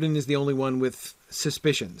 5, Círdan is the only one with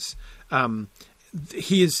suspicions.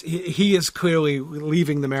 He is clearly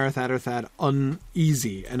leaving the Marathad Arthad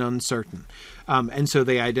uneasy and uncertain. And so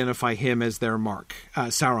they identify him as their mark.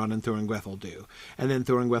 Sauron and Thuringwethel do. And then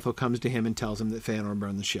Thuringwethel comes to him and tells him that Fëanor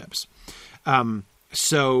burned the ships. And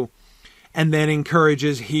then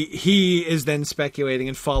encourages, he is then speculating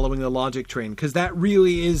and following the logic train, because that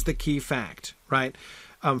really is the key fact, right?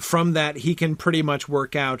 From that, he can pretty much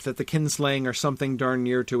work out that the kinslaying or something darn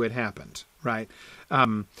near to it happened, right?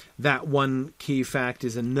 That one key fact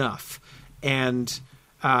is enough. And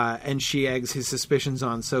she eggs his suspicions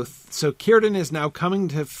on. So Círdan is now coming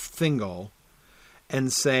to Thingol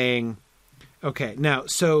and saying, okay, now,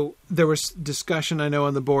 so there was discussion, I know,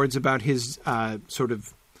 on the boards about his sort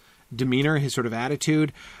of demeanor, his sort of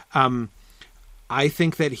attitude. I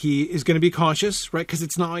think that he is going to be cautious, right? Because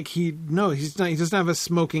it's not like he doesn't have a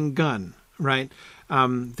smoking gun, right?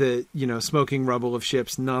 The smoking rubble of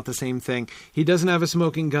ships, not the same thing. He doesn't have a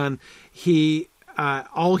smoking gun.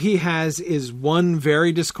 All he has is one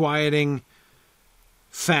very disquieting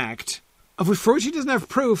fact, for which he doesn't have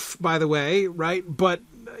proof, by the way, right? But,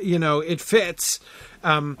 it fits.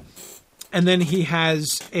 And then he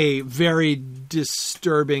has a very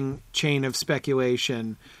disturbing chain of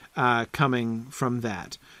speculation coming from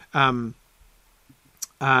that.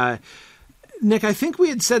 Nick, I think we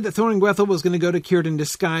had said that Thuringwethel was going to go to Círdan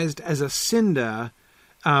disguised as a Cinda,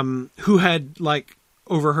 who had, like,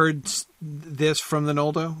 overheard this from the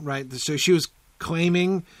Noldor, right? So she was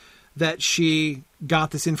claiming that she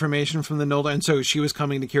got this information from the Noldor, and so she was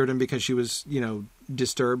coming to Círdan because she was,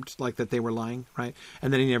 disturbed, like that they were lying, right?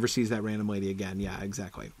 And then he never sees that random lady again. Yeah,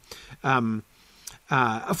 exactly. For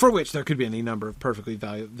which there could be any number of perfectly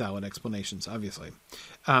valid explanations, obviously.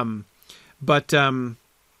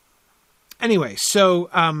 Anyway, so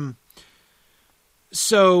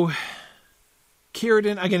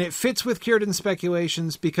Círdan, again, it fits with Círdan's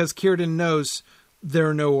speculations because Círdan knows there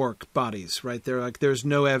are no orc bodies, right? There's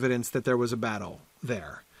no evidence that there was a battle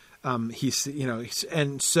there.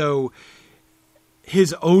 And so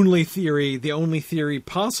his only theory, the only theory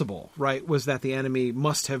possible, right, was that the enemy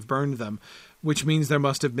must have burned them, which means there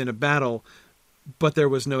must have been a battle, but there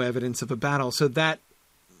was no evidence of a battle. So that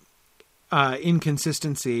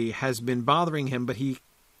inconsistency has been bothering him, but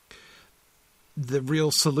the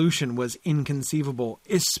real solution was inconceivable,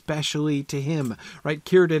 especially to him, right?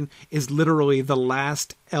 Círdan is literally the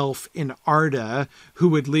last elf in Arda who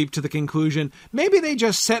would leap to the conclusion, maybe they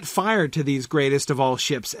just set fire to these greatest of all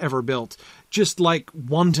ships ever built, just like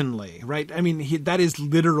wantonly, right? I mean, that is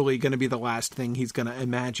literally going to be the last thing he's going to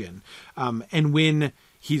imagine. And when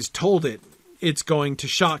he's told it, it's going to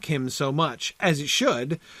shock him so much, as it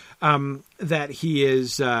should, that he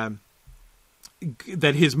is...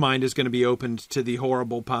 that his mind is going to be opened to the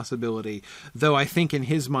horrible possibility, though I think in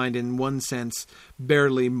his mind, in one sense,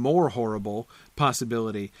 barely more horrible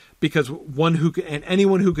possibility, because anyone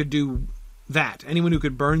who could do that, anyone who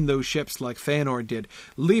could burn those ships like Fëanor did,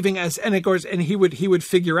 leaving as, and of course, and he would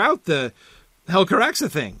figure out the Helcaraxa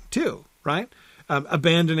thing too, right?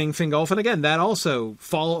 Abandoning Fingolfin, and again, that also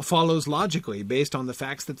follows logically based on the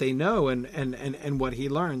facts that they know and what he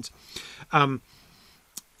learns.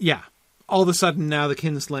 Yeah. All of a sudden now the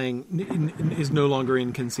kinslaying is no longer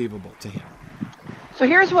inconceivable to him. So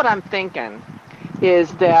here's what I'm thinking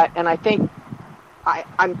is that, and I think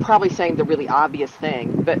I'm probably saying the really obvious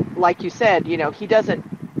thing, but like you said, he doesn't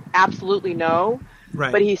absolutely know,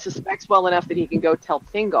 right, but he suspects well enough that he can go tell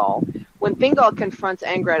Thingol. When Thingol confronts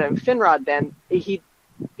Angrad and Finrod, then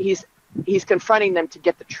he's he's confronting them to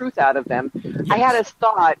get the truth out of them. Yes. I had a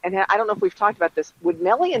thought, and I don't know if we've talked about this. Would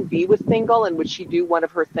Melian be with Thingol, and would she do one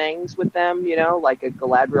of her things with them? Like a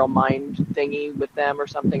Galadriel mind thingy with them or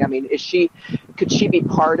something. I mean, could she be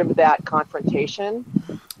part of that confrontation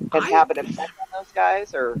and have an effect on those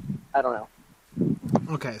guys, or I don't know.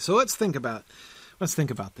 Okay, so let's think about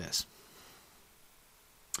this.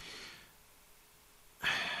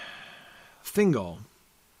 Thingol's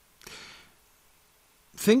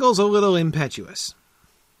a little impetuous,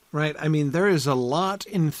 right? I mean, there is a lot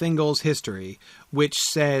in Thingol's history which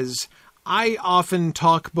says, I often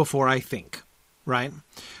talk before I think, right?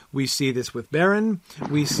 We see this with Beren.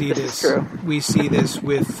 We see this with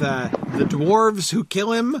the dwarves who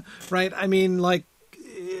kill him, right? I mean, like,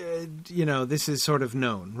 this is sort of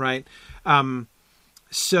known, right?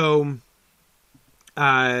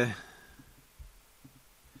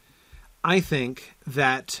 I think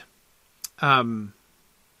that,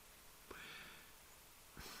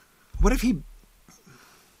 what if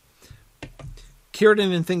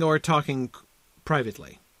Círdan and Thingol are talking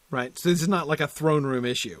privately, right? So this is not like a throne room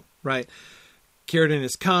issue, right? Círdan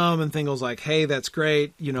is calm and Thingol's like, hey, that's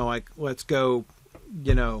great. Let's go,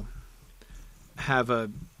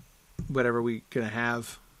 have whatever we're going to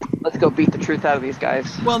have. Let's go beat the truth out of these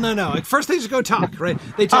guys. Well, no. Like, first they just go talk, right?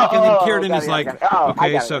 They talk, and then Círdan is like,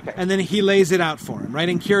 okay. And then he lays it out for him, right?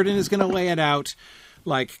 And Círdan is going to lay it out,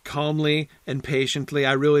 like, calmly and patiently.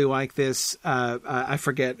 I really like this. I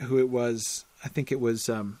forget who it was. I think it was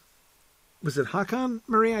it Hakon,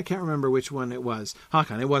 Maria? I can't remember which one it was.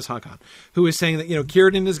 Hakon. It was Hakon. Who was saying that,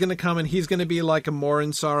 Círdan is going to come and he's going to be like a more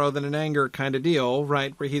in sorrow than in anger kind of deal,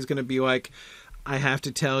 right? Where he's going to be like, I have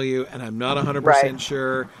to tell you, and I'm not 100%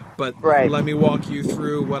 sure, but let me walk you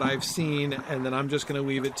through what I've seen, and then I'm just going to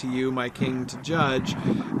leave it to you, my king, to judge.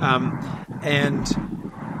 And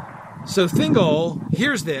so Thingol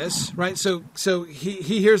hears this, right? So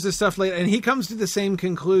he hears this stuff later, and he comes to the same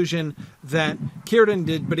conclusion that Círdan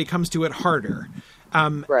did, but he comes to it harder.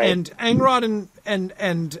 And Angrod and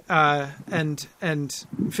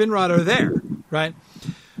Finrod are there, right?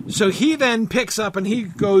 So he then picks up and he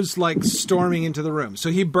goes like storming into the room. So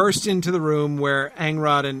he bursts into the room where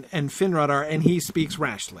Angrod and Finrod are, and he speaks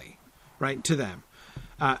rashly, right, to them,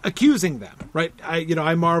 accusing them, right?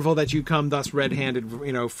 I marvel that you come thus red-handed,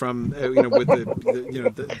 from, with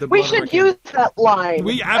the we should use that line.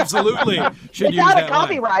 We absolutely should use that line. It's not a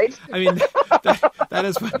copyright. I mean, that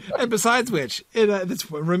is, and besides which,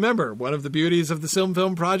 remember, one of the beauties of the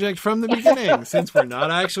Film Project from the beginning, since we're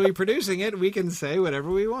not actually producing it, we can say whatever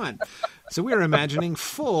we want. So we're imagining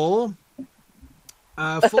full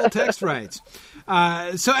text rights.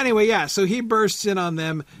 So anyway, so he bursts in on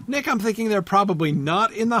them. Nick, I'm thinking they're probably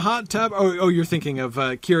not in the hot tub. Oh, you're thinking of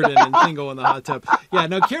Círdan and Thingol in the hot tub. Yeah,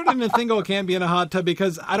 no, Círdan and Thingol can't be in a hot tub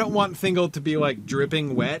because I don't want Thingol to be like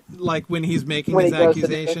dripping wet, like when he's making his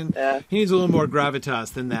accusation. He needs a little more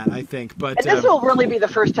gravitas than that, I think. But and this will really be the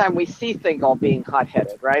first time we see Thingol being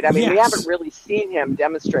hot-headed, right? I mean, we haven't really seen him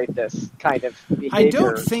demonstrate this kind of behavior. I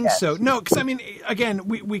don't think so. No, because I mean, again,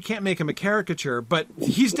 we can't make him a caricature, but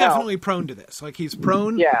he's definitely prone to this. Like, he's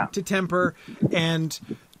prone to temper and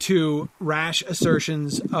to rash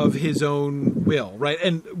assertions of his own will, right?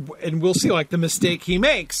 And we'll see, like, the mistake he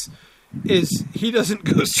makes is he doesn't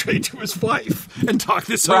go straight to his wife and talk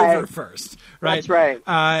this over first, right? That's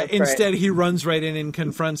right. Instead, he runs right in and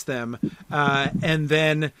confronts them,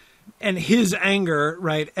 and his anger,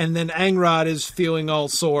 right? And then Angrod is feeling all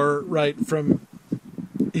sore, right, from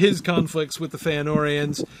his conflicts with the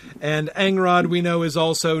Feanorians, and Angrod, we know, is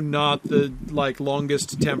also not the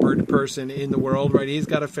longest tempered person in the world, right? He's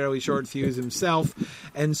got a fairly short fuse himself,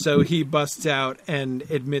 and so he busts out and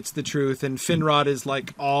admits the truth, and Finrod is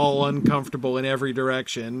all uncomfortable in every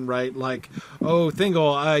direction, right? Like, oh,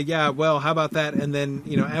 Thingol, yeah, well, how about that? And then,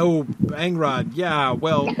 oh, Angrod, yeah,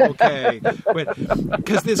 well, okay.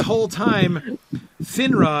 Because this whole time,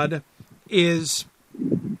 Finrod is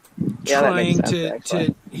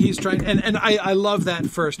he's trying, and I love that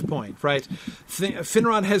first point, right?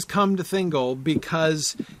 Finrod has come to Thingol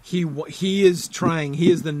because he is trying. He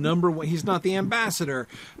is the number one. He's not the ambassador,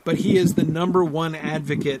 but he is the number one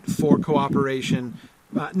advocate for cooperation,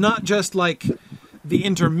 not just like the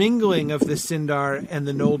intermingling of the Sindar and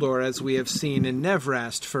the Noldor, as we have seen in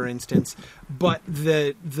Nevrast, for instance, but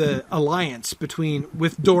the alliance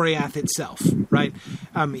with Doriath itself, right?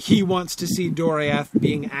 He wants to see Doriath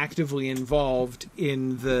being actively involved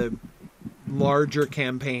in the larger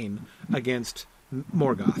campaign against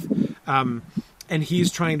Morgoth. And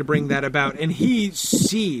he's trying to bring that about. And he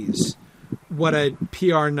sees what a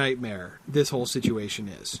PR nightmare this whole situation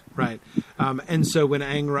is, right? And so when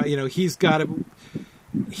Angrod, he's got to...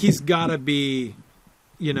 he's got to be,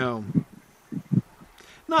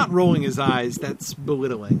 not rolling his eyes. That's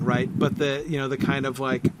belittling, right? But the kind of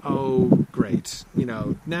like, oh, great,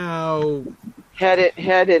 now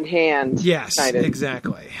head in hand. Yes, kind of.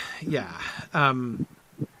 Exactly. Yeah.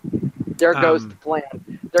 There goes the plan.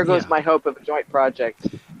 There goes my hope of a joint project.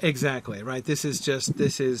 Exactly, right. This is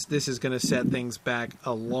going to set things back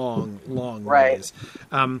a long ways.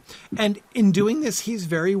 And in doing this, he's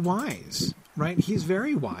very wise, right? He's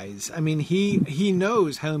very wise. I mean, he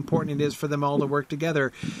knows how important it is for them all to work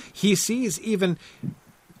together. He sees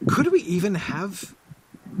could we even have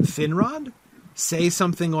Finrod say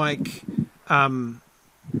something like,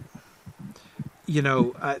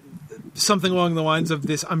 something along the lines of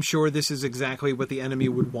this, I'm sure this is exactly what the enemy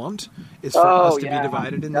would want, is for us to be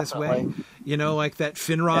divided in definitely. This way. Like that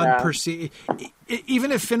Finrod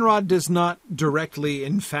even if Finrod does not directly,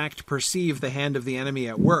 in fact, perceive the hand of the enemy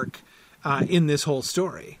at work in this whole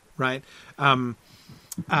story, right? And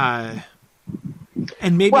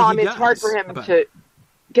maybe it's hard for him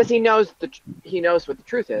because he knows what the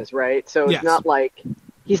truth is, right? So it's not like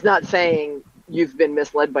he's not saying you've been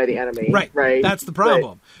misled by the enemy, right? That's the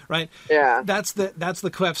problem, right? Yeah, that's the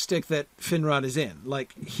cleft stick that Finrod is in.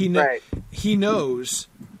 Like he knows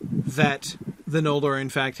that the Noldor, in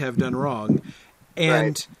fact, have done wrong,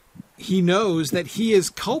 and he knows that he is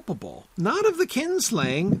culpable, not of the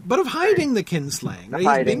kinslaying, but of hiding the kinslaying.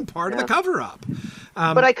 Right? He's being part of the cover-up.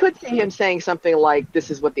 But I could see him saying something like, "This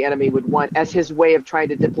is what the enemy would want," as his way of trying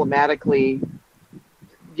to diplomatically,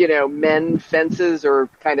 mend fences or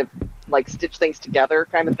kind of like stitch things together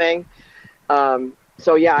kind of thing.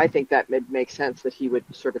 So yeah, I think that makes sense that he would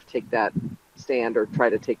sort of take that stand or try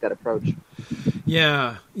to take that approach.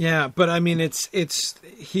 Yeah. But I mean,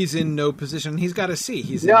 he's in no position. He's got to see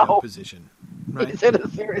he's in no position. Right? He's at a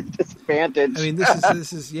serious disadvantage. I mean,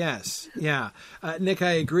 this is yes. Yeah. Nick,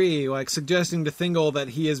 I agree. Like suggesting to Thingol that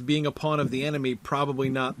he is being a pawn of the enemy, probably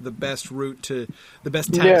not the best tack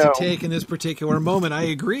to take in this particular moment. I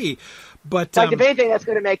agree. But if anything, that's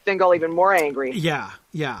going to make Thingol even more angry. Yeah,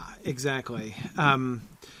 exactly.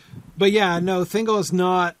 But yeah, no, Thingol is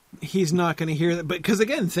not. He's not going to hear that. But because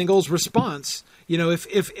again, Thingol's response,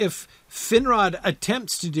 if Finrod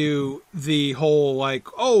attempts to do the whole like,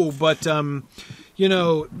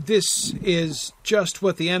 this is just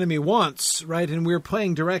what the enemy wants, right? And we're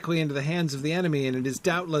playing directly into the hands of the enemy, and it is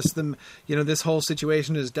doubtless this whole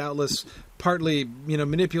situation is doubtless partly,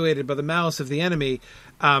 manipulated by the malice of the enemy.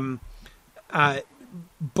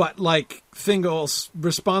 But like Thingol's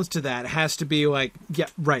response to that has to be like, yeah,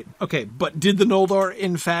 right. Okay. But did the Noldor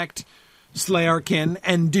in fact slay our kin?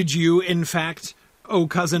 And did you in fact, oh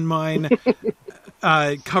cousin mine,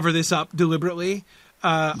 cover this up deliberately?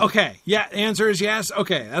 Okay. Yeah. The answer is yes.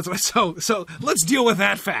 Okay. That's what, so let's deal with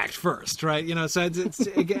that fact first. Right. So it's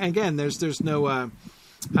again, there's no,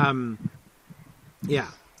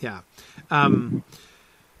 yeah. Yeah.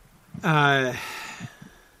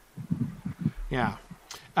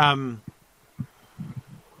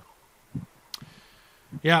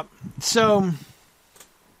 Yeah. So,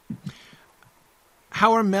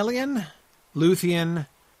 how are Melian, Luthien,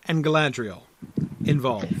 and Galadriel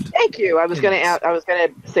involved? Thank you. I was going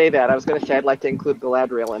to say that. I was going to say I'd like to include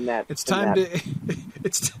Galadriel in that. It's time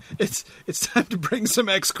it's time to bring some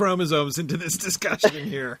X chromosomes into this discussion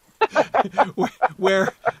here.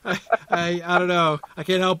 where I don't know. I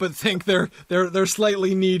can't help but think they're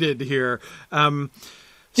slightly needed here.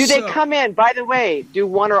 Do they come in? By the way, do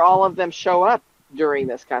one or all of them show up during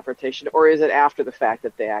this confrontation, or is it after the fact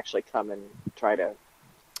that they actually come and try to,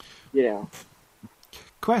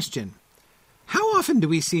 Question: how often do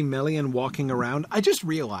we see Melian walking around? I just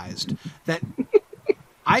realized that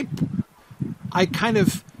I kind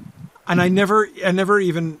of, and I never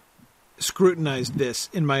even scrutinized this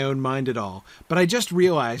in my own mind at all, but I just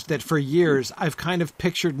realized that for years I've kind of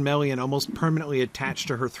pictured Melian almost permanently attached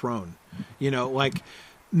to her throne. Like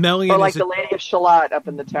Melian, or like the Lady of Shalott up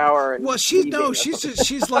in the tower. And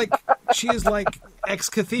she's like ex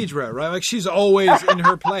cathedra, right? Like she's always in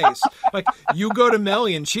her place. Like you go to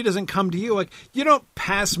Melian, she doesn't come to you. Like you don't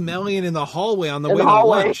pass Melian in the hallway on the way to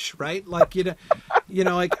lunch, right? Like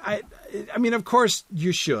like I mean, of course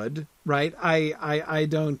you should, right? I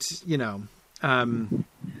don't,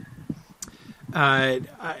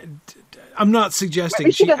 I'm not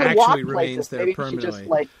suggesting she actually remains there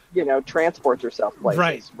permanently. She just transports herself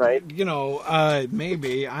places, right?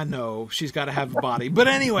 Maybe. I know she's got to have a body, but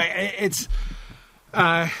anyway, it's.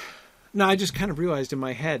 No, I just kind of realized in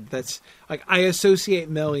my head that's like I associate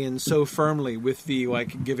Melian so firmly with the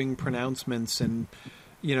giving pronouncements and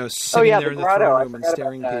sitting there in the throne room and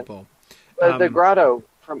staring people. The grotto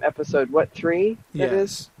from episode 3? Yes. That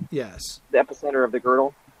is? Yes. The epicenter of the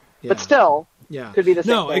girdle. Yeah. But still, yeah, could be the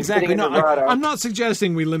same no, thing. Exactly. No, I'm not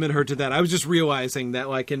suggesting we limit her to that. I was just realizing that,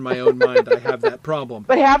 like, in my own mind, I have that problem.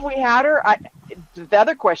 But have we had her? The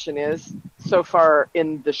other question is, so far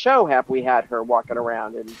in the show, have we had her walking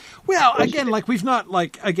around? And well, again, like we haven't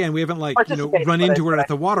run into her at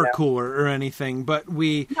the water cooler or anything. But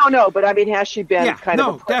we no. But I mean, has she been kind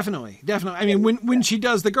of? No, definitely. I mean, when she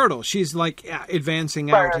does the girdle, she's like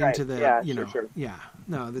advancing out into the sure. Yeah.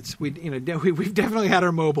 No, we've definitely had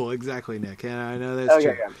her mobile. Exactly, Nick. And I know that's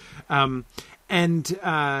true.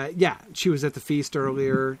 Yeah. She was at the feast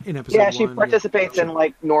earlier in episode 1. Yeah, she participates in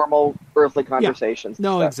like normal earthly conversations. Yeah.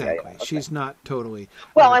 No, exactly. Okay. She's not totally.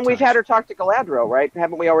 Well, and we've had her talk to Galadriel, right?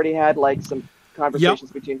 Haven't we already had like some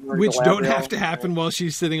conversations between her and which Galadriel? Don't have to happen while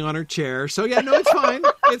she's sitting on her chair. So yeah, no, it's fine.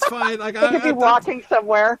 It's fine. Like I could be walking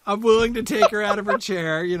somewhere. I'm willing to take her out of her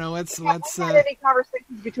chair. Let's. Had any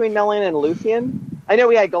conversations between Melian and Luthien? I know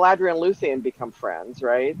we had Galadriel and Luthien become friends,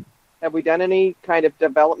 right? Have we done any kind of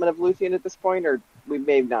development of Luthien at this point, or we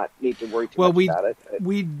may not need to worry too much about it?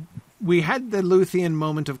 We had the Luthien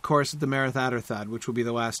moment, of course, at the Merith Atherthad, which will be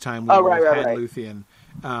the last time we had Luthien.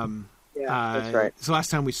 That's right. It's the last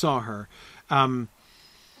time we saw her. I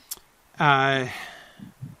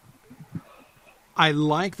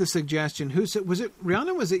like the suggestion. Was it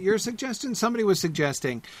Rhiannon? Was it your suggestion? Somebody was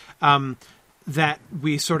suggesting that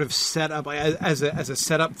we sort of set up as a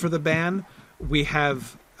setup for the ban. We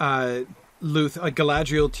have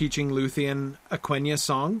Galadriel teaching Luthien a Quenya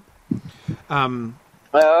song.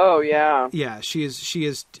 Oh yeah. Yeah, she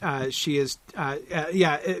is.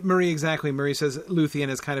 Marie, exactly. Marie says Luthien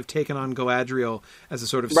has kind of taken on Galadriel as a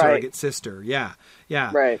sort of surrogate sister. Yeah.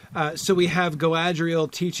 Right. So we have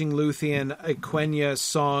Galadriel teaching Luthien a Quenya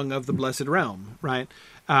song of the Blessed Realm. Right.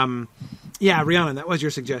 Rhiannon, that was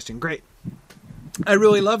your suggestion. Great. I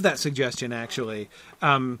really love that suggestion, actually.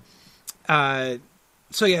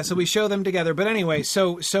 So we show them together. But anyway,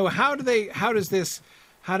 so how does this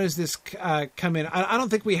come in? I don't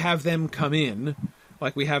think we have them come in,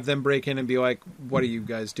 like we have them break in and be like, "What are you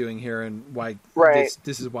guys doing here?" And why? Right.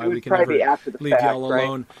 This is why we can never leave y'all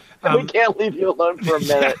alone. We can't leave you alone for a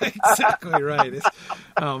minute. Yeah, exactly right.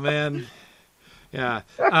 Oh man. Yeah.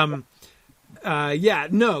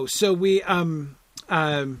 No. So we.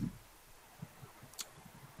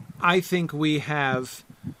 I think we have.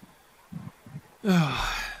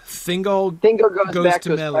 Thingol goes back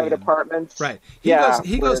to his private apartments. Right.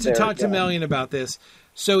 He goes to talk to Melian about this.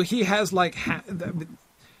 So he has like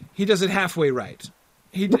he does it halfway right.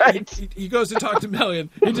 He goes to talk to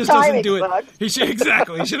Melian. He just doesn't do it. He should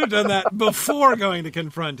have done that before going to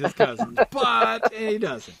confront his cousins, but he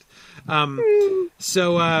doesn't.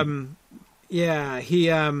 So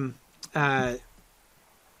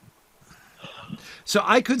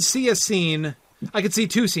I could see a scene. I could see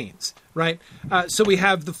two scenes, right? So we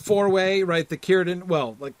have the four-way, right? The Círdan.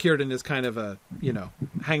 Well, like Círdan is kind of a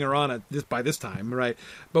hanger-on by this time, right?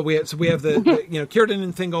 But we have the Círdan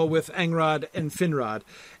and Thingol with Angrod and Finrod,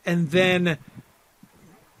 and then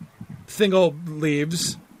Thingol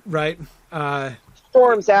leaves, right?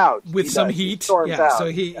 Storms out with some heat. Out. So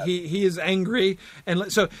he is angry, and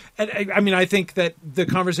I mean I think that the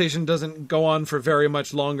conversation doesn't go on for very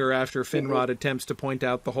much longer after Finrod attempts to point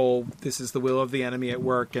out the whole "this is the will of the enemy at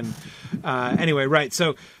work." And anyway, right?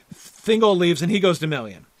 So Thingol leaves and he goes to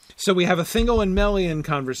Melian. So we have a Thingol and Melian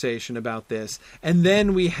conversation about this, and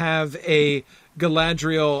then we have a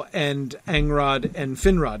Galadriel and Angrod and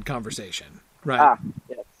Finrod conversation, right?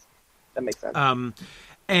 Yes, that makes sense.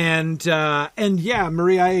 And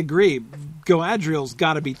Marie, I agree. Galadriel's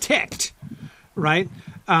got to be ticked, right?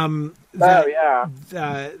 That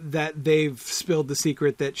they've spilled the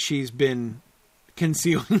secret that she's been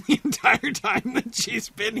concealing the entire time that she's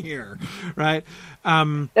been here, right?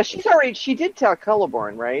 Now she did tell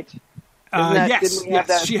Celeborn, right? Yes,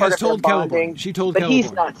 she has told Celeborn. She told Celeborn. But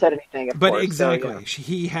he's not said anything, of course. Exactly. So,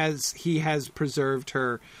 yeah. He has preserved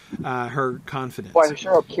her confidence. Boy, I'm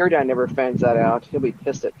sure Círdan never finds that out. He'll be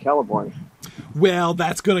pissed at Celeborn. Well,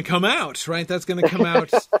 that's going to come out, right? That's going to come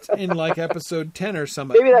out in like episode 10 or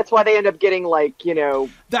something. Maybe that's why they end up getting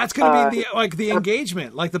That's going to be the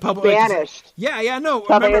engagement, like the public vanished. No.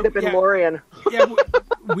 How they end up in Lorien.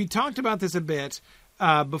 We talked about this a bit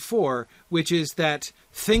before, which is that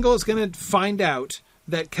Thingol is going to find out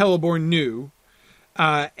that Celeborn knew,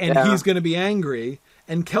 and he's going to be angry.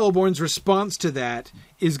 And Celeborn's response to that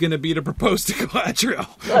is going to be to propose to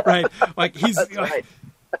Galadriel, right? Like he's That's right.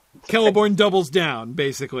 Celeborn doubles down,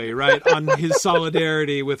 basically, right, on his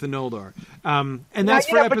solidarity with the Noldor. And that's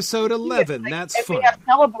for episode 11. That's fun. We have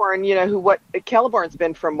Celeborn, Celeborn's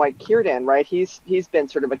been from Círdan, right? He's been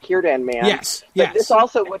sort of a Círdan man. Yes. But this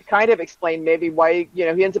also would kind of explain maybe why he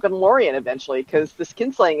ends up in Lorien eventually, because this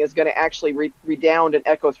kinslaying is going to actually redound and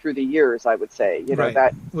echo through the years. I would say, right.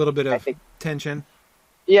 That a little bit of tension.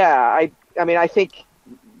 Yeah, I mean, I think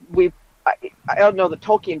I don't know that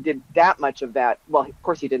Tolkien did that much of that. Well, of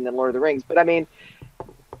course he didn't in Lord of the Rings, but I mean,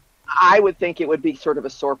 I would think it would be sort of a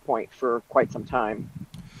sore point for quite some time.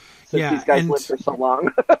 Since these guys lived for so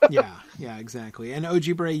long. yeah, exactly. And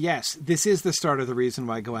Ojibray, yes, this is the start of the reason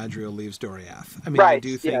why Galadriel leaves Doriath. I mean, right. I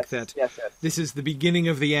do think that this is the beginning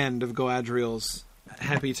of the end of Galadriel's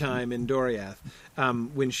happy time in Doriath,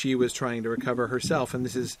 when she was trying to recover herself, and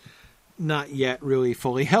this is not yet really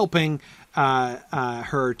fully helping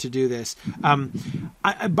her to do this.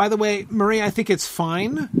 By the way, Marie, I think it's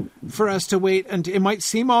fine for us to wait, and it might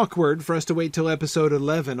seem awkward for us to wait till episode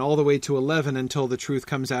 11, all the way to 11, until the truth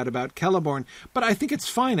comes out about Celeborn, but I think it's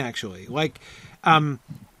fine, actually. Thingol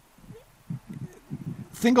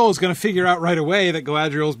is going to figure out right away that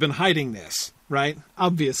Galadriel's been hiding this, right?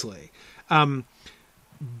 Obviously.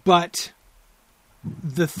 But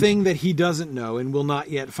the thing that he doesn't know and will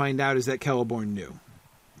not yet find out is that Celeborn knew.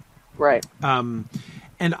 Right. And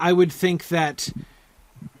I would think that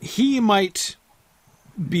he might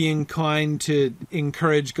be inclined to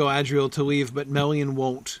encourage Galadriel to leave, but Melian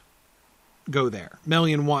won't go there.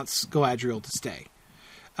 Melian wants Galadriel to stay.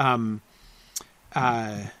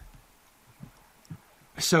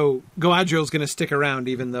 So Galadriel's going to stick around,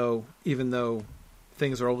 even though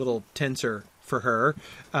things are a little tenser for her.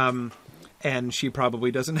 And she probably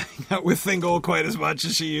doesn't hang out with Thingol quite as much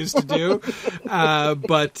as she used to do.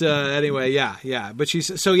 But anyway, yeah. But she's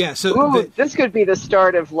this could be the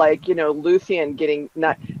start of Luthien getting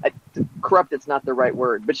corrupt. It's not the right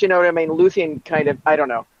word, but you know what I mean. Luthien kind of, I don't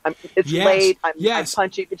know. It's late. I'm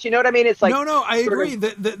punchy, but you know what I mean. It's like no. I agree.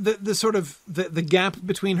 The sort of the gap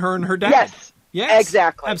between her and her dad. Yes,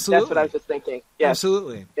 exactly. Absolutely. That's what I was just thinking. Yes.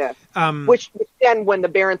 Absolutely. Yeah. Which then, when the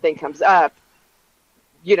Baron thing comes up,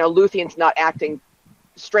 Luthien's not acting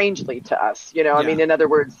strangely to us. I mean, in other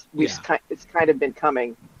words, it's kind of been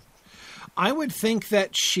coming. I would think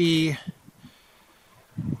that the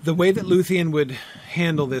way that Luthien would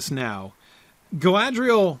handle this now,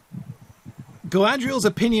 Galadriel's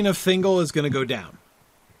opinion of Thingol is going to go down.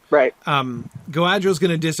 Right. Galadriel's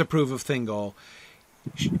going to disapprove of Thingol.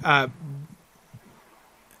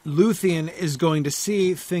 Luthien is going to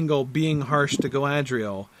see Thingol being harsh to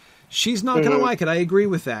Galadriel. She's not going to like it. I agree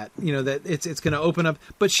with that. That it's going to open up,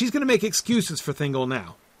 but she's going to make excuses for Thingol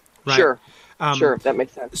now. Right? Sure. Sure. That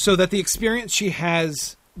makes sense. So that the experience she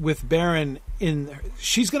has with Beren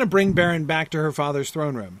she's going to bring Beren back to her father's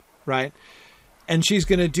throne room. Right. And she's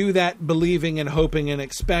going to do that believing and hoping and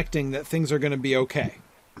expecting that things are going to be okay.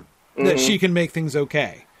 Mm-hmm. That she can make things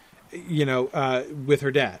okay, with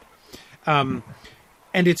her dad.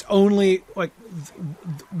 And it's only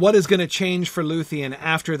what is going to change for Luthien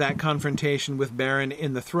after that confrontation with Beren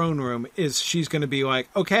in the throne room is she's going to be like,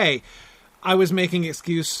 okay, I was making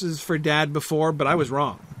excuses for Dad before, but I was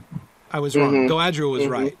wrong. Galadriel was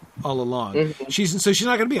right all along. Mm-hmm. She's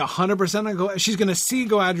not going to be 100% on Galadriel. She's going to see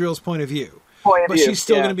Galadriel's point of view, but she's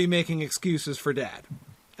still going to be making excuses for Dad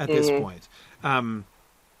at this point.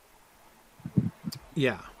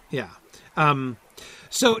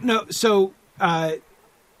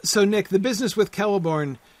 So Nick, the business with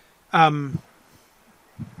Celeborn,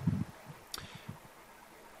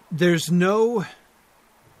 there's no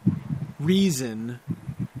reason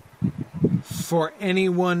for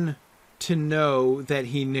anyone to know that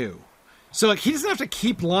he knew. So he doesn't have to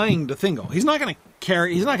keep lying to Thingol. He's not going to care.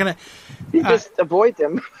 He's not going to... He just avoids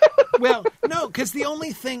him. Well, no, because the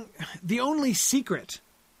only secret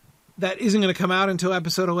that isn't going to come out until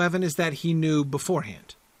episode 11 is that he knew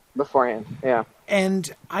beforehand. Yeah.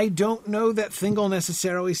 And I don't know that Thingol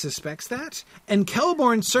necessarily suspects that. And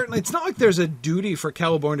Celeborn certainly, it's not like there's a duty for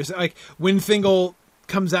Celeborn to say, when Thingol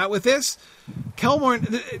comes out with this,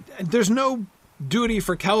 there's no duty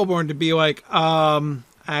for Celeborn to be like,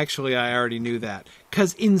 actually, I already knew that.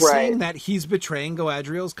 Because in saying that, he's betraying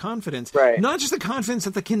Galadriel's confidence. Right. Not just the confidence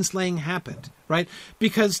that the kinslaying happened, right?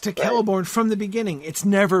 Because to Celeborn, from the beginning, it's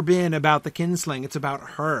never been about the kinslaying. It's about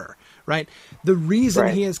her. Right. The reason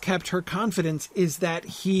he has kept her confidence is that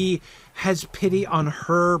he has pity on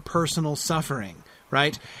her personal suffering.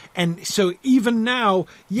 Right. And so even now,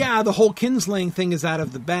 the whole kinslaying thing is out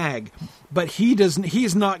of the bag, but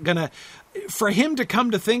he's not going to, for him to come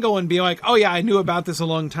to Thingol and be like, oh yeah, I knew about this a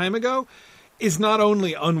long time ago. is not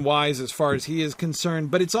only unwise as far as he is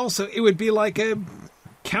concerned, but it would be like a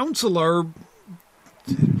counselor,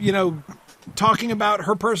 talking about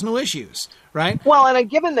her personal issues, right? Well, and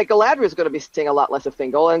given that Galadriel is going to be seeing a lot less of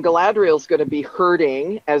Thingol, and Galadriel is going to be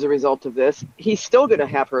hurting as a result of this, he's still going to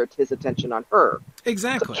have his attention on her.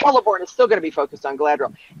 Exactly. So Celeborn is still going to be focused on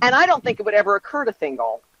Galadriel. And I don't think it would ever occur to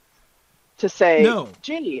Thingol to say, no.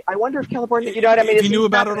 Gee, I wonder if Celeborn, you know what I mean? If he knew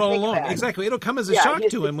about it all along. Exactly. It'll come as a shock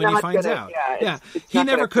to him when he finds out. He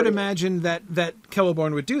never could imagine that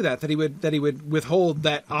Celeborn would do that he would withhold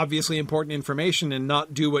that obviously important information and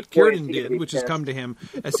not do what Círdan did, which has come to him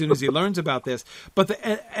as soon as he learns about this. But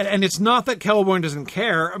and it's not that Celeborn doesn't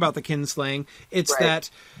care about the kinslaying, it's that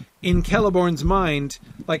in Celeborn's mind,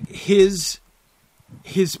 like his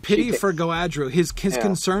pity for Galadriel, his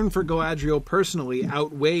concern for Galadriel personally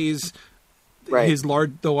outweighs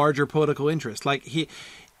the larger political interest. Like he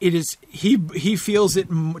feels it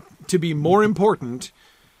to be more important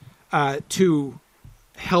to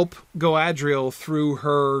help Galadriel through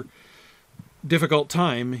her difficult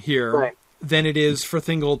time here than it is for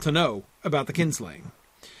Thingol to know about the kinslaying.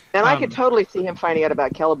 And I could totally see him finding out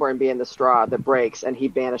about Celeborn being the straw that breaks, and he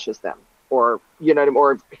banishes them, or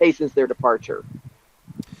or hastens their departure.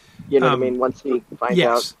 You know what I mean? Once he finds out.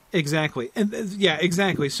 Yes, exactly. And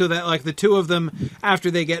exactly. So that like the two of them, after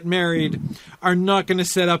they get married, are not going to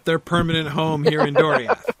set up their permanent home here in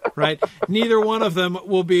Doriath, right? Neither one of them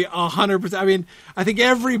will be 100%. I mean, I think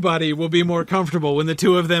everybody will be more comfortable when the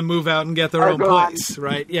two of them move out and get their own place,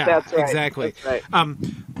 right? Yeah, that's right. Exactly. That's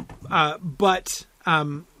right.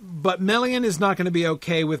 But Melian is not going to be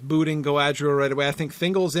okay with booting Galadriel right away. I think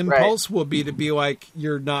Thingol's impulse will be to be like,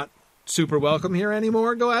 you're not super welcome here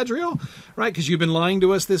anymore, Galadriel, right? Because you've been lying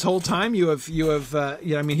to us this whole time. You have. I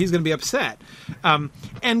mean, he's going to be upset. And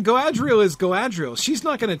Galadriel is Galadriel. She's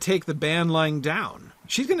not going to take the ban lying down.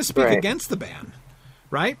 She's going to speak against the ban,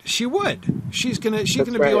 right? She would. She's going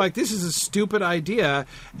to be like, this is a stupid idea,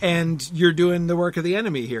 and you're doing the work of the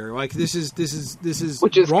enemy here. Like this is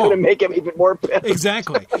which is going to make him even more pissed.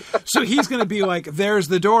 Exactly. So he's going to be like, there's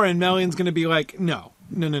the door, and Melian's going to be like, no.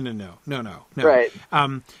 Right.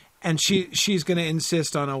 And she's going to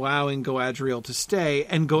insist on allowing Galadriel to stay,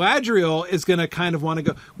 and Galadriel is going to kind of want to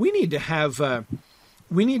go. We need to have a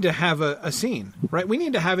scene, right? We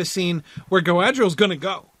need to have a scene where Galadriel's going to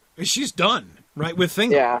go. She's done, right, with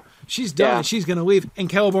Thingol. Yeah. She's done. Yeah. She's going to leave, and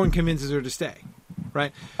Celeborn convinces her to stay,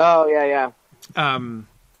 right? Oh yeah. And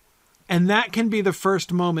that can be the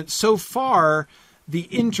first moment. So far, the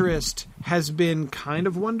interest has been kind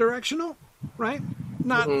of one directional. Right?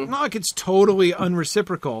 Not like it's totally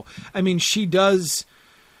unreciprocal. I mean, she does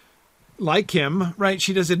like him, right?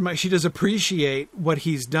 She does appreciate what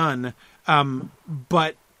he's done.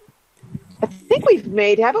 But I think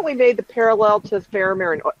haven't we made the parallel to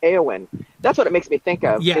Faramir and Éowyn? That's what it makes me think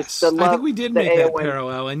of. Yes, I think we did make that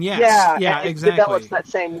parallel, and exactly. It develops that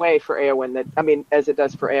same way for Éowyn. As it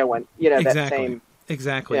does for Éowyn. That same.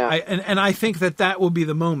 Exactly. Yeah. And I think that will be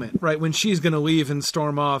the moment, right, when she's going to leave and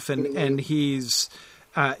storm off, and he's,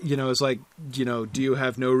 is like, do you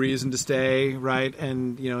have no reason to stay, right?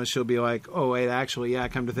 And, she'll be like, oh, wait, actually,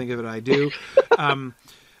 come to think of it, I do.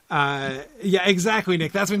 Exactly,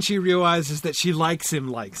 Nick. That's when she realizes that she likes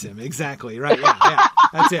him. Exactly, right, yeah.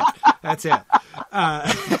 That's it.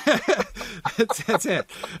 That's it.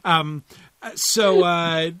 So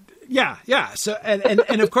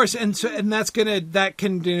and of course that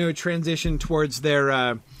can transition towards their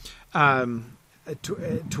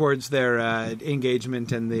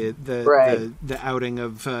engagement and the outing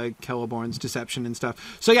of Celeborn's deception and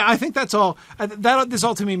stuff. So I think that's all. This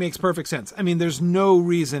all to me makes perfect sense. I mean, there's no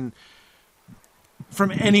reason.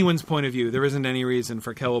 From anyone's point of view, there isn't any reason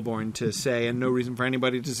for Celeborn to say, and no reason for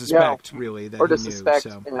anybody to suspect, really, that he knew. Suspect,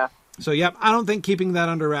 So, I don't think keeping that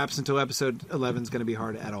under wraps until episode 11 is going to be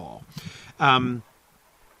hard at all.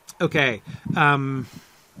 Okay.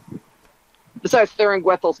 Besides,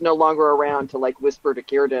 Thuringwethel's no longer around to, whisper to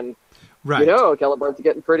Círdan, right. Celeborn's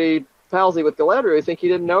getting pretty palsy with Galadriel. You think he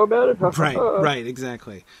didn't know about it? Right,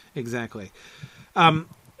 exactly.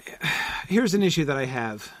 Here's an issue that I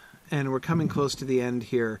have, and we're coming close to the end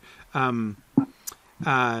here.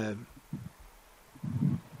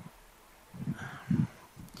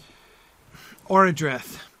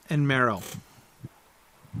 Orodreth and Merrill.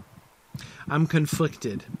 I'm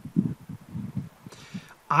conflicted.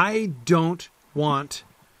 I don't want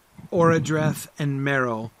Orodreth and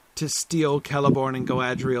Merrill to steal Celeborn and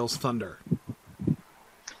Galadriel's thunder.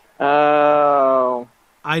 Oh.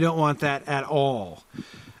 I don't want that at all.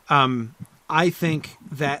 I think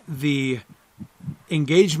that the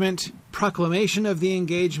engagement, proclamation of the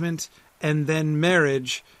engagement, and then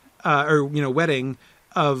marriage wedding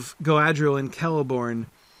of Galadriel and Celeborn,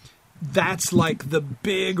 that's like the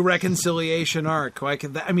big reconciliation arc. Like,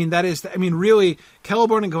 really,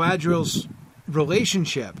 Celeborn and Galadriel's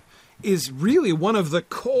relationship is really one of the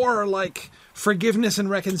core, like, forgiveness and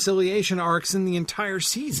reconciliation arcs in the entire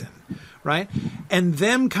season, right? And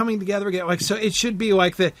them coming together again, like, so it should be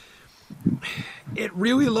like it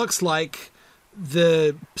really looks like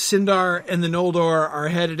the Sindar and the Noldor are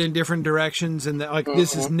headed in different directions, and that, like,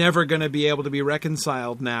 this is never going to be able to be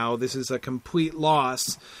reconciled now. This is a complete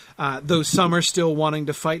loss. Though some are still wanting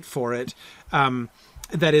to fight for it.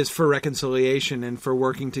 That is for reconciliation and for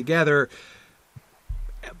working together.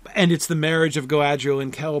 And it's the marriage of Galadriel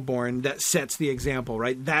and Celeborn that sets the example,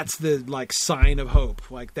 right? That's the, like, sign of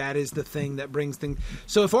hope. Like, that is the thing that brings things.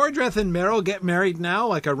 So if Orodreth and Merrill get married now,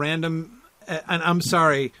 like a random, and I'm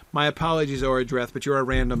sorry, my apologies, Orodreth, but you're a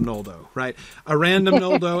random Noldo, right? A random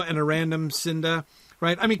Noldo and a random Cinda,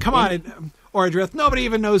 right? I mean, come on, Orodreth, nobody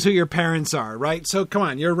even knows who your parents are, right? So come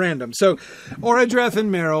on, you're random. So Orodreth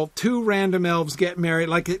and Merrill, two random elves get married.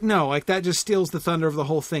 Like, that just steals the thunder of the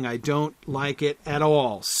whole thing. I don't like it at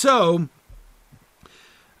all. So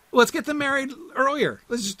let's get them married earlier.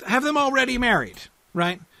 Let's just have them already married,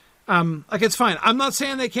 right? Like, it's fine. I'm not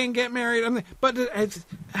saying they can't get married, but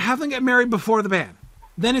have them get married before the ban.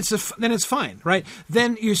 Then it's fine, right?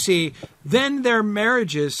 Then you see, then their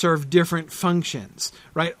marriages serve different functions,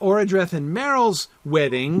 right? Orodreth and Merrill's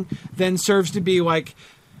wedding then serves to be like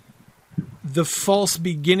the false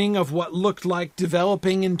beginning of what looked like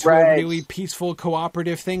developing into a really peaceful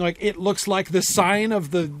cooperative thing. Like, it looks like the sign of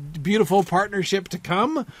the beautiful partnership to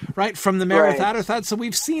come, right, from the Merith Atherthad. So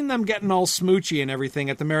we've seen them getting all smoochy and everything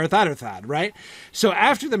at the Merith Atherthad, right? So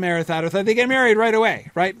after the Merith Atherthad, they get married right away,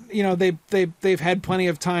 right? You know, they've had plenty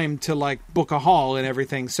of time to, like, book a hall and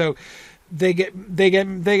everything. So they get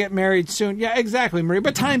married soon. Yeah, exactly, Marie.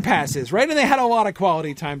 But time passes, right? And they had a lot of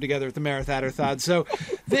quality time together at the Merith Atherthad. So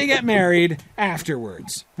they get married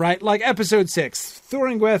afterwards, right? Like episode 6,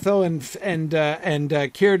 Thuringwethil and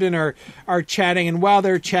Círdan are chatting, and while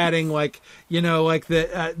they're chatting, like, you know, like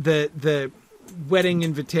the wedding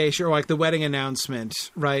invitation, or like the wedding announcement,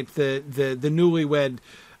 right? The newlywed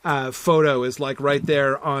photo is like right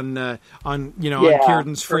there on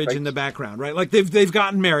Círdan's fridge in the background, right? Like they've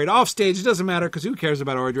gotten married off stage. It doesn't matter because who cares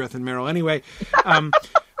about Orodreth and Merrill anyway?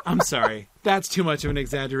 I'm sorry, that's too much of an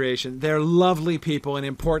exaggeration. They're lovely people and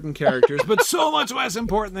important characters, but so much less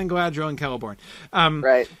important than Galadriel and Celeborn.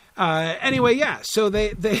 Right. Anyway, yeah. So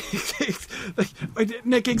they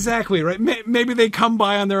Nick, exactly right. Maybe they come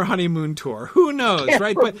by on their honeymoon tour. Who knows,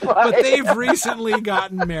 right? But they've recently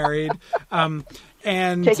gotten married.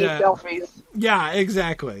 And taking selfies. Yeah,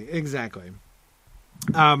 exactly. We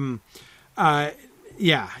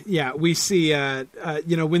see,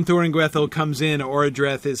 when Thuringwethil comes in,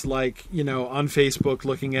 Orodreth is like, on Facebook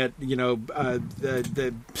looking at,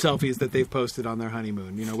 the selfies that they've posted on their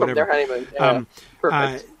honeymoon, whatever. Their honeymoon, yeah.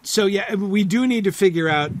 Perfect. So we do need to figure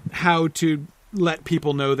out how to let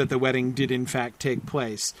people know that the wedding did in fact take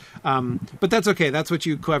place. But that's okay. That's what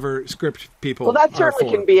you clever script people Well, that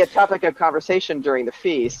certainly can be a topic of conversation during the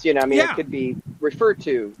feast. It could be referred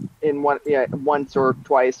to in once or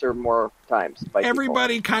twice or more times. By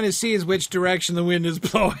everybody kind of sees which direction the wind is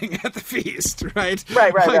blowing at the feast, right?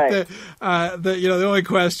 Right. The only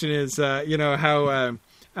question is, how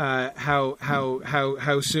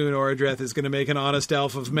soon Orodreth is going to make an honest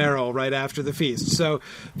elf of Merrill right after the feast. So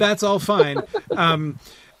that's all fine.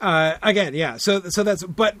 Again, yeah. So that's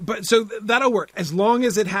so that'll work as long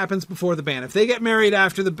as it happens before the ban. If they get married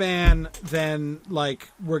after the ban, then like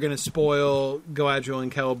we're going to spoil Galadriel and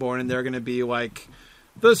Celeborn, and they're going to be like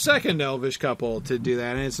the second elvish couple to do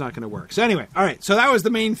that, and it's not going to work. So anyway, all right. So that was the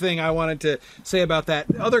main thing I wanted to say about that.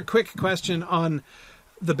 Other quick question on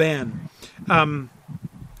the ban.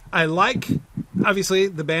 I like, obviously,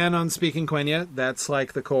 the ban on speaking Quenya. That's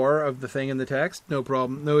like the core of the thing in the text. No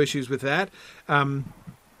problem. No issues with that.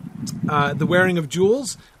 The wearing of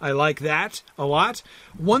jewels. I like that a lot.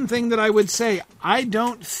 One thing that I would say, I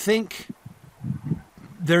don't think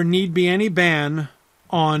there need be any ban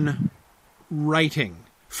on writing.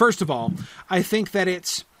 First of all, I think that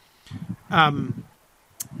it's... the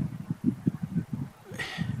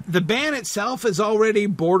ban itself is already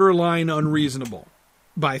borderline unreasonable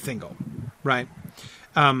by Thingol, right?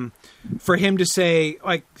 For him to say,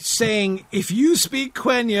 saying, if you speak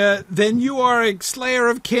Quenya, then you are a slayer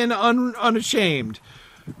of kin unashamed.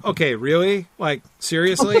 Okay, really? Like,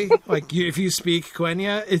 seriously? If you speak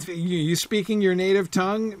Quenya, if you speaking your native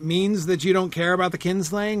tongue means that you don't care about the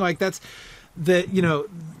kinslaying? Like, that's the,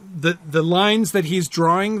 the lines that he's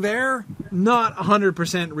drawing there, not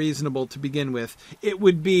 100% reasonable to begin with. It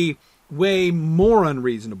would be way more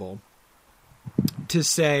unreasonable to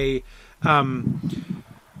say, you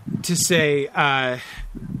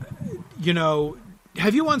know,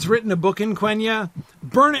 have you once written a book in Quenya?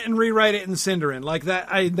 Burn it and rewrite it in Sindarin. Like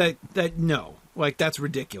that, no. Like, that's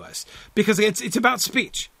ridiculous. Because it's about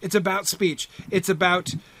speech. It's about speech. It's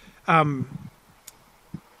about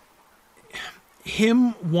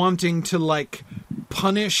him wanting to, like,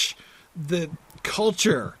 punish the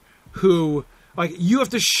culture who, like, you have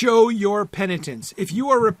to show your penitence. If you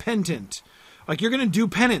are repentant, like, you're going to do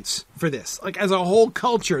penance for this. Like, as a whole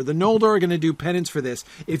culture, the Noldor are going to do penance for this.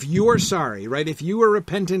 If you are sorry, right, if you are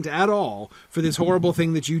repentant at all for this horrible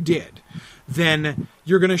thing that you did, then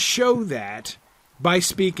you're going to show that by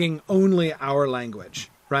speaking only our language,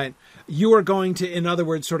 right? You are going to, in other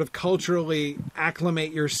words, sort of culturally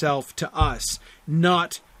acclimate yourself to us,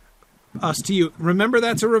 not us to you. Remember,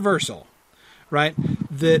 that's a reversal. Right?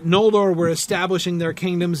 The Noldor were establishing their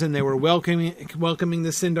kingdoms and they were welcoming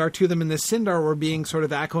the Sindar to them, and the Sindar were being sort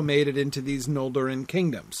of acclimated into these Noldoran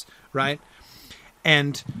kingdoms, right?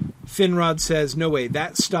 And Finrod says, no way,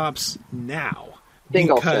 that stops now.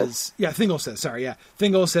 Thingol says. Yeah, Thingol says, sorry, yeah.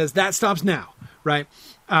 Thingol says, that stops now, right?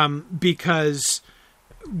 Because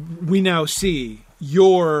we now see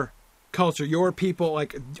your culture, your people,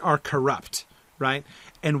 like, are corrupt, right?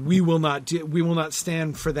 And we will not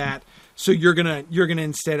stand for that. So you're gonna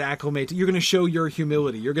instead acclimate. You're gonna show your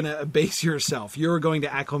humility. You're gonna abase yourself. You're going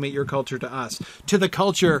to acclimate your culture to us, to the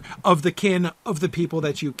culture of the kin of the people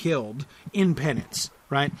that you killed in penance.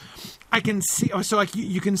 Right? I can see. So like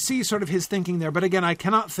you can see sort of his thinking there. But again, I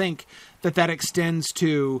cannot think that extends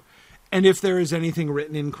to. And if there is anything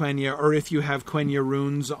written in Quenya, or if you have Quenya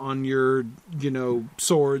runes on your, you know,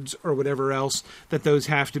 swords or whatever else, that those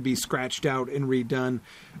have to be scratched out and redone.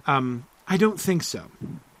 I don't think so.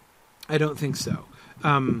 I don't think so.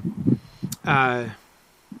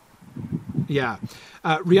 Yeah.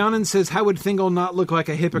 Rhiannon says, how would Thingol not look like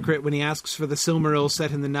a hypocrite when he asks for the Silmaril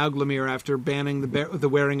set in the Nauglamir after banning the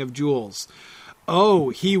wearing of jewels? Oh,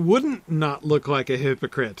 he wouldn't not look like a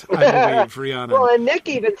hypocrite, I believe, Rhiannon. Well, and Nick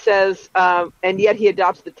even says, and yet he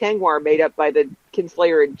adopts the Tengwar made up by the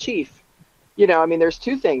Kinslayer in chief. You know, I mean, there's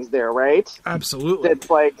two things there, right? Absolutely. It's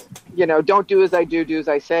like, you know, don't do as I do as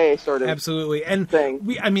I say, sort of. Absolutely. And thing.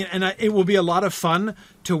 It will be a lot of fun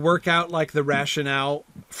to work out, like, the rationale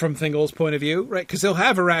from Thingol's point of view, right? Because he'll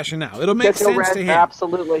have a rationale. It'll make sense to him.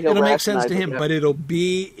 Absolutely. It'll make sense to him, but it'll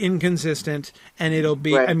be inconsistent, and it'll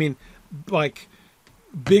be, right. I mean, like,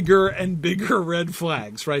 bigger and bigger red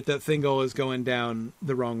flags, right? That Thingol is going down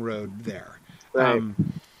the wrong road there. Right.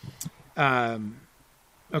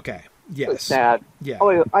 Okay. Yes. It's sad. Yeah.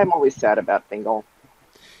 Oh, I'm always sad about Thingol.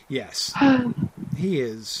 Yes. He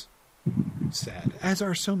is sad, as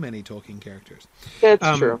are so many Tolkien characters.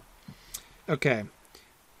 It's true. Okay.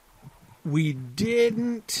 We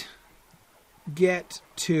didn't get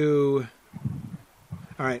to...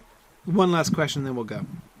 All right. One last question, then we'll go.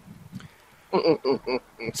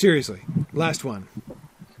 Seriously. Last one.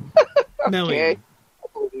 Okay.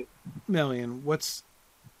 Melian, what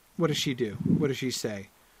does she do? What does she say?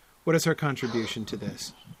 What is her contribution to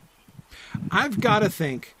this? I've got to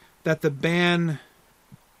think that the ban...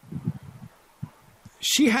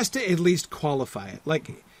 She has to at least qualify it.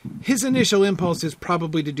 Like, his initial impulse is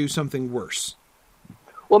probably to do something worse.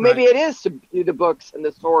 Well, maybe it is to do the books and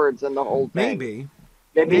the swords and the whole thing.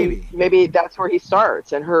 Maybe that's where he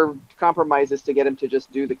starts, and her compromise is to get him to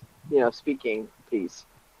just do the, you know, speaking piece.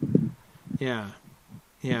 Yeah.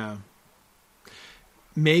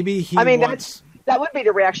 Maybe he wants... That would be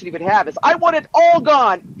the reaction he would have, is, I want it all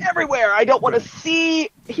gone, everywhere. I don't want to see,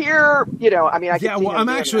 hear, you know, I mean, I'm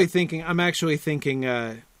actually thinking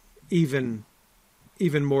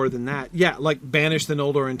even more than that. Yeah, like, banish the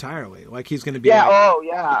Noldor entirely. Like, he's going to be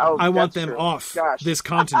I want them off this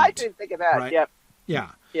continent. I didn't think of that. Right? Yep. Yeah.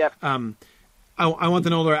 Yep. I want the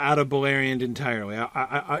Noldor out of Beleriand entirely.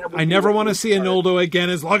 I never want to see a Noldor again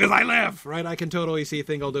as long as I live, right? I can totally see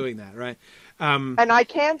Thingol doing that, right? And I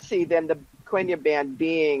can see then the Quenya band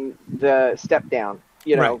being the step down,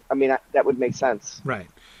 you know, right. I mean, that would make sense. Right.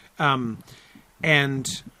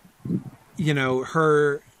 And, you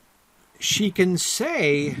know, she can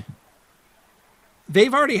say,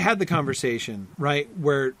 they've already had the conversation, right?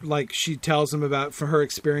 Where, like, she tells him about, for her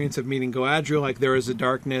experience of meeting Galadriel, like, there is a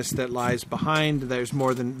darkness that lies behind. There's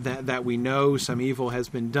more than that we know. Some evil has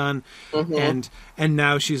been done. Mm-hmm. And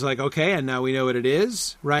now she's like, okay, and now we know what it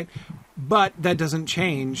is, right? But that doesn't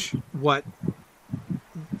change what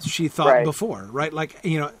she thought before, right? Like,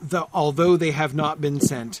 you know, although they have not been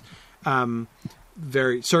sent,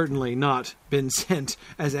 very certainly not been sent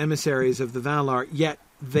as emissaries of the Valar, yet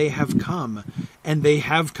they have come, and they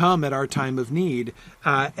have come at our time of need,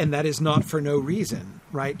 and that is not for no reason,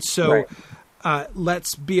 right? So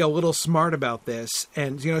let's be a little smart about this.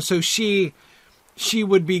 And, so she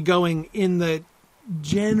would be going in the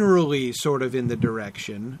generally sort of in the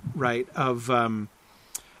direction, right, of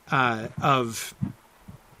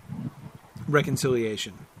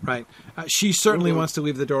reconciliation, right? She certainly wants to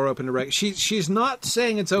leave the door open to she's not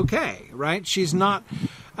saying it's okay, right? She's not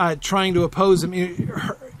trying to oppose him.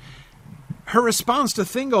 Her response to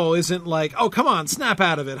Thingol isn't like, "Oh, come on, snap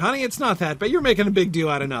out of it, honey. It's not that, but you're making a big deal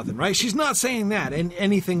out of nothing," right? She's not saying that and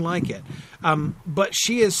anything like it. But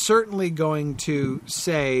she is certainly going to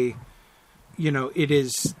say, it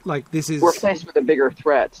is like this is... We're faced with a bigger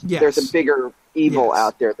threat. Yes. There's a bigger evil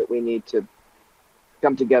out there that we need to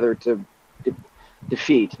come together to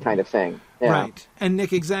defeat, kind of thing. Yeah. Right. And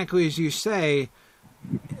Nick, exactly as you say,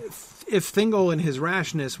 if Thingol in his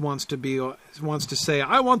rashness wants to say,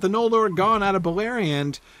 "I want the Noldor gone out of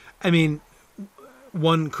Beleriand," I mean,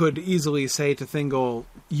 one could easily say to Thingol,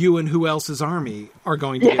 "You and who else's army are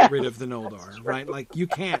going to get rid of the Noldor," right? Like, you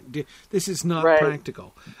can't. This is not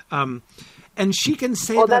practical. And she can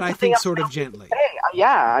say that, I think, sort of gently.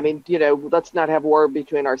 Yeah, I mean, let's not have war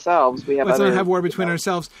between ourselves. Let's not have war between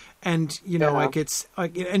ourselves. And, like, it's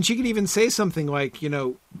like, and she could even say something like,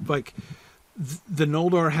 like, the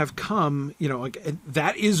Noldor have come, like,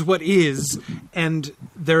 that is what is, and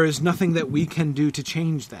there is nothing that we can do to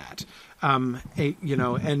change that. And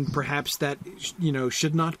perhaps that,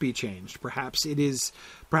 should not be changed. Perhaps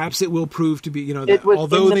it will prove to be, that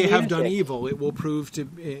although they have done evil, it will prove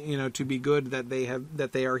to, to be good that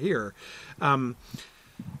they are here.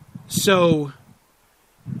 So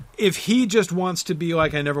if he just wants to be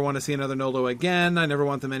like, "I never want to see another Noldor again. I never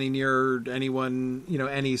want them any near anyone,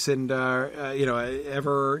 any Sindar,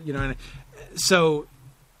 ever, so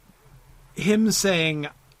him saying,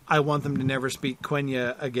 "I want them to never speak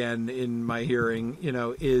Quenya again in my hearing,"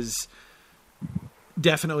 is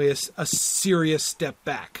definitely a serious step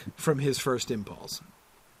back from his first impulse.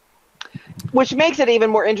 Which makes it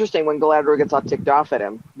even more interesting when Galadriel gets all ticked off at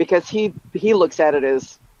him, because he looks at it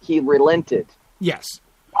as he relented. Yes.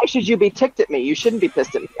 Why should you be ticked at me? You shouldn't be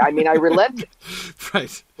pissed at me. I mean, I relented.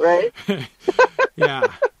 Right. Right? Yeah.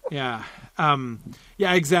 Yeah.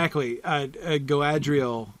 Yeah, exactly.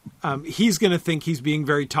 Galadriel, he's going to think he's being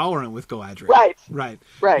very tolerant with Galadriel. Right.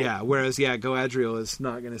 Yeah. Whereas, Galadriel is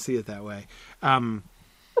not going to see it that way.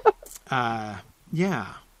 Yeah.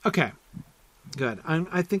 Okay. Good.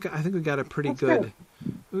 I think we got a pretty good.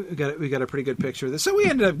 We got a pretty good picture of this. So we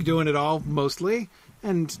ended up doing it all mostly,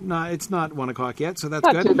 and it's not 1:00 yet, so that's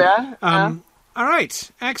not good. Too bad. All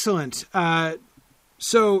right. Excellent.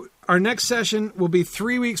 So our next session will be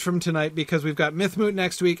 3 weeks from tonight, because we've got Mythmoot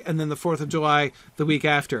next week and then the 4th of July the week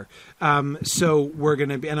after. So we're going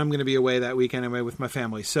to be, and I'm going to be away that week anyway with my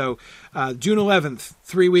family. So June 11th,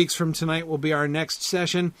 3 weeks from tonight, will be our next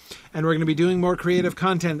session, and we're going to be doing more creative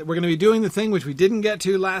content. We're going to be doing the thing which we didn't get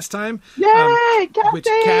to last time. Yay! Casting! Which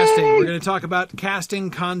casting. We're going to talk about casting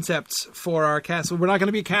concepts for our cast. We're not going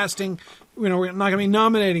to be casting. We're not going to be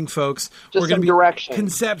nominating folks. Just we're going to be direction.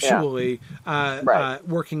 Conceptually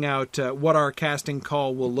working out what our casting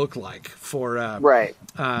call will look like for to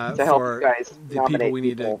help for you guys the people we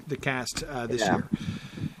need to cast this year.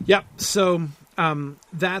 Yep. So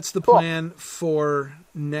that's the plan for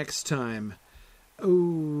next time.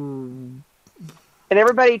 Ooh. And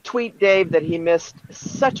everybody tweet Dave that he missed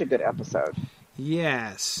such a good episode.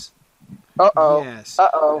 Yes. Uh-oh. Yes.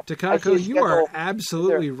 Uh-oh. Takako, you are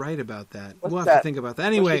absolutely right about that. What's we'll have that? to think about that.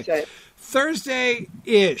 Anyway,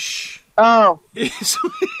 Thursday-ish. Oh.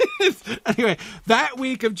 Anyway, that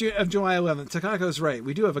week of July 11th, Takako's right.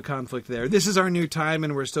 We do have a conflict there. This is our new time,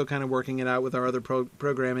 and we're still kind of working it out with our other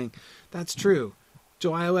programming. That's true.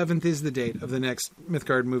 July 11th is the date of the next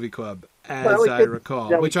Mythgard Movie Club, as I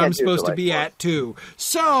recall, which I'm supposed to be at, too.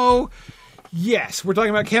 So... yes, we're talking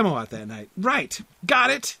about Camelot that night. Right. Got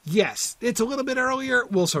it. Yes. It's a little bit earlier.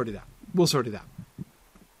 We'll sort it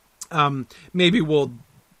out. Maybe we'll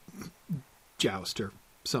joust or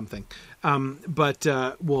something. But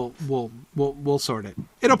we'll sort it.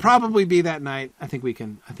 It'll probably be that night. I think we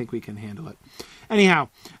can handle it. Anyhow,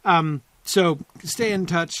 so stay in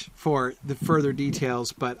touch for the further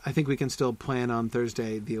details, but I think we can still plan on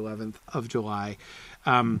Thursday, the 11th of July.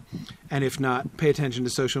 And if not, pay attention to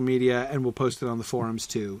social media, and we'll post it on the forums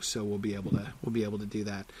too. So we'll be able to do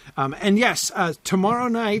that. And yes, tomorrow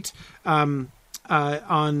night,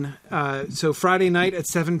 So Friday night at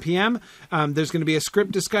 7 p.m., there's going to be a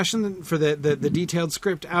script discussion for the detailed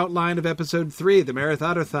script outline of episode 3, the Merith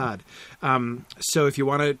Atherthad. So if you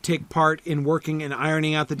want to take part in working and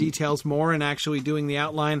ironing out the details more and actually doing the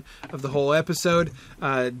outline of the whole episode,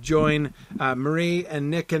 join Marie and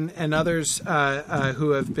Nick and others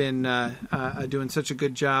who have been doing such a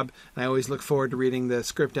good job. And I always look forward to reading the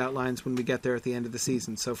script outlines when we get there at the end of the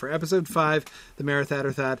season. So for episode 5, the Merith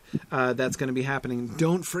Atherthad, that's going to be happening.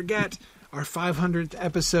 Don't forget our 500th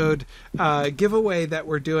episode giveaway that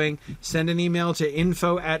we're doing. Send an email to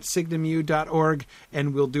info@signumu.org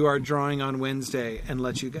and we'll do our drawing on Wednesday and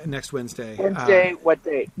let you next Wednesday. Wednesday, what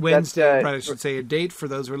date? Wednesday, right, I should say a date for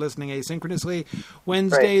those who are listening asynchronously.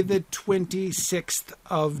 Wednesday, right. The 26th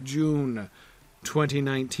of June,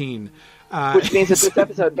 2019. Which means that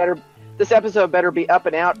this episode better be up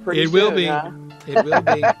and out pretty soon. It will be. Huh? It will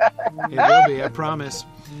be. It will be, I promise.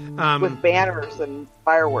 With banners and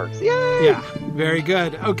fireworks. Yay! Yeah, very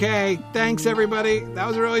good. Okay, thanks everybody. That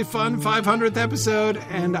was a really fun 500th episode,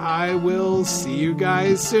 and I will see you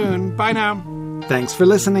guys soon. Bye now. Thanks for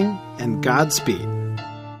listening, and Godspeed.